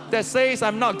that says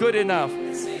I'm not good enough.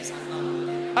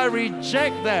 I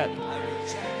reject that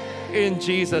in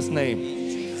Jesus' name.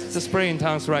 Just pray in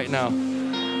tongues right now.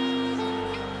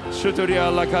 Shuturia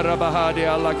la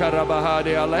karabahadia la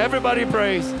karabahadia la. Everybody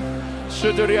praise.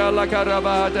 Shuturia la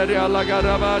karabahadia la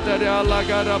karabahadia la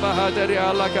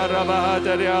karabahadia la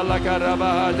karabahadia la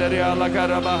karabahadia la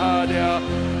karabahadia.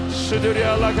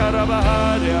 Shuturia la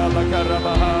karabahadia la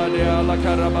karabahadia la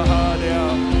karabahadia.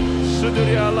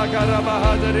 Shuturia la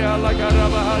karabahadia la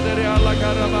karabahadia la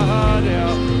karabahadia.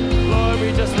 Lord,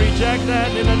 we just reject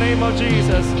that in the name of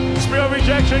Jesus. Spirit of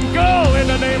rejection, go in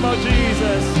the name of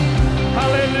Jesus.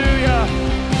 Hallelujah.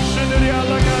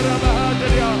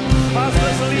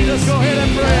 Pastors, leaders, go ahead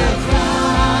and pray.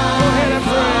 Go ahead and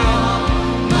pray.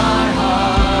 My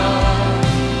heart,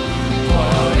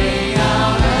 pouring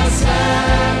out a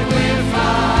sacrifice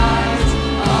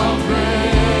of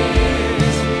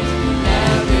praise.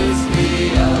 Let this be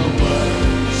a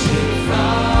worship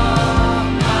from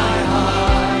my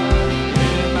heart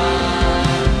in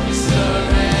my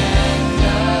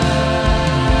surrender.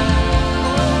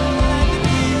 Let it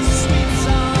be a sweet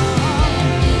song.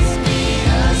 Let this be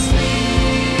a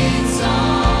sweet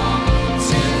song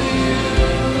to you.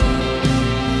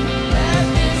 Let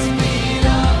this be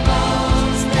the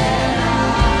most that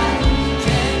I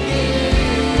can give.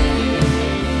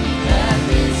 Let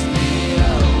this be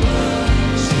a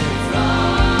worship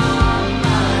from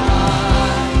my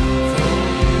heart for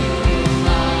you,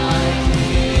 my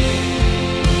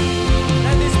King.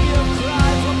 Let this be a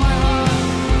cry from my heart.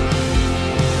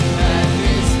 Let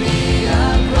this be a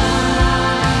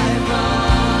cry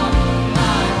from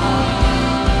my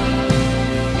heart,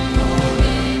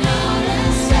 pouring out a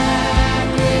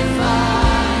sacrifice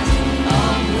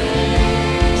of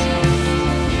praise.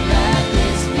 Let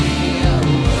this be a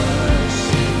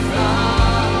worship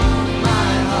from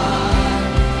my heart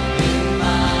in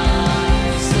my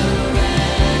surrender.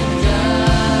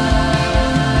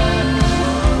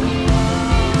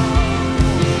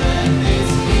 Let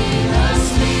this be a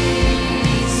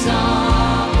sweet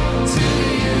song to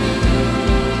you.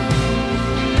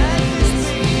 Let this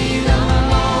be the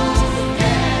most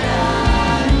that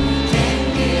I can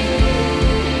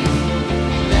give.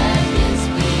 Let this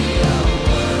be a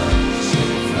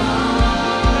worship from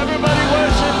Everybody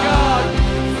worship God.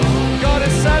 God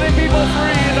is setting people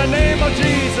free in the name of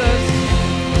Jesus.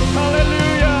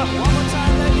 Hallelujah. One more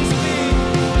time, let this be.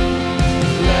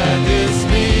 Let this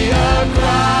be a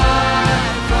cry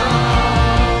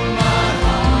from my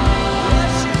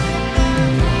heart.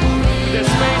 There's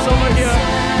space over here.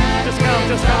 Just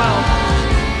come out.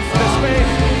 There's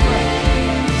space.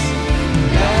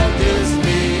 Let this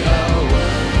be a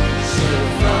worship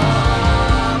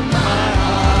from my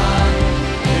heart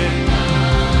in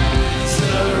my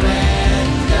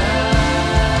surrender.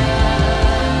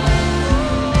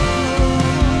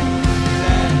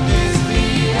 Let this be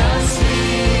a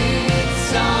sweet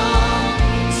song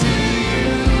to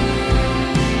you.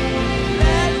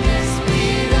 Let this be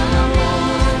the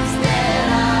most that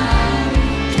I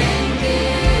can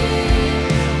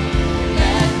give.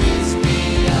 Let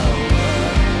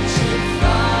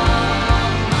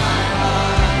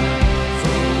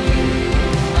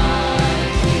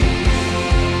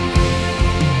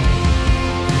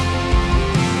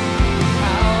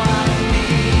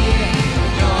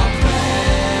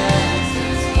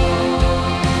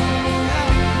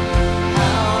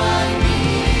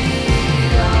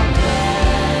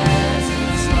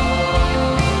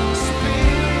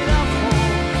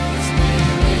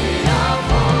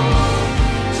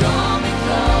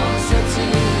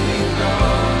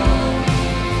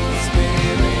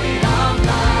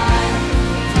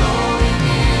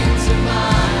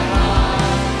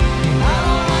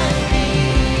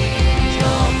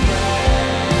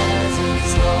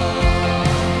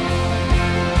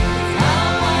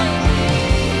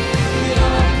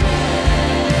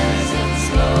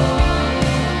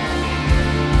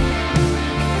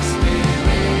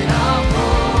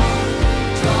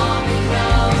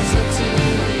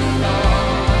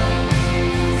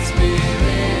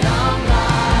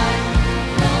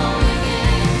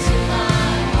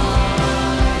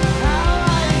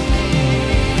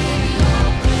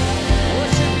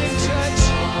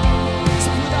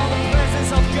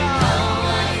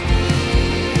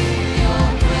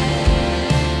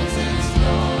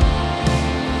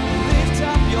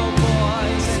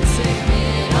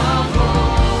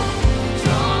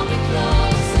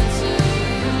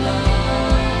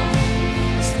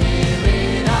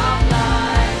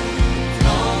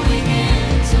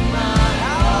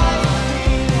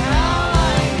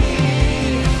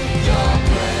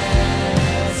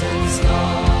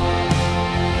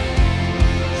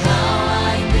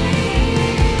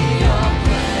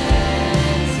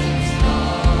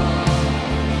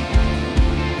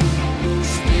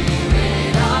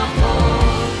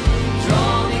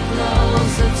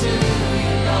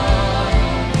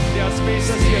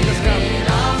spaces here. Just come.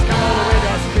 Just come all the way.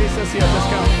 There are spaces here. Just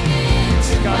come.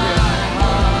 Just come here.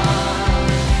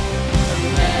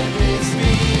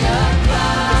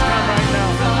 Just come right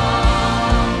now.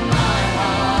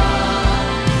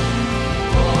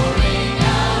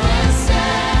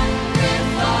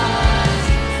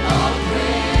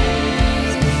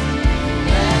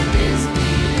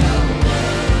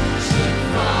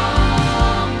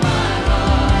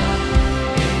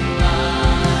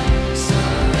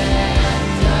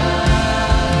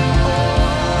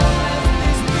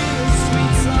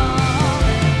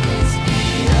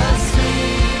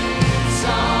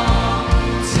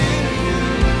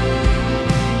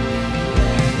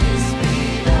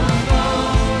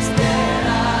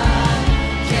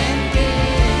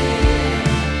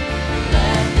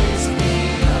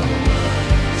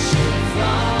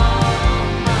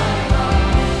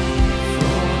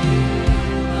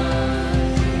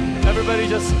 Everybody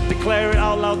just declare it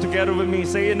out loud together with me.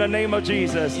 Say, in the name of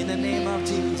Jesus. In the name of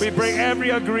Jesus. We break every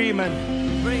agreement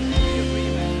Break every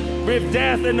agreement. with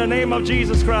death in the name of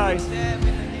Jesus Christ. Death in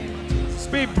the name of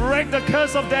Jesus. We break the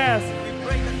curse of death. We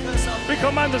break the curse of We death.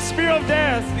 command the spirit of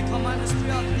death. We command the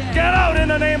spirit of death. Get out in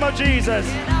the name of Jesus.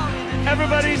 Get out in the name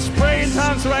Everybody's praying in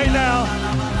tongues right now.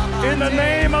 In the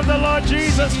name of the Lord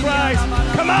Jesus Christ.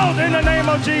 Come out in the name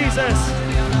of Jesus.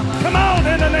 Come out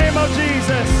in the name of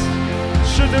Jesus.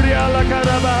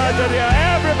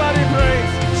 Everybody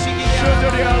praise.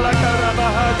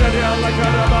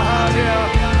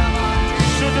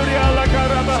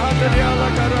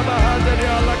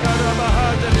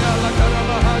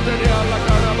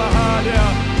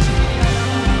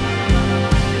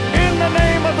 In the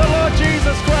name of the Lord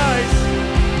Jesus Christ.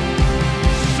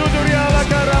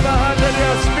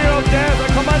 Spirit of death, I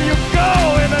command you, go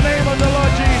in the name of the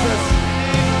Lord Jesus.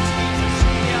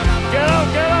 Get out,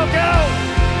 get out, get out.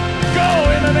 Go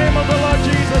in the name of the Lord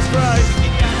Jesus Christ.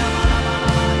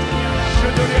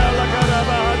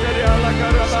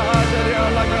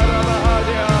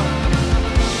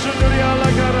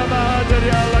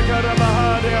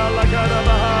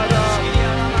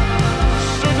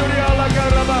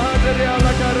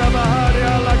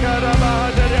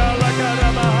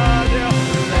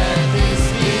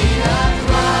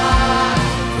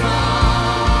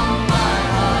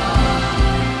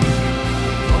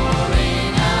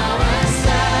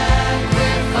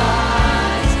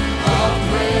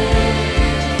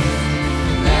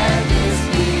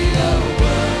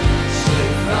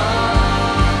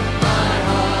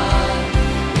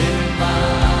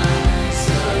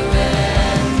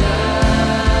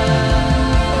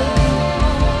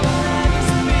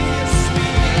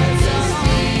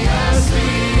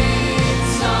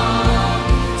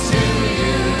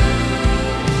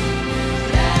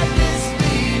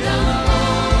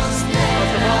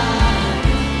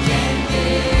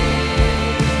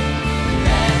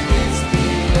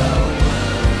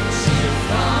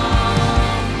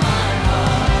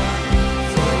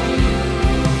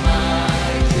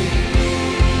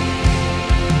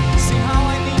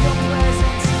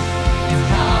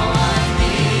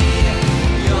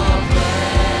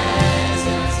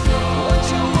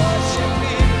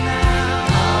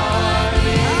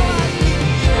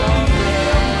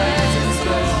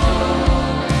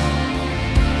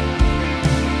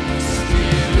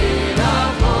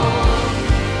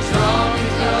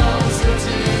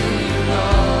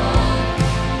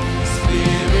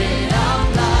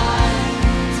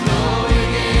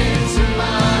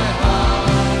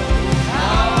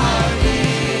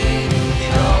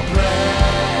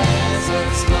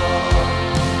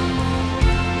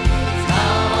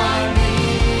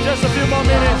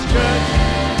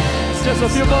 Just a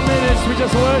few more minutes, we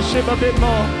just worship a bit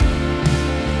more.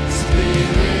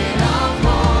 Spirit of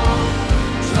hope,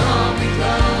 draw me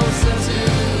closer to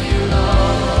you,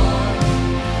 Lord.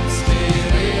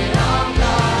 Spirit of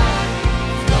life,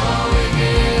 flowing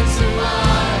into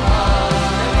my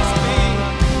heart.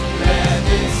 Let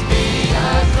this be a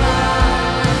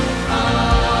cry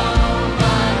from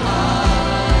my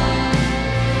heart,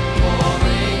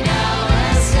 pouring out a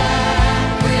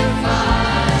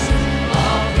sacrifice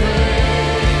of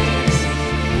praise.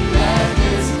 Let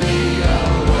this be a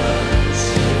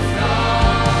worship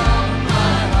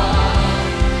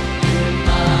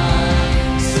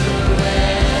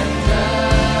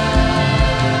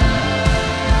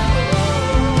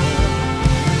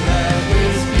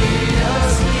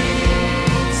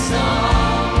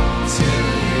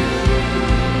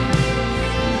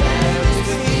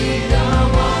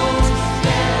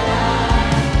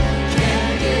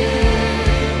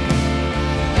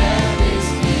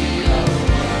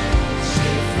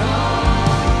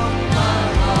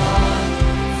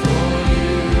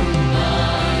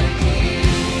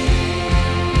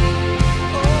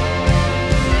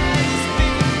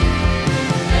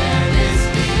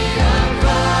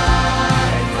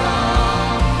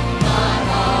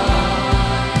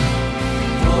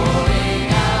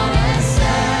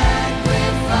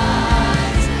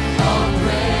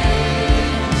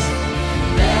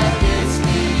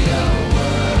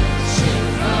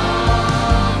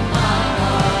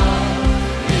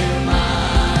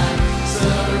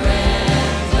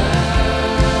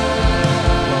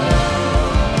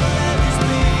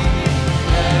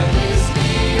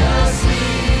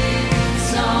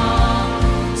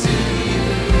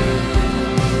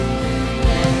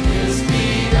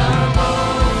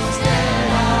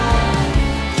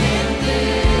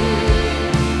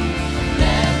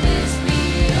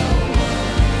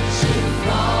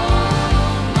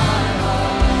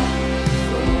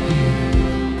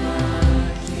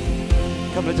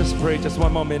Just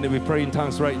one more minute. We pray in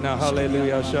tongues right now.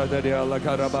 Hallelujah. Shadadia la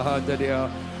karabahatadia.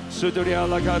 Suduria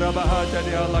la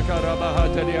karabahatadia la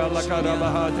karabahatadia la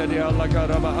karabahatadia la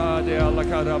karabahatadia la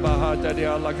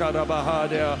karabahatadia la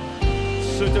karabahatadia.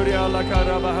 Suduria la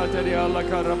karabahatadia la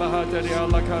karabahatadia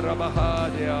la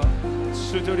karabahatadia.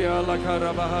 Suduria la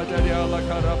karabahatadia la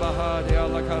karabahatadia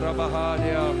la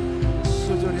karabahatadia.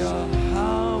 Suduria,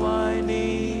 how I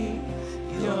need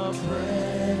your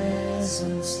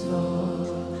presence, Lord.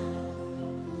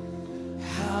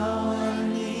 How I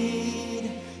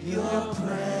need your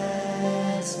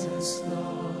presence,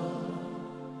 Lord.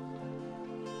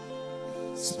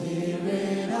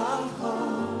 Spirit of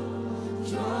hope,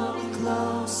 draw me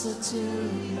closer to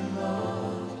you,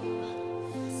 Lord.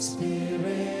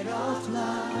 Spirit of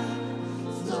life,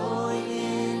 flowing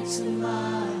into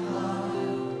my heart.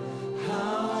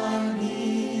 How I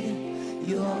need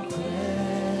your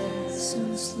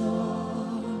presence,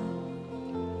 Lord.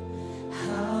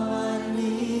 How I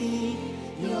need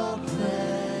your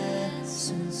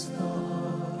presence,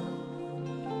 Lord.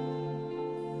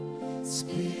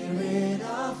 Spirit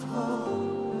of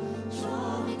hope,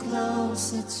 draw me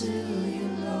closer to you,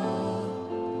 Lord.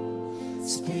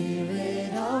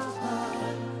 Spirit of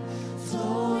life,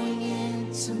 flowing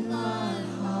into my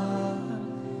heart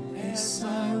as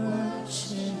I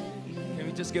worship you. Can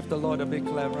we just give the Lord a big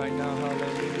clap right now?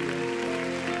 Hallelujah.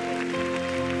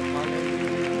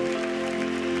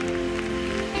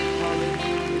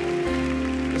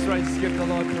 That's right, just give the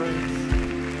Lord praise.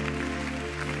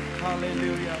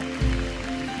 Hallelujah.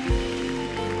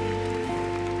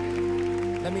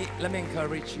 Let me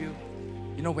encourage you.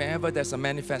 You know, whenever there's a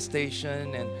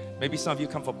manifestation and maybe some of you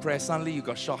come for prayer, suddenly you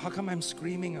got shocked. How come I'm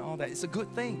screaming and all that? It's a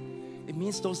good thing. It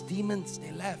means those demons,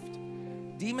 they left.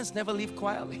 Demons never leave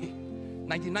quietly.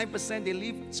 99% they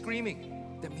leave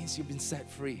screaming. That means you've been set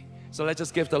free. So let's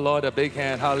just give the Lord a big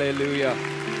hand. Hallelujah.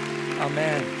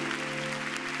 Amen.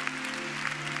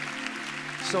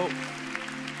 So,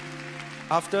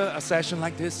 after a session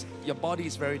like this, your body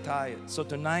is very tired. So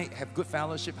tonight, have good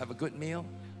fellowship, have a good meal.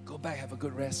 Go back, have a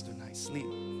good rest tonight, sleep.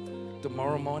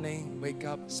 Tomorrow morning, wake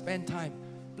up, spend time,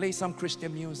 play some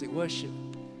Christian music, worship,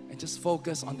 and just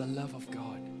focus on the love of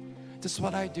God. That's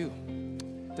what I do.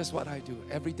 That's what I do.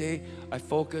 Every day, I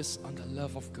focus on the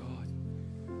love of God.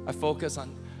 I focus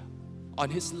on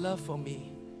His love for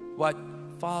me, what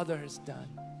Father has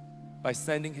done by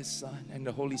sending His Son and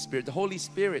the Holy Spirit. The Holy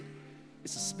Spirit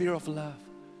is a spirit of love.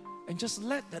 And just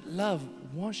let that love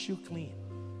wash you clean,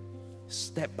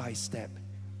 step by step.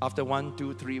 After 1,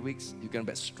 2, 3 weeks, you're going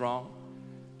to be strong.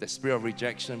 The spirit of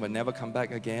rejection will never come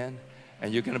back again.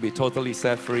 And you're going to be totally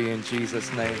set free in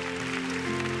Jesus' name.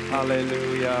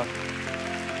 Hallelujah.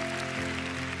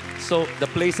 So the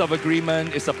place of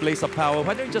agreement is a place of power.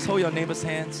 Why don't you just hold your neighbor's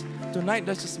hands? Tonight,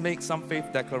 let's just make some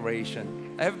faith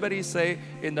declaration. Everybody say,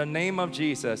 in the name of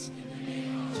Jesus,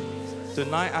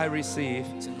 tonight I receive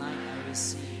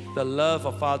the love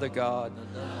of Father God,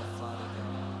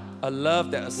 a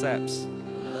love that accepts,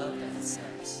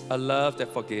 a love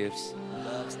that forgives,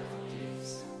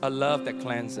 a love that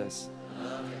cleanses.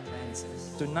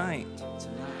 Tonight,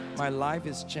 my life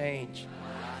is changed.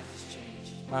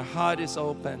 My heart is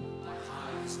open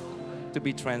to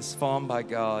be transformed by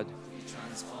God,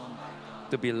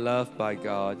 to be loved by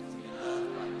God.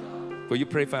 Will you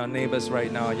pray for your neighbors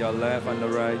right now, on your left and the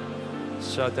right?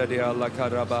 Shatadia la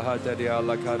karabahatadia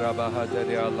la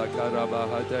karabahatadia la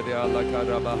karabahatadia la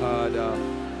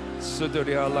karabahada.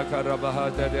 Suduria la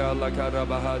karabahatadia la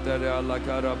karabahatadia la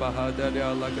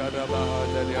karabahatadia la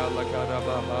karabahatadia la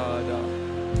karabahada.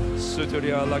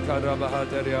 Suduria la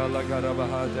karabahatadia la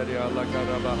karabahatadia la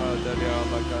karabahatadia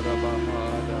la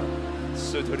karabahada.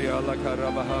 Suduria la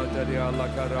karabahatadia la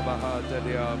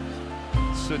karabahatadia.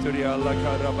 Suduria la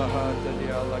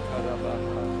karabahatadia la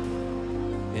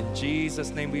karabahada. In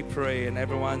Jesus' name we pray, and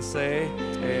everyone say,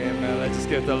 amen. Let's just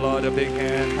give the Lord a big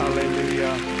hand.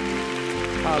 Hallelujah.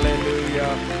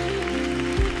 Hallelujah.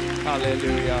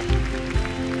 Hallelujah.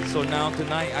 So now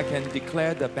tonight I can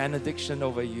declare the benediction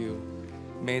over you.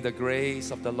 May the grace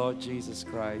of the Lord Jesus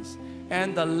Christ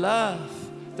and the love,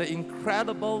 the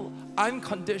incredible,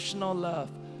 unconditional love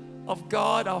of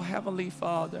God, our Heavenly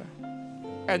Father,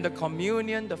 and the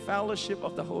communion, the fellowship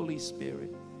of the Holy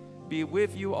Spirit be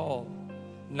with you all,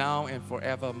 now and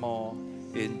forevermore.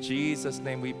 In Jesus'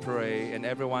 name we pray. And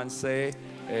everyone say,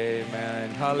 amen.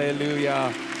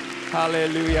 Hallelujah.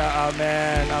 Hallelujah.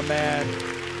 Amen. Amen.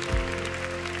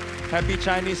 Happy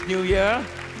Chinese New Year.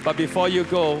 But before you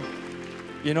go,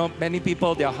 You know, many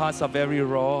people, their hearts are very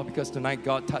raw because tonight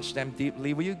God touched them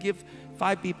deeply. Will you give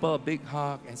 5 people a big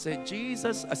hug and say,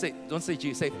 Jesus, don't say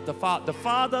Jesus, say, the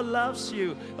Father loves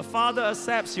you. The Father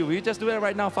accepts you. Will you just do it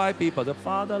right now, 5 people? The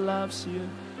Father loves you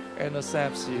and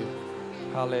accepts you.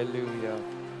 Hallelujah.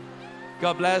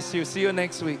 God bless you. See you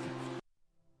next week.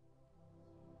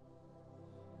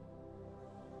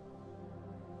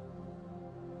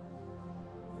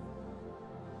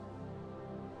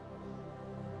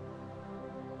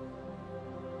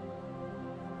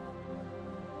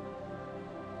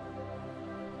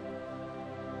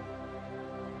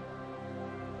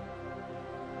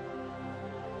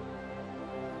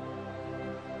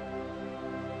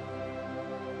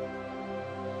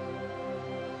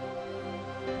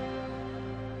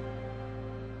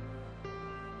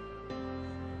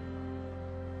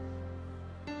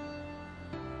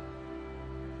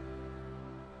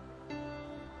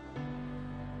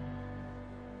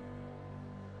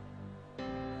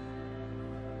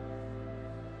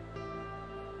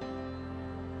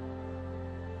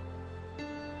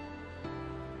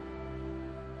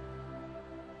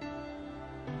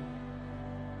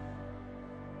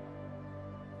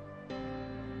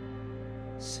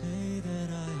 Say that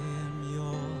I am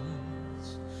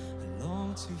yours. I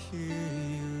long to hear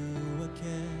you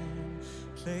again.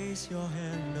 Place your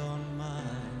hand on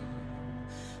mine.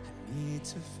 I need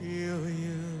to feel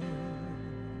you.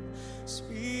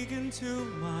 Speak into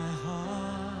my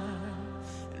heart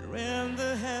and rend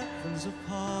the heavens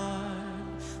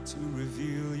apart to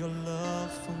reveal your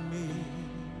love for me.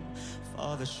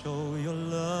 Father, show your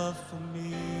love for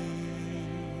me.